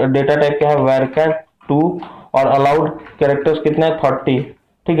इसका डेटा टाइप क्या है, varchar2 और अलाउड कैरेक्टर्स कितने हैं, 30।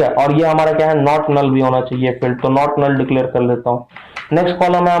 ठीक है, और ये हमारा क्या है, नॉट नल भी होना चाहिए फील्ड, तो नॉट नल डिक्लेयर कर लेता हूँ। नेक्स्ट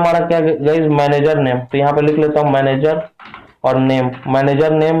कॉलम है हमारा क्या गाइस, मैनेजर नेम। तो यहाँ पे लिख लेता हूँ मैनेजर और नेम।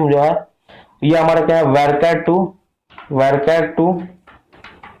 मैनेजर नेम जो है ये हमारा क्या है, varchar2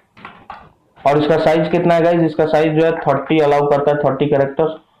 और इसका साइज कितना है गाइस, इसका साइज जो है 30 अलाउ करता है, 30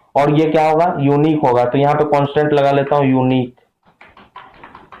 कैरेक्टर्स। और ये क्या होगा, यूनिक होगा। तो यहाँ पे कांस्टेंट लगा लेता हूँ,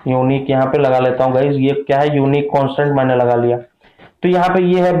 यूनिक यहाँ पे लगा लेता हूँ गाइस। ये क्या है, यूनिक कांस्टेंट मैंने लगा लिया। तो यहाँ पे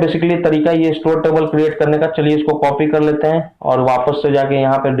ये है बेसिकली तरीका ये स्टोर टेबल क्रिएट करने का। चलिए इसको कॉपी कर लेते हैं और वापस से जाके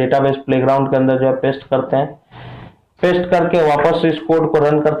यहाँ पे डेटाबेस प्लेग्राउंड के अंदर जो है पेस्ट करते हैं। पेस्ट करके वापस से इस कोड को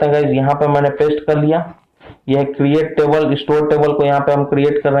रन करते हैं गाइस। यहाँ पे मैंने पेस्ट कर लिया। यह क्रिएट टेबल, स्टोर टेबल को यहाँ पे हम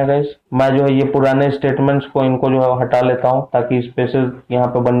क्रिएट कर रहे हैं गाइस। मैं जो है ये पुराने स्टेटमेंट्स को इनको जो है हटा लेता हूँ ताकि स्पेसेस यहाँ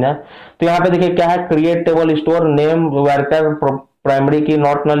पे बन जाए। तो यहाँ पे देखिए क्या है, create table store name varchar primary की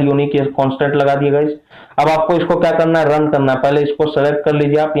नॉट नल यूनिक कांस्टेंट लगा दिया गाइस। अब आपको इसको क्या करना है, रन करना है। पहले इसको सेलेक्ट कर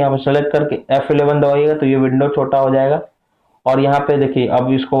लीजिए आप, यहाँ पे सेलेक्ट करके F11 दबाइएगा तो ये विंडो छोटा हो जाएगा। और यहाँ पे देखिए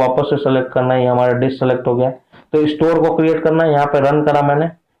अब इसको वापस से सेलेक्ट करना है, ये हमारा डिस सेलेक्ट हो गया। तो स्टोर को क्रिएट करना है, यहाँ पे रन करा मैंने।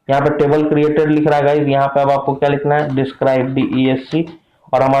 यहाँ पे टेबल क्रिएटेड लिख रहा है गाइस। यहाँ पे अब आपको क्या लिखना है, डिस्क्राइब DESC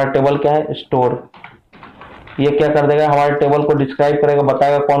और हमारा टेबल क्या है, स्टोर। ये क्या कर देगा, हमारे टेबल को डिस्क्राइब करेगा,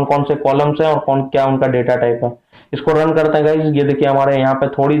 बताएगा कौन कौन से कॉलम्स हैं और कौन क्या उनका डेटा टाइप है। इसको रन करते हैं गाइस। ये देखिए हमारे यहाँ पे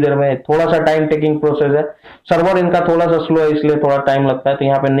थोड़ी देर में, थोड़ा सा टाइम टेकिंग प्रोसेस है, सर्वर इनका थोड़ा सा स्लो है इसलिए थोड़ा टाइम लगता है। तो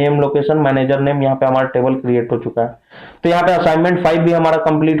यहाँ पे नेम, लोकेशन, मैनेजर नेम, यहाँ पे हमारा टेबल क्रिएट हो चुका है। तो यहाँ पे असाइनमेंट 5 भी हमारा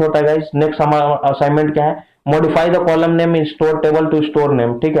कंप्लीट होता है गाइस। नेक्स्ट हमारा असाइनमेंट क्या है, modify the column name in store table to store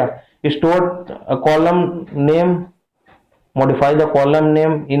name. ठीक है, store column name, modify the column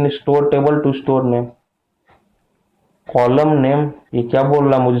name in store table to store name. Column name ये क्या बोल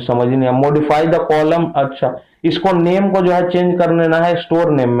रहा है, मुझे समझ ही नहीं आया। मॉडिफाई द कॉलम, अच्छा इसको नेम को जो है चेंज कर लेना है स्टोर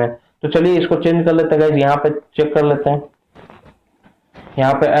नेम में। तो चलिए इसको चेंज कर लेते हैं गाइस। यहाँ पे चेक कर लेते हैं,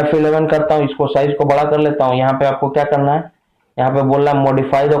 यहाँ पे F11 करता हूँ, इसको साइज को बड़ा कर लेता हूँ। यहाँ पे आपको क्या करना है, यहाँ पे बोल रहा है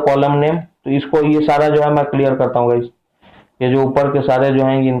मॉडिफाई द कॉलम नेम। तो इसको ये सारा जो है मैं क्लियर करता हूँ गाइस, ये जो ऊपर के सारे जो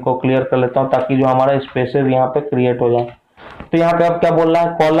हैं इनको क्लियर कर लेता हूँ ताकि जो हमारा स्पेसेस यहाँ पे क्रिएट हो जाए। तो यहाँ पे अब क्या बोल रहा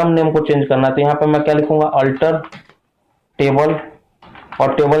है, कॉलम नेम को चेंज करना है। तो यहाँ पे मैं क्या लिखूंगा, अल्टर टेबल,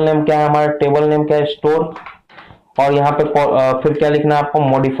 और टेबल नेम क्या है हमारा, टेबल नेम क्या है, स्टोर। और यहाँ पे फिर क्या लिखना है आपको,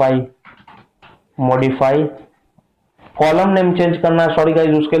 modify, modify column name change करना है। सॉरी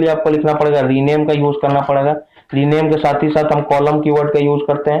गाइस, उसके लिए आपको लिखना पड़ेगा, रीनेम का यूज करना पड़ेगा। रीनेम के साथ ही साथ हम कॉलम कीवर्ड का यूज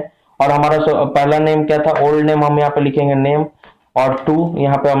करते हैं। और हमारा पहला नेम क्या था, ओल्ड नेम, हम यहाँ पे लिखेंगे नेम, और टू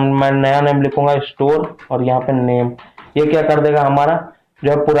यहाँ पे मैं नया नेम लिखूंगा स्टोर, और यहाँ पे नेम। ये क्या कर देगा, हमारा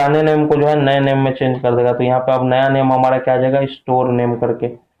जो है पुराने नेम को जो है नए नेम में चेंज कर देगा। तो यहाँ पे अब नया नेम हमारा क्या आ जाएगा, स्टोर नेम करके।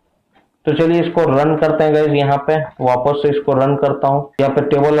 तो चलिए इसको रन करते हैं गाइस। यहाँ पे वापस से इसको रन करता हूँ। यहाँ पे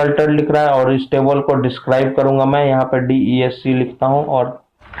टेबल अल्टर लिख रहा है और इस टेबल को डिस्क्राइब करूंगा मैं। यहाँ पे DESC लिखता हूँ और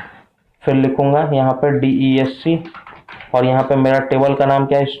फिर लिखूंगा यहाँ पे DESC, और यहाँ पे मेरा टेबल का नाम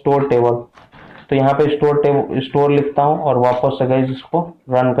क्या है, स्टोर टेबल। तो यहाँ पे स्टोर लिखता हूँ और वापस से गाइस इसको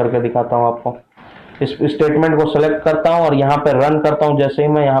रन करके दिखाता हूँ आपको। इस स्टेटमेंट को सेलेक्ट करता हूँ और यहाँ पे रन करता हूँ। जैसे ही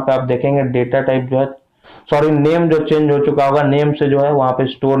मैं यहाँ पे आप देखेंगे डेटा टाइप जो है, सॉरी नेम जो चेंज हो चुका होगा, नेम से जो है वहां पे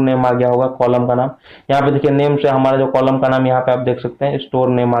स्टोर नेम आ गया होगा, कॉलम का नाम। यहाँ पे देखिए नेम से हमारा जो कॉलम का नाम यहाँ पे आप देख सकते हैं स्टोर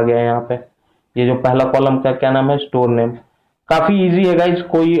नेम आ गया है। यहाँ पे ये जो पहला कॉलम का क्या नाम है, स्टोर नेम। काफी इजी है गाइस,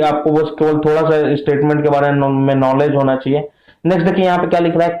 कोई आपको बस केवल थोड़ा सा स्टेटमेंट के बारे में नॉलेज होना चाहिए। नेक्स्ट देखिए यहाँ पे क्या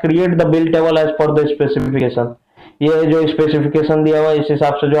लिख रहा है, create the bill table as per the specification. ये जो स्पेसिफिकेशन दिया हुआ है इस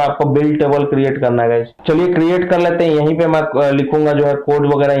हिसाब से जो आपको बिल टेबल क्रिएट करना है गाइस। चलिए क्रिएट कर लेते हैं। यहीं पे मैं लिखूंगा जो है कोड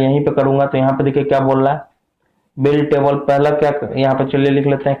वगैरह यहीं पे करूंगा। तो यहाँ पे देखिए क्या बोल रहा है, बिल टेबल। पहला क्या यहाँ पे चलिए लिख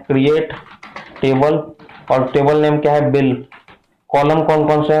लेते हैं, क्रिएट टेबल, और टेबल नेम क्या है, बिल। कॉलम कौन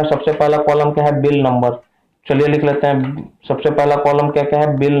कौन से हैं, सबसे पहला कॉलम क्या है, बिल नंबर। चलिए लिख लेते हैं, सबसे पहला कॉलम क्या क्या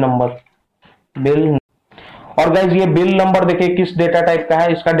है, बिल नंबर, बिल। और गाइज ये बिल नंबर देखिए किस डेटा टाइप का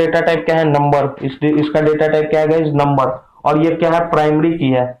है, इसका डेटा टाइप क्या है, नंबर। इसका डेटा टाइप क्या है गाइज, नंबर। और ये क्या है, प्राइमरी की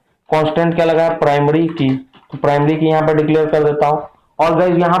है। कांस्टेंट क्या लगा है, प्राइमरी की। तो प्राइमरी की यहाँ पे डिक्लेयर कर देता हूँ। और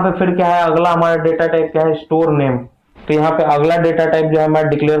गाइज यहाँ पे फिर क्या है, अगला हमारा डेटा टाइप क्या है, स्टोर नेम। तो यहाँ पे अगला डेटा टाइप जो है मैं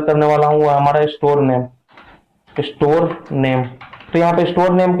डिक्लेयर करने वाला हूँ वो हमारा स्टोर नेम, स्टोर नेम। तो यहाँ पे स्टोर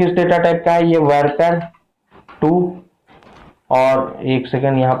नेम किस डेटा टाइप का है, ये varchar 2। और एक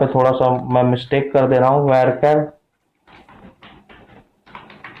सेकेंड यहाँ पे थोड़ा सा मैं मिस्टेक कर दे रहा हूँ, varchar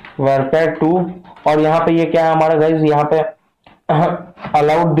 2। और यहाँ पे ये क्या है हमारा गाइज, यहाँ पे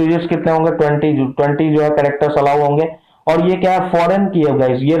अलाउड डिजिट्स कितने होंगे, 20 जो है कैरेक्टर्स अलाउ होंगे। और ये क्या है, फॉरेन की है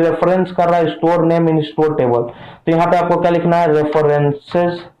गाइज, ये रेफरेंस कर रहा है store name in store table. तो यहाँ पे आपको क्या लिखना है,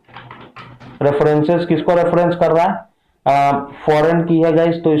 रेफरेंसेस। रेफरेंसेस किसको रेफरेंस कर रहा है, फॉरेन की है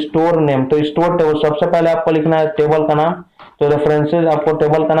गाइज। तो स्टोर नेम, तो स्टोर टेबल सबसे पहले आपको लिखना है टेबल का नाम। तो रेफरेंसेस आपको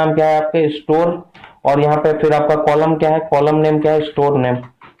टेबल का नाम क्या है आपके, स्टोर। और यहाँ पे फिर आपका कॉलम क्या है, कॉलम नेम क्या है, स्टोर नेम,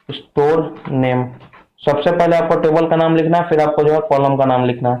 स्टोर नेम। सबसे पहले आपको टेबल का नाम लिखना है, फिर आपको जो है कॉलम का नाम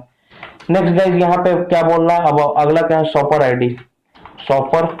लिखना है। नेक्स्ट गाइज यहाँ पे क्या बोल रहा है, अब अगला क्या है, शॉपर आईडी।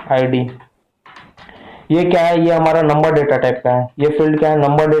 शॉपर आईडी ये क्या है, ये हमारा नंबर डेटा टाइप का है। ये फील्ड क्या है,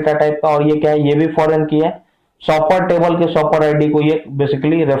 नंबर डेटा टाइप का। और ये क्या है, ये भी फॉरेन की है। शॉपर टेबल के शॉपर आईडी को ये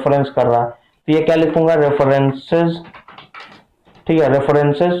बेसिकली रेफरेंस कर रहा है। तो ये क्या लिखूंगा, रेफरेंसेस। ठीक है,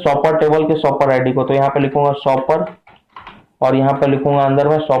 रेफरेंसेस शॉपर टेबल के शॉपर आईडी को। तो यहाँ पे लिखूंगा शॉपर, और यहाँ पे लिखूंगा अंदर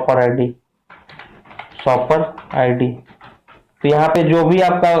में शॉपर आईडी, शॉपर आईडी। तो यहाँ पे जो भी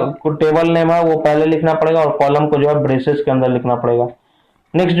आपका टेबल नेम है वो पहले लिखना पड़ेगा, और कॉलम को जो है ब्रेसेस के अंदर लिखना पड़ेगा।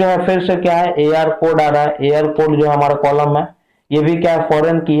 नेक्स्ट जो है फिर से क्या है, AR कोड आ रहा है। AR कोड जो हमारा कॉलम है, ये भी क्या है,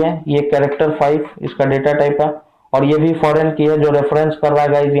 फॉरेन की है। ये कैरेक्टर 5 इसका डेटा टाइप है। और ये भी फॉरेन की है, जो रेफरेंस कर रहा है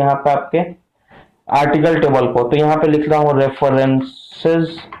गाइज यहाँ पे आपके आर्टिकल टेबल को। तो यहाँ पे लिख रहा हूँ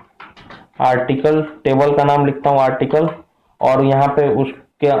रेफरेंसेस आर्टिकल, टेबल का नाम लिखता हूँ आर्टिकल। और यहाँ पे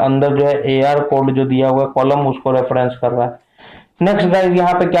उसके अंदर जो है AR कोड जो दिया हुआ है कॉलम, उसको रेफरेंस कर रहा है। नेक्स्ट गाइज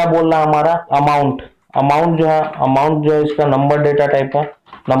यहाँ पे क्या बोल रहा है हमारा, अमाउंट। अमाउंट जो है इसका नंबर डेटा टाइप है,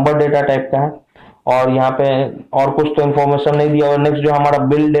 नंबर डेटा टाइप का है। और यहाँ पे और कुछ तो इन्फॉर्मेशन नहीं दिया हुआ। नेक्स्ट जो हमारा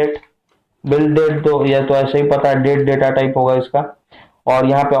बिल डेट तो यह तो ऐसे ही पता है, डेट डेटा टाइप होगा इसका। और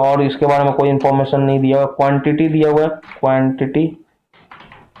यहाँ पे और इसके बारे में कोई इन्फॉर्मेशन नहीं दिया हुआ। क्वांटिटी दिया हुआ है, क्वांटिटी,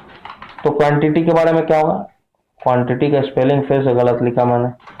 तो क्वांटिटी के बारे में क्या होगा, क्वांटिटी का स्पेलिंग फिर से गलत लिखा मैंने,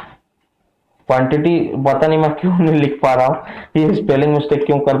 क्वांटिटी पता नहीं मैं क्यों नहीं लिख पा रहा हूँ, ये स्पेलिंग मिस्टेक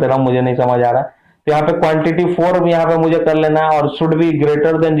क्यों कर दे रहा हूँ मुझे नहीं समझ आ रहा। तो यहाँ पे क्वांटिटी 4 यहाँ पे मुझे कर लेना है, और should be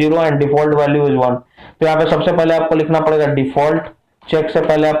greater than 0 and default value is 1। तो यहाँ पे सबसे पहले आपको लिखना पड़ेगा डिफॉल्ट, चेक से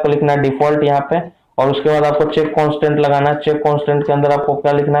पहले आपको लिखना है डिफॉल्ट यहाँ पे, और उसके बाद आपको चेक कांस्टेंट लगाना है। चेक कांस्टेंट के अंदर आपको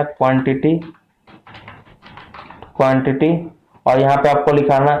क्या लिखना है, क्वांटिटी, और यहाँ पे आपको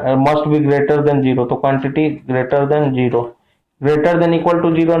लिखाना मस्ट बी ग्रेटर देन 0, तो quantity greater than 0, greater than equal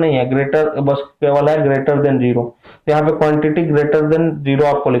to 0 नहीं है, ग्रेटर बस केवल है ग्रेटर देन 0। तो यहाँ पे क्वांटिटी ग्रेटर देन 0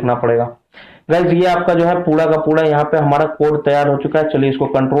 आपको लिखना पड़ेगा। गाइस ये आपका जो है पूरा का पूरा यहाँ पे हमारा कोड तैयार हो चुका है। चलिए इसको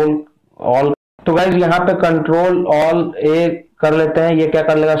कंट्रोल ऑल, तो गाइस यहाँ पे कंट्रोल ऑल ए कर लेते हैं। ये क्या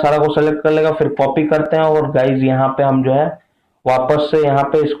कर लेगा, सारा को सेलेक्ट कर लेगा, फिर कॉपी करते हैं, और गाइस यहाँ पे हम जो है वापस से यहाँ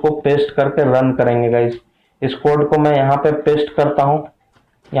पे इसको पेस्ट करके रन करेंगे। गाइस इस कोड को मैं यहाँ पे पेस्ट करता हूँ,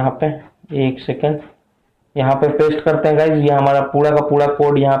 यहाँ पे एक सेकेंड, यहाँ पे पेस्ट करते हैं गाइस, ये हमारा पूरा का पूरा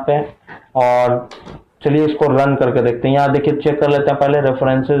कोड यहाँ पे। और चलिए इसको रन करके देखते हैं। यहाँ देखिए चेक कर लेते हैं पहले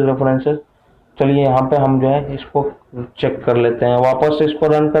रेफरेंसेस। चलिए यहाँ पे हम जो है इसको चेक कर लेते हैं, वापस से इसको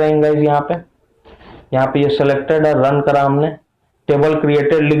रन करेंगे गाइस। यहाँ पे ये सिलेक्टेड है, रन करा हमने, टेबल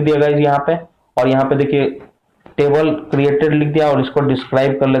क्रिएटेड लिख दिया गाइस यहाँ पे, और यहाँ पे देखिए टेबल क्रिएटेड लिख दिया, और इसको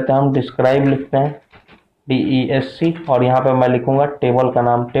डिस्क्राइब कर लेते हैं हम, डिस्क्राइब लिखते हैं DESC, और यहाँ पे मैं लिखूंगा टेबल का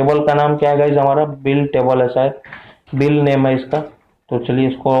नाम। टेबल का नाम क्या है गाइस, हमारा बिल टेबल है, शायद बिल नेम है इसका। तो चलिए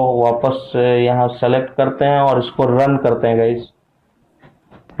इसको वापस यहाँ सेलेक्ट करते हैं और इसको रन करते हैं गाइस।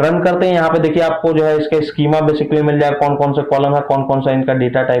 रन करते हैं, यहाँ पे देखिए आपको जो है इसका स्कीमा बेसिकली मिल जाएगा, कौन कौन से कॉलम है, कौन कौन सा इनका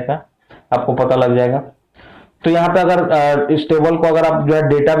डेटा टाइप है, आपको पता लग जाएगा। तो यहाँ पे अगर इस टेबल को अगर आप जो है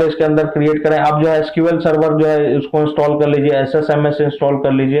डेटाबेस के अंदर क्रिएट करें, आप जो है SQL सर्वर जो है उसको इंस्टॉल कर लीजिए, SSMS इंस्टॉल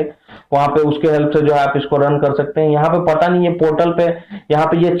कर लीजिए, वहां पे उसके हेल्प से जो है आप इसको रन कर सकते हैं। यहाँ पे पता नहीं ये पोर्टल पे यहाँ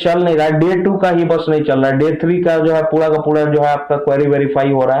पे ये चल नहीं रहा है, डे 2 का ही बस नहीं चल रहा है, डे 3 का जो है पूरा का पूरा जो है आपका क्वेरी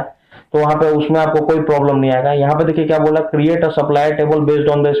वेरीफाई हो रहा है, तो वहां पे उसमें आपको कोई प्रॉब्लम नहीं आएगा। यहाँ पे देखिए क्या बोला, create a supplier table based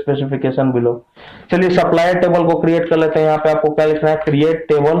on the specification below. चलिए सप्लायर टेबल को क्रिएट कर लेते हैं। यहाँ पे आपको क्या लिखना है, क्रिएट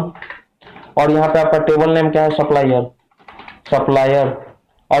टेबल, और यहाँ पे आपका टेबल नेम क्या है, सप्लायर,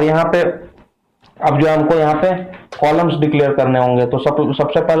 और यहाँ पे अब जो हमको यहाँ पे कॉलम्स डिक्लेयर करने होंगे। तो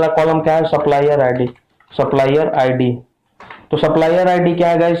सबसे पहला कॉलम क्या है, सप्लायर आईडी। तो सप्लायर आईडी क्या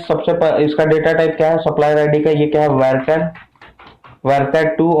है गाइस, इसका डेटा टाइप क्या है सप्लायर आईडी का, ये क्या है varchar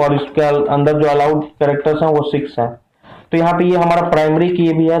 2, और इसके अंदर जो अलाउड कैरेक्टर्स हैं वो 6 हैं। तो यहाँ पे ये हमारा प्राइमरी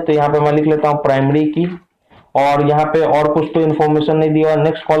की भी है, तो यहाँ पे मैं लिख लेता हूँ प्राइमरी की, और यहाँ पे और कुछ तो इन्फॉर्मेशन नहीं दिया।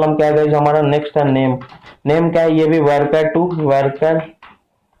 नेक्स्ट कॉलम क्या है गाइस हमारा, नेक्स्ट है नेम क्या है, ये भी varchar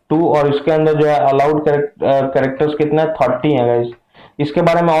 2, और इसके अंदर जो है अलाउड कैरेक्टर्स कितने 30 है गाइस। इसके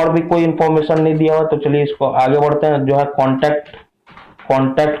बारे में और भी कोई इन्फॉर्मेशन नहीं दिया हुआ। तो चलिए इसको आगे बढ़ते हैं, जो है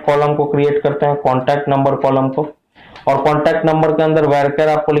कॉन्टैक्ट कॉलम को क्रिएट करते हैं, कॉन्टैक्ट नंबर कॉलम को, और कॉन्टैक्ट नंबर के अंदर varchar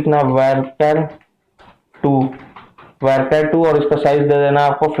आपको लिखना है varchar 2, और इसका साइज दे देना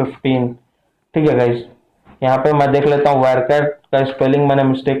आपको 15। ठीक है गाइस, यहाँ पे मैं देख लेता हूँ varchar का स्पेलिंग मैंने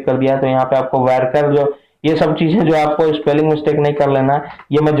मिस्टेक कर दिया, तो यहाँ पे आपको varchar जो ये सब चीजें जो आपको स्पेलिंग मिस्टेक नहीं कर लेना है,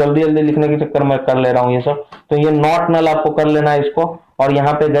 ये मैं जल्दी लिखने के चक्कर में कर ले रहा हूँ ये सब, तो ये नॉट नल आपको कर लेना है इसको। और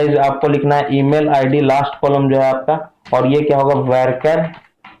यहाँ पे गाइस आपको लिखना है ईमेल आईडी, लास्ट कॉलम जो है आपका, और ये क्या होगा varchar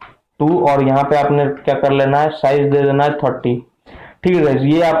 2, और यहाँ पे आपने क्या कर लेना है, साइज दे देना है 30। ठीक है गाइस,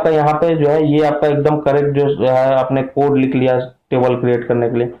 ये आपका यहाँ पे जो है ये आपका एकदम करेक्ट जो है आपने कोड लिख लिया टेबल क्रिएट करने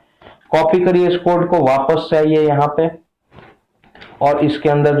के लिए। कॉपी करिए इस कोड को, वापस से आइए यहाँ पे, और इसके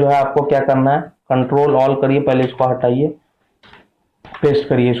अंदर जो है आपको क्या करना है, कंट्रोल ऑल करिए, पहले इसको हटाइए, पेस्ट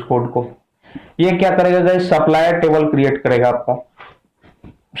करिए इस कोड को। ये क्या करेगा गाइस, सप्लायर टेबल क्रिएट करेगा आपका।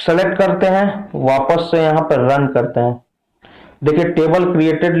 सेलेक्ट करते हैं, वापस से यहाँ पर रन करते हैं। देखिए टेबल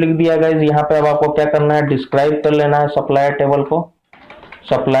क्रिएटेड लिख दिया गाइस। यहाँ पे अब आपको क्या करना है, डिस्क्राइब कर लेना है सप्लायर टेबल को।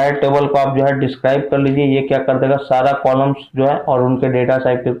 सप्लायर टेबल को आप जो है डिस्क्राइब कर लीजिए। ये क्या कर देगा, सारा कॉलम्स जो है और उनके डेटा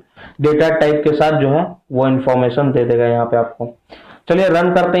टाइप के साथ जो है वो इन्फॉर्मेशन दे देगा यहाँ पे आपको। चलिए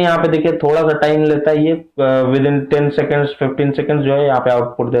रन करते हैं। यहाँ पे देखिए थोड़ा सा टाइम लेता है ये, विद इन 10 सेकेंड्स 15 सेकेंड्स जो है यहाँ पे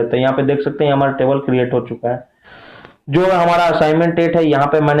आउटपुट देता है। यहाँ पे देख सकते हैं हमारा टेबल क्रिएट हो चुका है। जो हमारा असाइनमेंट 8 है, यहाँ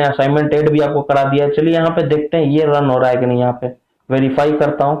पे मैंने असाइनमेंट 8 भी आपको करा दिया है। चलिए यहाँ पे देखते हैं ये रन हो रहा है कि नहीं। यहाँ पे वेरीफाई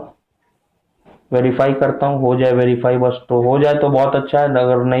करता हूँ, हो जाए वेरीफाई, बस तो हो जाए तो बहुत अच्छा है,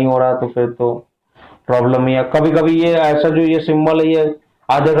 अगर नहीं हो रहा तो फिर तो प्रॉब्लम ही है। कभी कभी ये ऐसा जो ये सिंबल है ये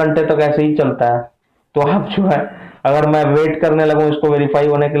आधे घंटे तक ऐसे ही चलता है, तो आप जो है अगर मैं वेट करने लगूँ इसको वेरीफाई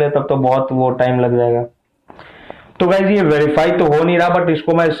होने के लिए तब तो बहुत वो टाइम लग जाएगा। तो गाइज ये वेरीफाई तो हो नहीं रहा, बट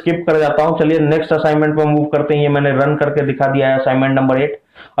इसको मैं स्किप कर जाता हूँ। चलिए नेक्स्ट असाइनमेंट पे मूव करते हैं। ये मैंने रन करके दिखा दिया है असाइनमेंट नंबर 8।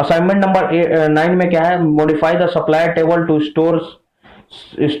 असाइनमेंट नंबर 9 में क्या है, modify the supplier table to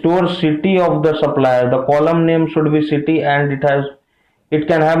store city of the supplier, the column name should be city and it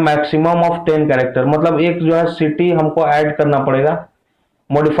can have maximum of 10 character. मतलब एक जो है सिटी हमको ऐड करना पड़ेगा।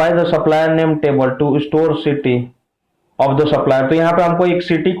 Modify the supplier name table to store city of the supplier, तो यहाँ पे हमको एक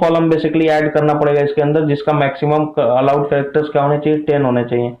सिटी कॉलम बेसिकली ऐड करना पड़ेगा इसके अंदर, जिसका मैक्सिमम अलाउड कैरेक्टर्स क्या होने चाहिए, 10 होने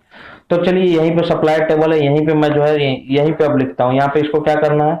चाहिए। तो चलिए यहीं पे सप्लायर टेबल है, यहीं पे मैं जो है यहीं पे अब लिखता हूँ। यहाँ पे इसको क्या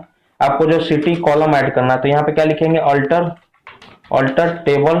करना है, आपको जो सिटी कॉलम ऐड करना है। तो यहाँ पे क्या लिखेंगे, अल्टर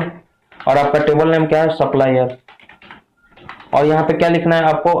टेबल, और आपका टेबल नेम क्या है, सप्लायर। और यहाँ पे क्या लिखना है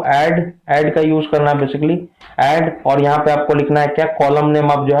आपको, ऐड का यूज करना है बेसिकली, ऐड। और यहाँ पे आपको लिखना है क्या, कॉलम नेम।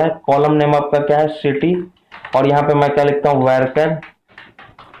 अब जो है कॉलम नेम आपका क्या है, सिटी। और यहाँ पे मैं क्या लिखता हूँ, varchar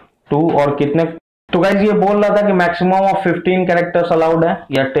 2 और कितने। तो गाइज ये बोल रहा था कि मैक्सिमम ऑफ 15 कैरेक्टर्स अलाउड है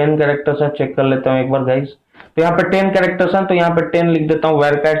या 10 कैरेक्टर्स है, चेक कर लेता हूँ एक बार गाइज। तो यहाँ पे 10 कैरेक्टर्स हैं, तो यहाँ पे 10 लिख देता हूँ,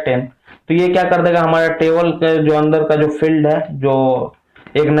 varchar 10। तो ये क्या कर देगा, हमारा टेबल के जो अंदर का जो फील्ड है, जो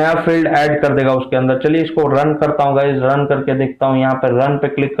एक नया फील्ड ऐड कर देगा उसके अंदर। चलिए इसको रन करता हूँ गाइज, रन करके देखता हूँ। यहाँ पे रन पे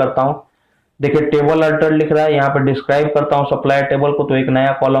क्लिक करता हूँ, देखिए टेबल अल्टर लिख रहा है। यहाँ पे डिस्क्राइब करता हूँ सप्लायर टेबल को, तो एक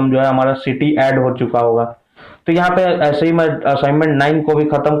नया कॉलम जो है हमारा सिटी ऐड हो चुका होगा। तो यहाँ पे ऐसे ही मैं असाइनमेंट 9 को भी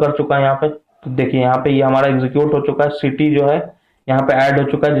खत्म कर चुका है। यहाँ पे तो देखिए यहाँ पे ये हमारा एग्जीक्यूट हो चुका है, सिटी जो है यहाँ पे ऐड हो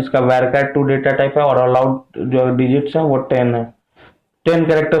चुका है, जिसका varchar 2 डेटा टाइप है और अलाउड जो डिजिट्स है वो 10 है, 10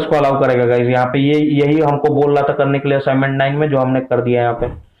 कैरेक्टर्स को अलाउ करेगा गाइज। यहाँ पे ये यही हमको बोल रहा था करने के लिए असाइनमेंट 9 में, जो हमने कर दिया है यहाँ पे।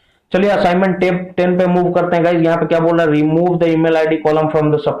 चलिए असाइनमेंट 10 पे मूव करते हैं गाइज। यहाँ पे क्या बोल रहा है, remove the email ID column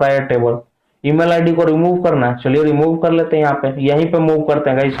from the supplier table. Email ID को रिमूव करना है, चलिए रिमूव कर लेते हैं। यहाँ पे यहीं पे मूव करते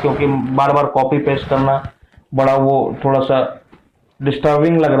हैं गाइज, क्योंकि बार बार कॉपी पेस्ट करना बड़ा वो थोड़ा सा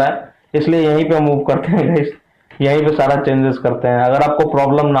डिस्टर्बिंग लग रहा है, इसलिए यहीं पे मूव करते हैं गाइज। यहीं पे सारा चेंजेस करते हैं। अगर आपको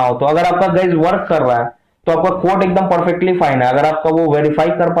प्रॉब्लम ना हो तो, अगर आपका गाइज वर्क कर रहा है तो आपका कोड एकदम परफेक्टली फाइन है। अगर आपका वो वेरीफाई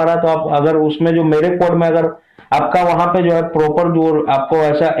कर पा रहा है तो आप, अगर उसमें जो मेरे कोड में अगर आपका वहां पे जो है प्रॉपर, जो आपको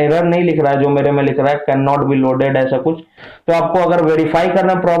ऐसा एरर नहीं लिख रहा है जो मेरे में लिख रहा है, कैन नॉट बी लोडेड ऐसा कुछ, तो आपको अगर वेरीफाई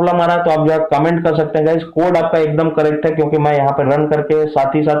करने में प्रॉब्लम आ रहा है तो आप जो है कमेंट कर सकते हैं गाइज। कोड आपका एकदम करेक्ट है, क्योंकि मैं यहाँ पे रन करके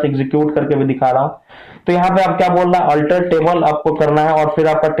साथ ही साथ एग्जीक्यूट करके भी दिखा रहा हूँ। तो यहाँ पे आप क्या बोल रहा है, अल्टर टेबल आपको करना है, और फिर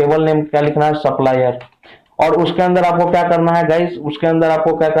आपका टेबल नेम क्या लिखना है, सप्लायर। और उसके अंदर आपको क्या करना है गाइज, उसके अंदर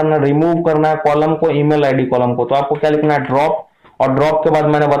आपको क्या करना है, रिमूव करना है कॉलम को, ईमेल आईडी कॉलम को। तो आपको क्या लिखना है, ड्रॉप। और ड्रॉप के बाद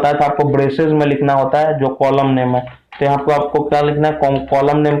मैंने बताया था आपको ब्रेसेस में लिखना होता है जो कॉलम नेम है। तो यहाँ पे आपको क्या लिखना है,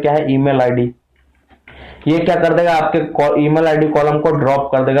 कॉलम नेम क्या है, ईमेल आईडी। ये क्या कर देगा, आपके ईमेल आईडी कॉलम को ड्रॉप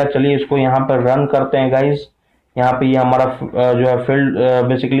कर देगा। चलिए इसको यहाँ पे रन करते हैं गाइज। यहाँ पे ये हमारा जो है फील्ड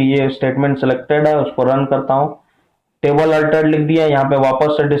बेसिकली ये स्टेटमेंट सिलेक्टेड है, उसको रन करता हूँ। टेबल अल्टर्ड लिख दिया, यहाँ पे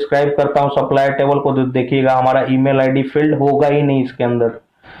वापस से डिस्क्राइब करता हूँ सप्लायर टेबल को, तो देखिएगा हमारा ईमेल आईडी फील्ड होगा ही नहीं इसके अंदर।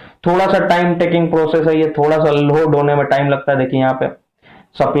 थोड़ा सा टाइम टेकिंग प्रोसेस है ये, थोड़ा सा लोड होने में टाइम लगता है। देखिए यहाँ पे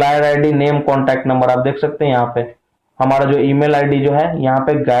supplier ID, name, contact number, आप देख सकते हैं यहाँ पे हमारा जो ईमेल आईडी जो है यहाँ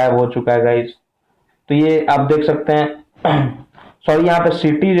पे गायब हो चुका है गाइज। तो ये आप देख सकते हैं। सॉरी, यहाँ पे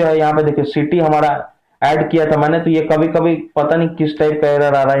सिटी जो है, यहाँ पे देखिए सिटी हमारा ऐड किया था मैंने, तो ये कभी कभी पता नहीं किस टाइप का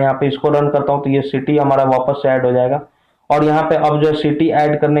एरर आ रहा है। यहाँ पे इसको रन करता हूँ तो ये सिटी हमारा वापस से ऐड हो जाएगा। और यहाँ पे अब जो है सिटी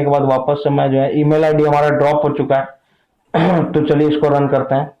ऐड करने के बाद वापस से मैं जो है ईमेल आईडी हमारा ड्रॉप हो चुका है। तो चलिए इसको रन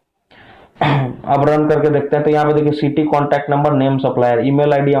करते हैं। अब रन करके देखते हैं। तो यहाँ पे देखिए city, contact number, name, supplier,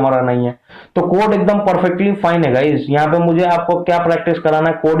 email ID हमारा नहीं है। तो कोड एकदम परफेक्टली फाइन है गाइस। यहाँ पे मुझे आपको क्या प्रैक्टिस कराना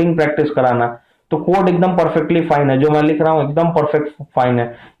है, कोडिंग प्रैक्टिस कराना है। तो कोड एकदम परफेक्टली फाइन है, जो मैं लिख रहा हूँ एकदम परफेक्ट फाइन है।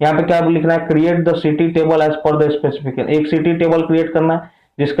 यहाँ पे क्या लिखना है, create the city table as per the specification. एक सिटी टेबल क्रिएट करना है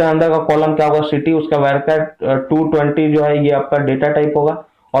जिसके अंदर का कॉलम क्या होगा, सिटी, उसका varchar 220 जो है ये आपका डेटा टाइप होगा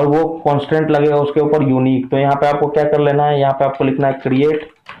और वो कांस्टेंट लगेगा उसके ऊपर यूनिक। तो यहाँ पे आपको क्या कर लेना है, यहाँ पे आपको लिखना है क्रिएट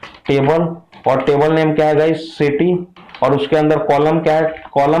टेबल, और टेबल नेम क्या है गाइस, सिटी, और उसके अंदर कॉलम क्या है,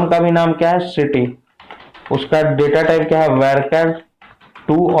 कॉलम का भी नाम क्या है, सिटी, उसका डेटा टाइप क्या है, varchar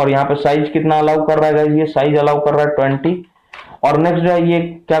 2, और यहाँ पे साइज कितना अलाउ कर रहा है गाइस, ये साइज अलाउ कर रहा है 20। और नेक्स्ट जो है ये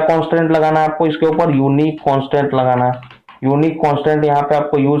क्या कांस्टेंट लगाना है आपको, इसके ऊपर यूनिक कांस्टेंट लगाना है। यूनिक कांस्टेंट यहाँ पे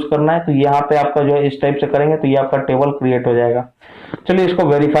आपको यूज करना है। तो यहाँ पे आपका जो है इस टाइप से करेंगे तो ये आपका टेबल क्रिएट हो जाएगा। चलिए इसको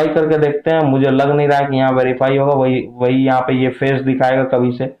वेरीफाई करके देखते हैं। मुझे लग नहीं रहा है कि यहाँ वेरीफाई होगा, वही यहाँ पे ये फेस दिखाएगा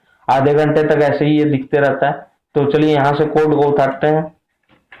कभी से, आधे घंटे तक ऐसे ही ये दिखते रहता है। तो चलिए यहाँ से कोड को उठाते हैं,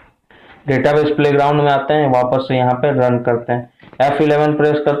 डेटाबेस प्लेग्राउंड में आते हैं, वापस से यहाँ पे रन करते हैं। F11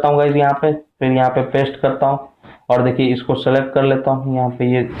 प्रेस करता हूँ गाइस यहाँ पे, फिर यहाँ पे पेस्ट करता हूँ और देखिए इसको सेलेक्ट कर लेता हूँ। यहाँ पे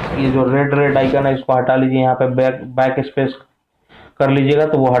ये जो रेड आइकन है इसको हटा लीजिए, यहाँ पे बैक स्पेस कर लीजिएगा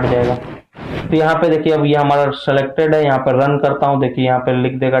तो वो हट जाएगा। तो यहाँ पे देखिए अब ये हमारा सेलेक्टेड है, यहाँ पे रन करता हूँ, देखिए यहाँ पे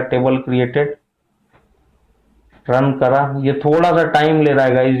लिख देगा टेबल क्रिएटेड, रन करा। ये थोड़ा सा टाइम ले रहा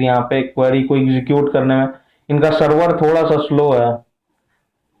है गाइज यहाँ पे क्वेरी को एग्जीक्यूट करने में, इनका सर्वर थोड़ा सा स्लो है,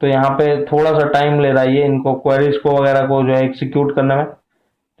 तो यहाँ पे थोड़ा सा टाइम ले रहा है ये इनको क्वेरीज को वगैरह को जो है एग्जीक्यूट करने में।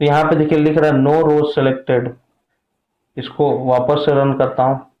 तो यहाँ पे देखिए लिख रहा है नो रोज सेलेक्टेड, इसको वापस से रन करता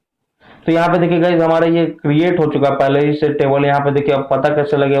हूँ। तो यहाँ पे देखिए गाइज हमारा ये क्रिएट हो चुका है पहले ही से टेबल। यहाँ पे देखिए अब पता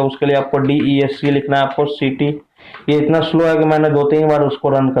कैसे लगे, उसके लिए आपको DESC लिखना है, आपको सिटी, ये इतना स्लो है कि मैंने 2-3 बार उसको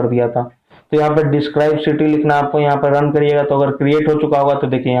रन कर दिया था। तो यहाँ पे डिस्क्राइब सिटी लिखना है आपको, यहाँ पे रन करिएगा तो अगर क्रिएट हो चुका होगा तो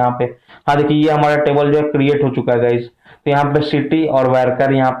देखिए यहाँ पे, हाँ देखिए ये हमारा टेबल जो है क्रिएट हो चुका है गाइज। तो यहाँ पे सिटी और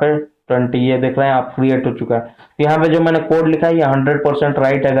वैरकर यहाँ पे 20 ये देख रहे हैं आप क्रिएट हो चुका है। तो यहाँ पे जो मैंने कोड लिखा है ये 100%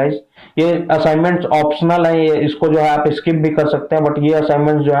 राइट है गाइज। ये असाइनमेंट्स ऑप्शनल है, ये इसको जो है आप स्किप भी कर सकते हैं, बट ये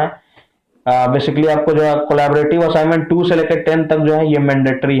असाइनमेंट जो है बेसिकली आपको जो है कोलैबोरेटिव असाइनमेंट 2 से लेकर 10 तक जो है ये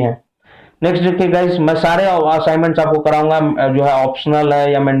मैंडेटरी है। नेक्स्ट देखिए गाइस मैं सारे असाइनमेंट्स आपको कराऊंगा, जो है ऑप्शनल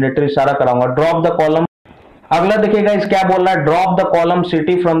है या मैंडेटरी सारा कराऊंगा। ड्रॉप द कॉलम, अगला देखिए गाइस क्या बोल रहा है, drop the column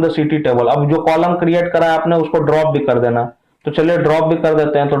city from the city table. अब जो कॉलम क्रिएट करा है आपने उसको ड्रॉप भी कर देना, तो चलिए ड्रॉप भी कर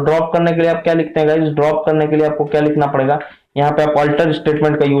देते हैं। तो ड्रॉप करने के लिए आप क्या लिखते हैं गाइस, ड्रॉप करने के लिए आपको क्या लिखना पड़ेगा, यहाँ पे आप अल्टर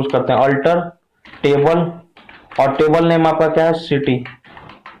स्टेटमेंट का यूज करते हैं, अल्टर टेबल, और टेबल नेम आपका क्या है सिटी,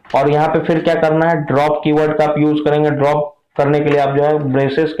 और यहाँ पे फिर क्या करना है, ड्रॉप कीवर्ड का आप यूज करेंगे। ड्रॉप करने के लिए आप जो है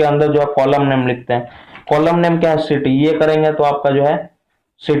ब्रेसेस के अंदर जो है कॉलम नेम लिखते हैं, कॉलम नेम क्या है सिटी, ये करेंगे तो आपका जो है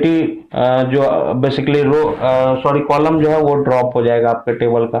सिटी जो बेसिकली कॉलम जो है वो ड्रॉप हो जाएगा आपके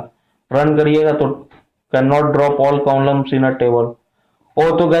टेबल का। रन करिएगा तो can not drop all columns in a table. ओ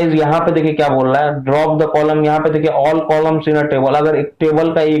तो गाइज यहाँ पे देखिए क्या बोल रहा है, ड्रॉप द कॉलम, यहाँ पे देखिए all columns in a table, अगर एक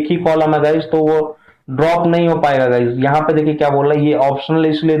टेबल का एक ही कॉलम है गाइज तो वो ड्रॉप नहीं हो पाएगा गाइज। यहाँ पे देखिए क्या बोल रहा है, ये ऑप्शनल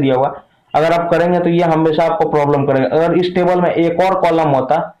इसलिए दिया हुआ, अगर आप करेंगे तो ये हमेशा आपको प्रॉब्लम करेगा। अगर इस टेबल में एक और कॉलम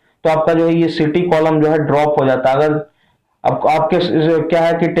होता तो आपका जो है ये सिटी कॉलम जो है ड्रॉप हो जाता। अगर आपके क्या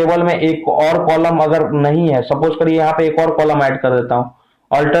है कि टेबल में एक और कॉलम अगर नहीं है, सपोज करिए यहाँ पे एक और कॉलम ऐड कर देता हूँ,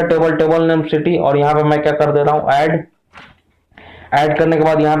 alter table, table name city, और यहाँ पे मैं क्या कर दे रहा हूँ ऐड करने के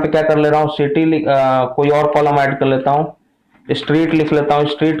बाद यहाँ पे क्या कर ले रहा हूँ सिटी, कोई और कॉलम ऐड कर लेता हूँ, स्ट्रीट लिख लेता हूँ,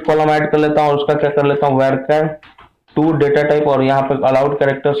 स्ट्रीट कॉलम ऐड कर लेता हूँ, उसका क्या कर लेता हूँ वैरकर 2 डेटा टाइप, और यहाँ पे अलाउड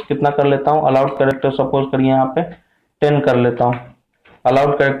कैरेक्टर्स कितना कर लेता हूँ, अलाउड कैरेक्टर सपोज करिए यहाँ पे 10 कर लेता हूँ,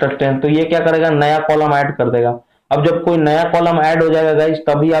 अलाउड कैरेक्टर 10। तो ये क्या करेगा, नया कॉलम ऐड कर देगा। अब जब कोई नया कॉलम ऐड हो जाएगा गाइस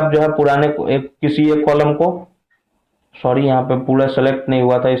तभी आप जो है पुराने किसी एक कॉलम को, सॉरी यहाँ पे पूरा सेलेक्ट नहीं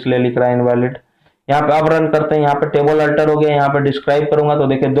हुआ था इसलिए लिख रहा है इनवैलिड। यहाँ पे अब रन करते हैं, यहाँ पे टेबल अल्टर हो गया, यहाँ पे डिस्क्राइब करूंगा तो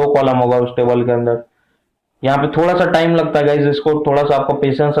देखिए 2 कॉलम होगा उस टेबल के अंदर। यहाँ पे थोड़ा सा टाइम लगता है गाइज, इसको थोड़ा सा आपको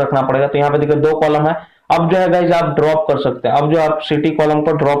पेशेंस रखना पड़ेगा। तो यहाँ पे देखिए 2 कॉलम है। अब जो है गाइज आप ड्रॉप कर सकते हैं, अब जो आप सिटी कॉलम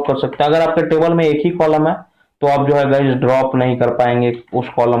को ड्रॉप कर सकते हैं। अगर आपके टेबल में एक ही कॉलम है तो आप जो है गाइज ड्रॉप नहीं कर पाएंगे उस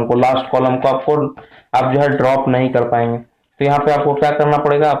कॉलम को, लास्ट कॉलम को आपको आप जो है ड्रॉप नहीं कर पाएंगे। तो यहाँ पे आपको क्या करना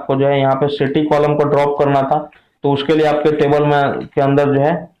पड़ेगा, आपको जो है यहाँ पे सिटी कॉलम को ड्रॉप करना था, तो उसके लिए आपके टेबल में के अंदर जो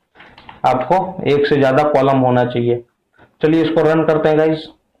है आपको एक से ज्यादा कॉलम होना चाहिए। चलिए इसको रन करते हैं गाइज,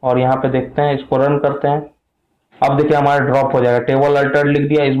 और यहाँ पे देखते हैं, इसको रन करते हैं। अब देखिए हमारा ड्रॉप हो जाएगा, टेबल अल्टर लिख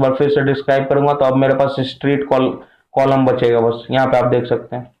दिया, इस बार फिर से डिस्क्राइब करूंगा तो अब मेरे पास स्ट्रीट कॉलम बचेगा बस, यहाँ पे आप देख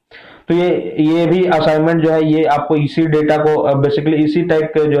सकते हैं। तो ये भी असाइनमेंट जो है ये आपको इसी डेटा को बेसिकली इसी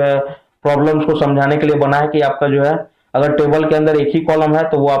टाइप के जो है प्रॉब्लम्स को समझाने के लिए बना है कि आपका जो है अगर टेबल के अंदर एक ही कॉलम है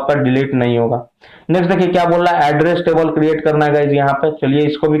तो वो आपका डिलीट नहीं होगा। नेक्स्ट देखिए क्या बोल रहा है, एड्रेस टेबल क्रिएट करना है गाइज यहाँ पे। चलिए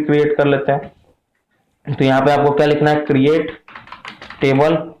इसको भी क्रिएट कर लेते हैं। तो यहाँ पे आपको क्या लिखना है, क्रिएट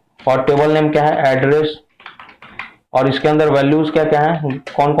टेबल, और टेबल नेम क्या है एड्रेस, और इसके अंदर वैल्यूज क्या क्या है,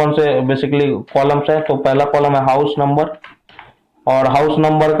 कौन कौन से बेसिकली कॉलम्स है। तो पहला कॉलम है हाउस नंबर, और हाउस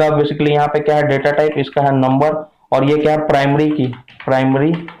नंबर का बेसिकली यहाँ पे क्या है डेटा टाइप, इसका है नंबर, और ये क्या है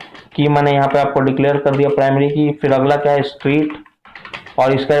प्राइमरी की मैंने यहाँ पे आपको डिक्लेयर कर दिया प्राइमरी की। फिर अगला क्या है स्ट्रीट,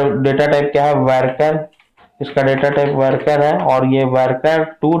 और इसका डेटा टाइप क्या है वैरकर, इसका डेटा टाइप वैरकर है, और ये वैरकर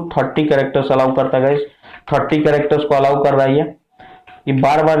 230 कैरेक्टर्स अलाउ करता है गाइस, 30 कैरेक्टर्स को अलाउ कर रहा है ये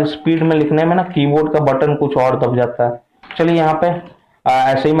बार बार स्पीड में लिखने में ना कीबोर्ड का बटन कुछ और दब जाता है। चलिए यहाँ पे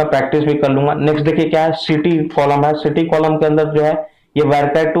ऐसे ही मैं प्रैक्टिस भी कर लूंगा। नेक्स्ट देखिए क्या है, सिटी कॉलम है, सिटी कॉलम के अंदर जो है ये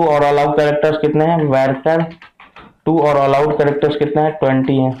वैरकर 2 और अलाउड कैरेक्टर्स कितने हैं, वैरकर 2 और अलाउड कैरेक्टर्स कितने हैं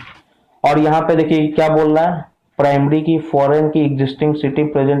 20 हैं। और यहाँ पे देखिए क्या बोल रहा है, प्राइमरी की फॉरेन की existing city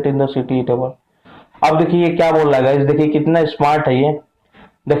present in the city table. अब देखिए ये क्या बोल रहा है गाइस, देखिए कितना स्मार्ट है ये।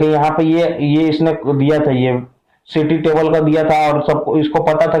 देखिए यहाँ पे ये इसने दिया था, ये सिटी टेबल का दिया था, और सबको इसको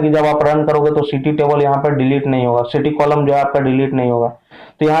पता था कि जब आप रन करोगे तो सिटी टेबल यहाँ पर डिलीट नहीं होगा, सिटी कॉलम जो है आपका डिलीट नहीं होगा।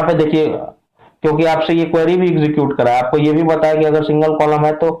 तो यहाँ पे देखिए क्योंकि आपसे ये क्वेरी भी एग्जीक्यूट करा है, आपको ये भी बताया कि अगर सिंगल कॉलम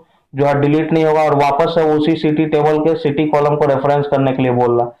है तो जो है डिलीट नहीं होगा, और वापस से उसी सिटी टेबल के सिटी कॉलम को रेफरेंस करने के लिए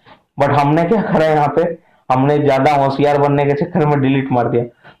बोल रहा। बट हमने क्या करा यहाँ पे, हमने ज्यादा होशियार बनने के चक्कर में डिलीट मार दिया।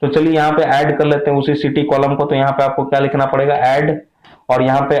 तो चलिए यहाँ पे ऐड कर लेते हैं उसी सिटी कॉलम को। तो यहाँ पे आपको क्या लिखना पड़ेगा, ऐड, और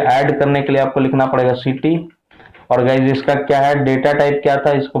यहाँ पे ऐड करने के लिए आपको लिखना पड़ेगा सिटी। और गाइज इसका क्या है, डेटा टाइप क्या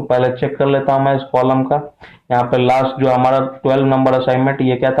था, इसको पहले चेक कर लेता हूं मैं इस कॉलम का। यहाँ पे लास्ट जो हमारा 12 नंबर असाइनमेंट,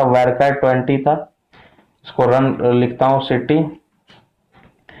 ये क्या था, वैरकार 20 था। इसको रन लिखता हूँ, सिटी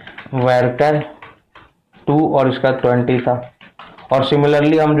वैरकार 2 और इसका 20 था। और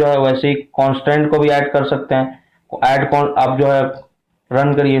सिमिलरली हम जो है वैसे ही कांस्टेंट को भी ऐड कर सकते हैं। ऐड आप जो है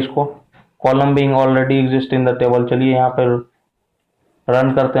रन करिए इसको, column being already exist in the table. चलिए यहाँ पे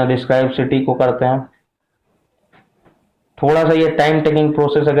रन करते हैं, डिस्क्राइब सिटी को करते हैं। थोड़ा सा ये टाइम टेकिंग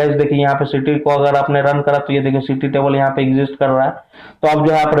प्रोसेस है गाइस। देखिए यहाँ पे सिटी को अगर आपने रन करा तो ये देखिए सिटी टेबल यहाँ पे एग्जिस्ट कर रहा है। तो अब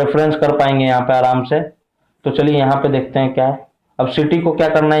जो है आप रेफरेंस कर पाएंगे यहाँ पे आराम से। तो चलिए यहाँ पे देखते हैं क्या है। अब सिटी को क्या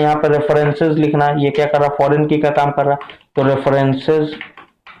करना है, यहाँ पे रेफरेंसेस लिखना है। ये क्या कर रहा है, फॉरेन की का काम कर रहा है। तो रेफरेंसेस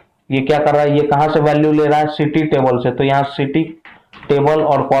ये क्या कर रहा है, ये कहाँ से वैल्यू ले रहा है, सिटी टेबल से। तो यहाँ सिटी टेबल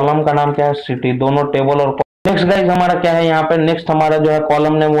और कॉलम का नाम क्या है, सिटी, दोनों टेबल और। नेक्स्ट गाइज हमारा क्या है यहाँ पे, नेक्स्ट हमारा जो है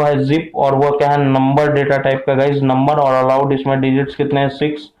कॉलम ने वो है जिप, और वो क्या है, नंबर डेटा टाइप का गाइज, नंबर। और अलाउड इसमें डिजिट्स कितने हैं,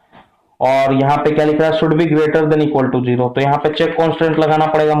 6। और यहाँ पे क्या लिख रहा है, should be greater than equal to 0। तो यहाँ पे चेक कॉन्स्टेंट लगाना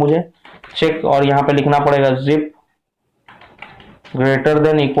पड़ेगा मुझे, चेक, और यहाँ पे लिखना पड़ेगा zip greater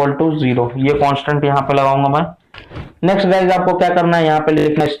than equal to 0। ये कॉन्स्टेंट यहाँ पे लगाऊंगा मैं। नेक्स्ट गाइज आपको क्या करना है, यहाँ पे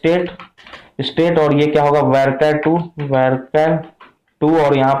लिखना स्टेट, स्टेट, और ये क्या होगा, वैरकार 2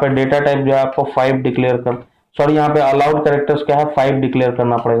 और यहाँ पे डेटा टाइप जो है आपको 5 डिक्लेयर कर, सॉरी यहाँ पे अलाउड कैरेक्टर्स क्या है, 5 डिक्लेयर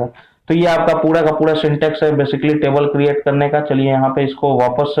करना पड़ेगा। तो ये आपका पूरा का पूरा सिंटेक्स है बेसिकली टेबल क्रिएट करने का। चलिए यहाँ पे इसको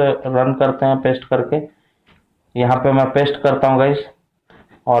वापस से रन करते हैं पेस्ट करके। यहाँ पे मैं पेस्ट करता हूँ गाइस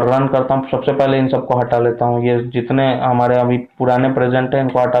और रन करता हूँ। सबसे पहले इन सबको हटा लेता हूँ, ये जितने हमारे अभी पुराने प्रेजेंट है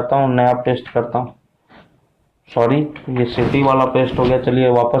इनको हटाता हूँ, नया पेस्ट करता हूँ। सॉरी ये सिटी वाला पेस्ट हो गया। चलिए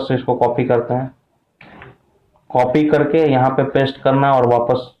वापस से इसको कॉपी करते हैं, कॉपी करके यहाँ पे पेस्ट करना और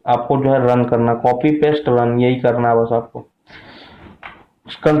वापस आपको जो है रन करना, कॉपी पेस्ट रन, यही करना है बस आपको।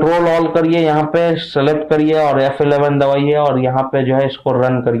 कंट्रोल ऑल करिए, यहाँ पे सेलेक्ट करिए और F11 दबाइए और यहाँ पे जो है इसको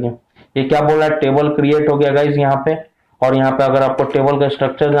रन करिए। ये क्या बोल रहा है, टेबल क्रिएट हो गया गाइज यहाँ पे। और यहाँ पे अगर आपको टेबल का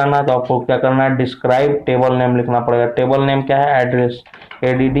स्ट्रक्चर जानना है तो आपको क्या करना है, डिस्क्राइब टेबल नेम लिखना पड़ेगा। टेबल नेम क्या है, एड्रेस,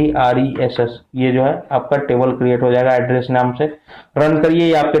 ADDRESS। ये जो है आपका टेबल क्रिएट हो जाएगा एड्रेस नाम से। रन करिए,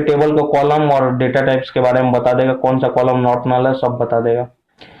 ये आपके टेबल को कॉलम और डेटा टाइप्स के बारे में बता देगा, कौन सा कॉलम नॉट नल है सब बता देगा।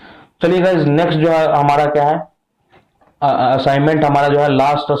 चलिए गाइज नेक्स्ट जो है हमारा क्या है, असाइनमेंट हमारा जो है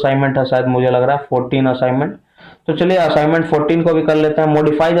लास्ट असाइनमेंट है शायद, मुझे लग रहा है 14 असाइनमेंट। तो चलिए असाइनमेंट 14 को भी कर लेते हैं।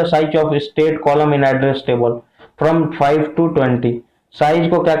 Modify the size of state column in address table from 5 to 20। Size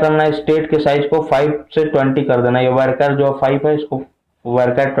को क्या करना है, स्टेट के साइज को 5 से 20 कर देना। ये वर्कर जो 5 है इसको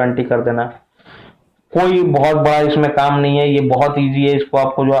वर्कर 20 कर देना। कोई बहुत बड़ा इसमें काम नहीं है, ये बहुत इजी है। इसको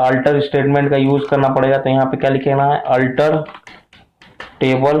आपको जो अल्टर स्टेटमेंट का यूज करना पड़ेगा। तो यहाँ पे क्या लिखना है, अल्टर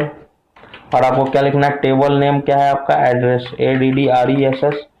टेबल, और आपको क्या लिखना है, टेबल नेम क्या है आपका, एड्रेस,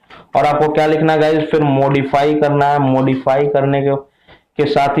 ADDRESS। और आपको क्या लिखना है गाइस, फिर मॉडिफाई करना है। मॉडिफाई करने के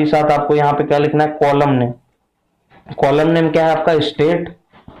साथ ही साथ आपको यहाँ पे क्या लिखना है, कॉलम नेम। कॉलम नेम क्या है आपका, स्टेट,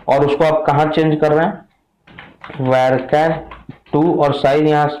 और उसको आप कहाँ चेंज कर रहे हैं, वैरकार 2, और साइज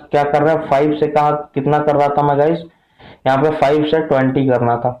यहाँ क्या कर रहा है, 5 से कहा कितना कर रहा था मैं गाइस, यहाँ पे 5 से 20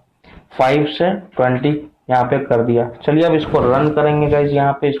 करना था, 5 से 20 यहाँ पे कर दिया। चलिए अब इसको रन करेंगे गाइस।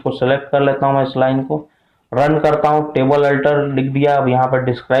 यहाँ पे इसको सेलेक्ट कर लेता हूँ मैं, इस लाइन को रन करता हूँ, टेबल अल्टर लिख दिया। अब यहाँ पे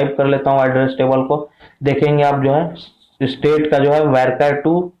डिस्क्राइब कर लेता हूँ एड्रेस टेबल को। देखेंगे आप जो है स्टेट का जो है वैरकार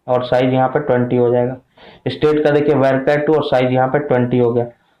 2 और साइज यहाँ पे 20 हो जाएगा। स्टेट का देखिए वैरकार 2 और साइज यहाँ पे 20 हो गया।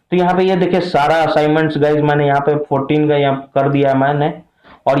 तो यहाँ पे ये देखिए सारा असाइनमेंट्स गाइज मैंने यहाँ पे 14 का यहाँ कर दिया मैंने।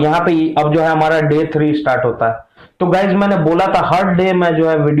 और यहाँ पे अब जो है हमारा डे 3 स्टार्ट होता है। तो गाइज मैंने बोला था हर डे मैं जो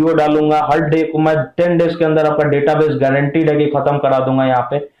है वीडियो डालूंगा, हर डे को मैं 10 डेज के अंदर आपका डेटाबेस गारंटीड है कि खत्म करा दूंगा यहाँ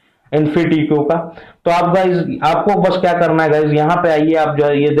पे इन्फीटीक्यू का। तो आप गाइज आपको बस क्या करना है गाइज, यहाँ पे आइए, आप जो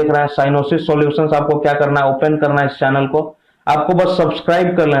है ये देख रहे हैं साइनोसिस सॉल्यूशंस, आपको क्या करना है, ओपन करना है इस चैनल को। आपको बस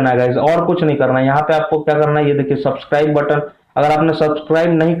सब्सक्राइब कर लेना है गाइज, और कुछ नहीं करना है। यहाँ पे आपको क्या करना है, ये देखिए सब्सक्राइब बटन, अगर आपने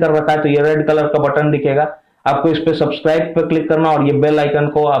सब्सक्राइब नहीं कर रखा है तो ये रेड कलर का बटन दिखेगा, आपको इस पे सब्सक्राइब पे क्लिक करना और ये बेल आइकन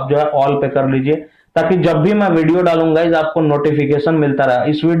को आप जो है ऑल पे कर लीजिए, ताकि जब भी मैं वीडियो डालूंगा गाइज आपको नोटिफिकेशन मिलता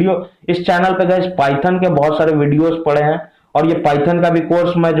रहे। इस चैनल पे गाइज पाइथन के बहुत सारे वीडियोस पड़े हैं, और ये पाइथन का भी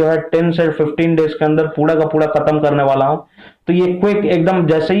कोर्स मैं जो है 10 से 15 डेज के अंदर पूरा का पूरा खत्म करने वाला हूं। तो ये क्विक एकदम,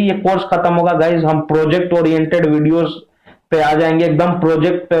 जैसे ही ये कोर्स खत्म होगा गाइज हम प्रोजेक्ट ओरिएंटेड वीडियोस पे आ जाएंगे, एकदम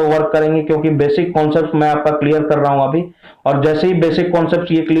प्रोजेक्ट पे वर्क करेंगे, क्योंकि बेसिक कॉन्सेप्ट मैं आपका क्लियर कर रहा हूं अभी। और जैसे ही बेसिक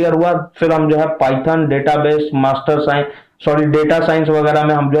कॉन्सेप्ट ये क्लियर हुआ, फिर हम जो है Python, database, master science, sorry data science वगैरह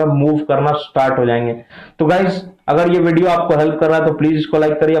में हम जो है मूव करना स्टार्ट हो जाएंगे। तो गाइज, अगर ये वीडियो आपको हेल्प कर रहा है तो प्लीज इसको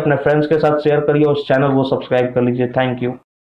लाइक करिए, अपने फ्रेंड्स के साथ शेयर करिए और उस चैनल को सब्सक्राइब कर लीजिए। Thank you.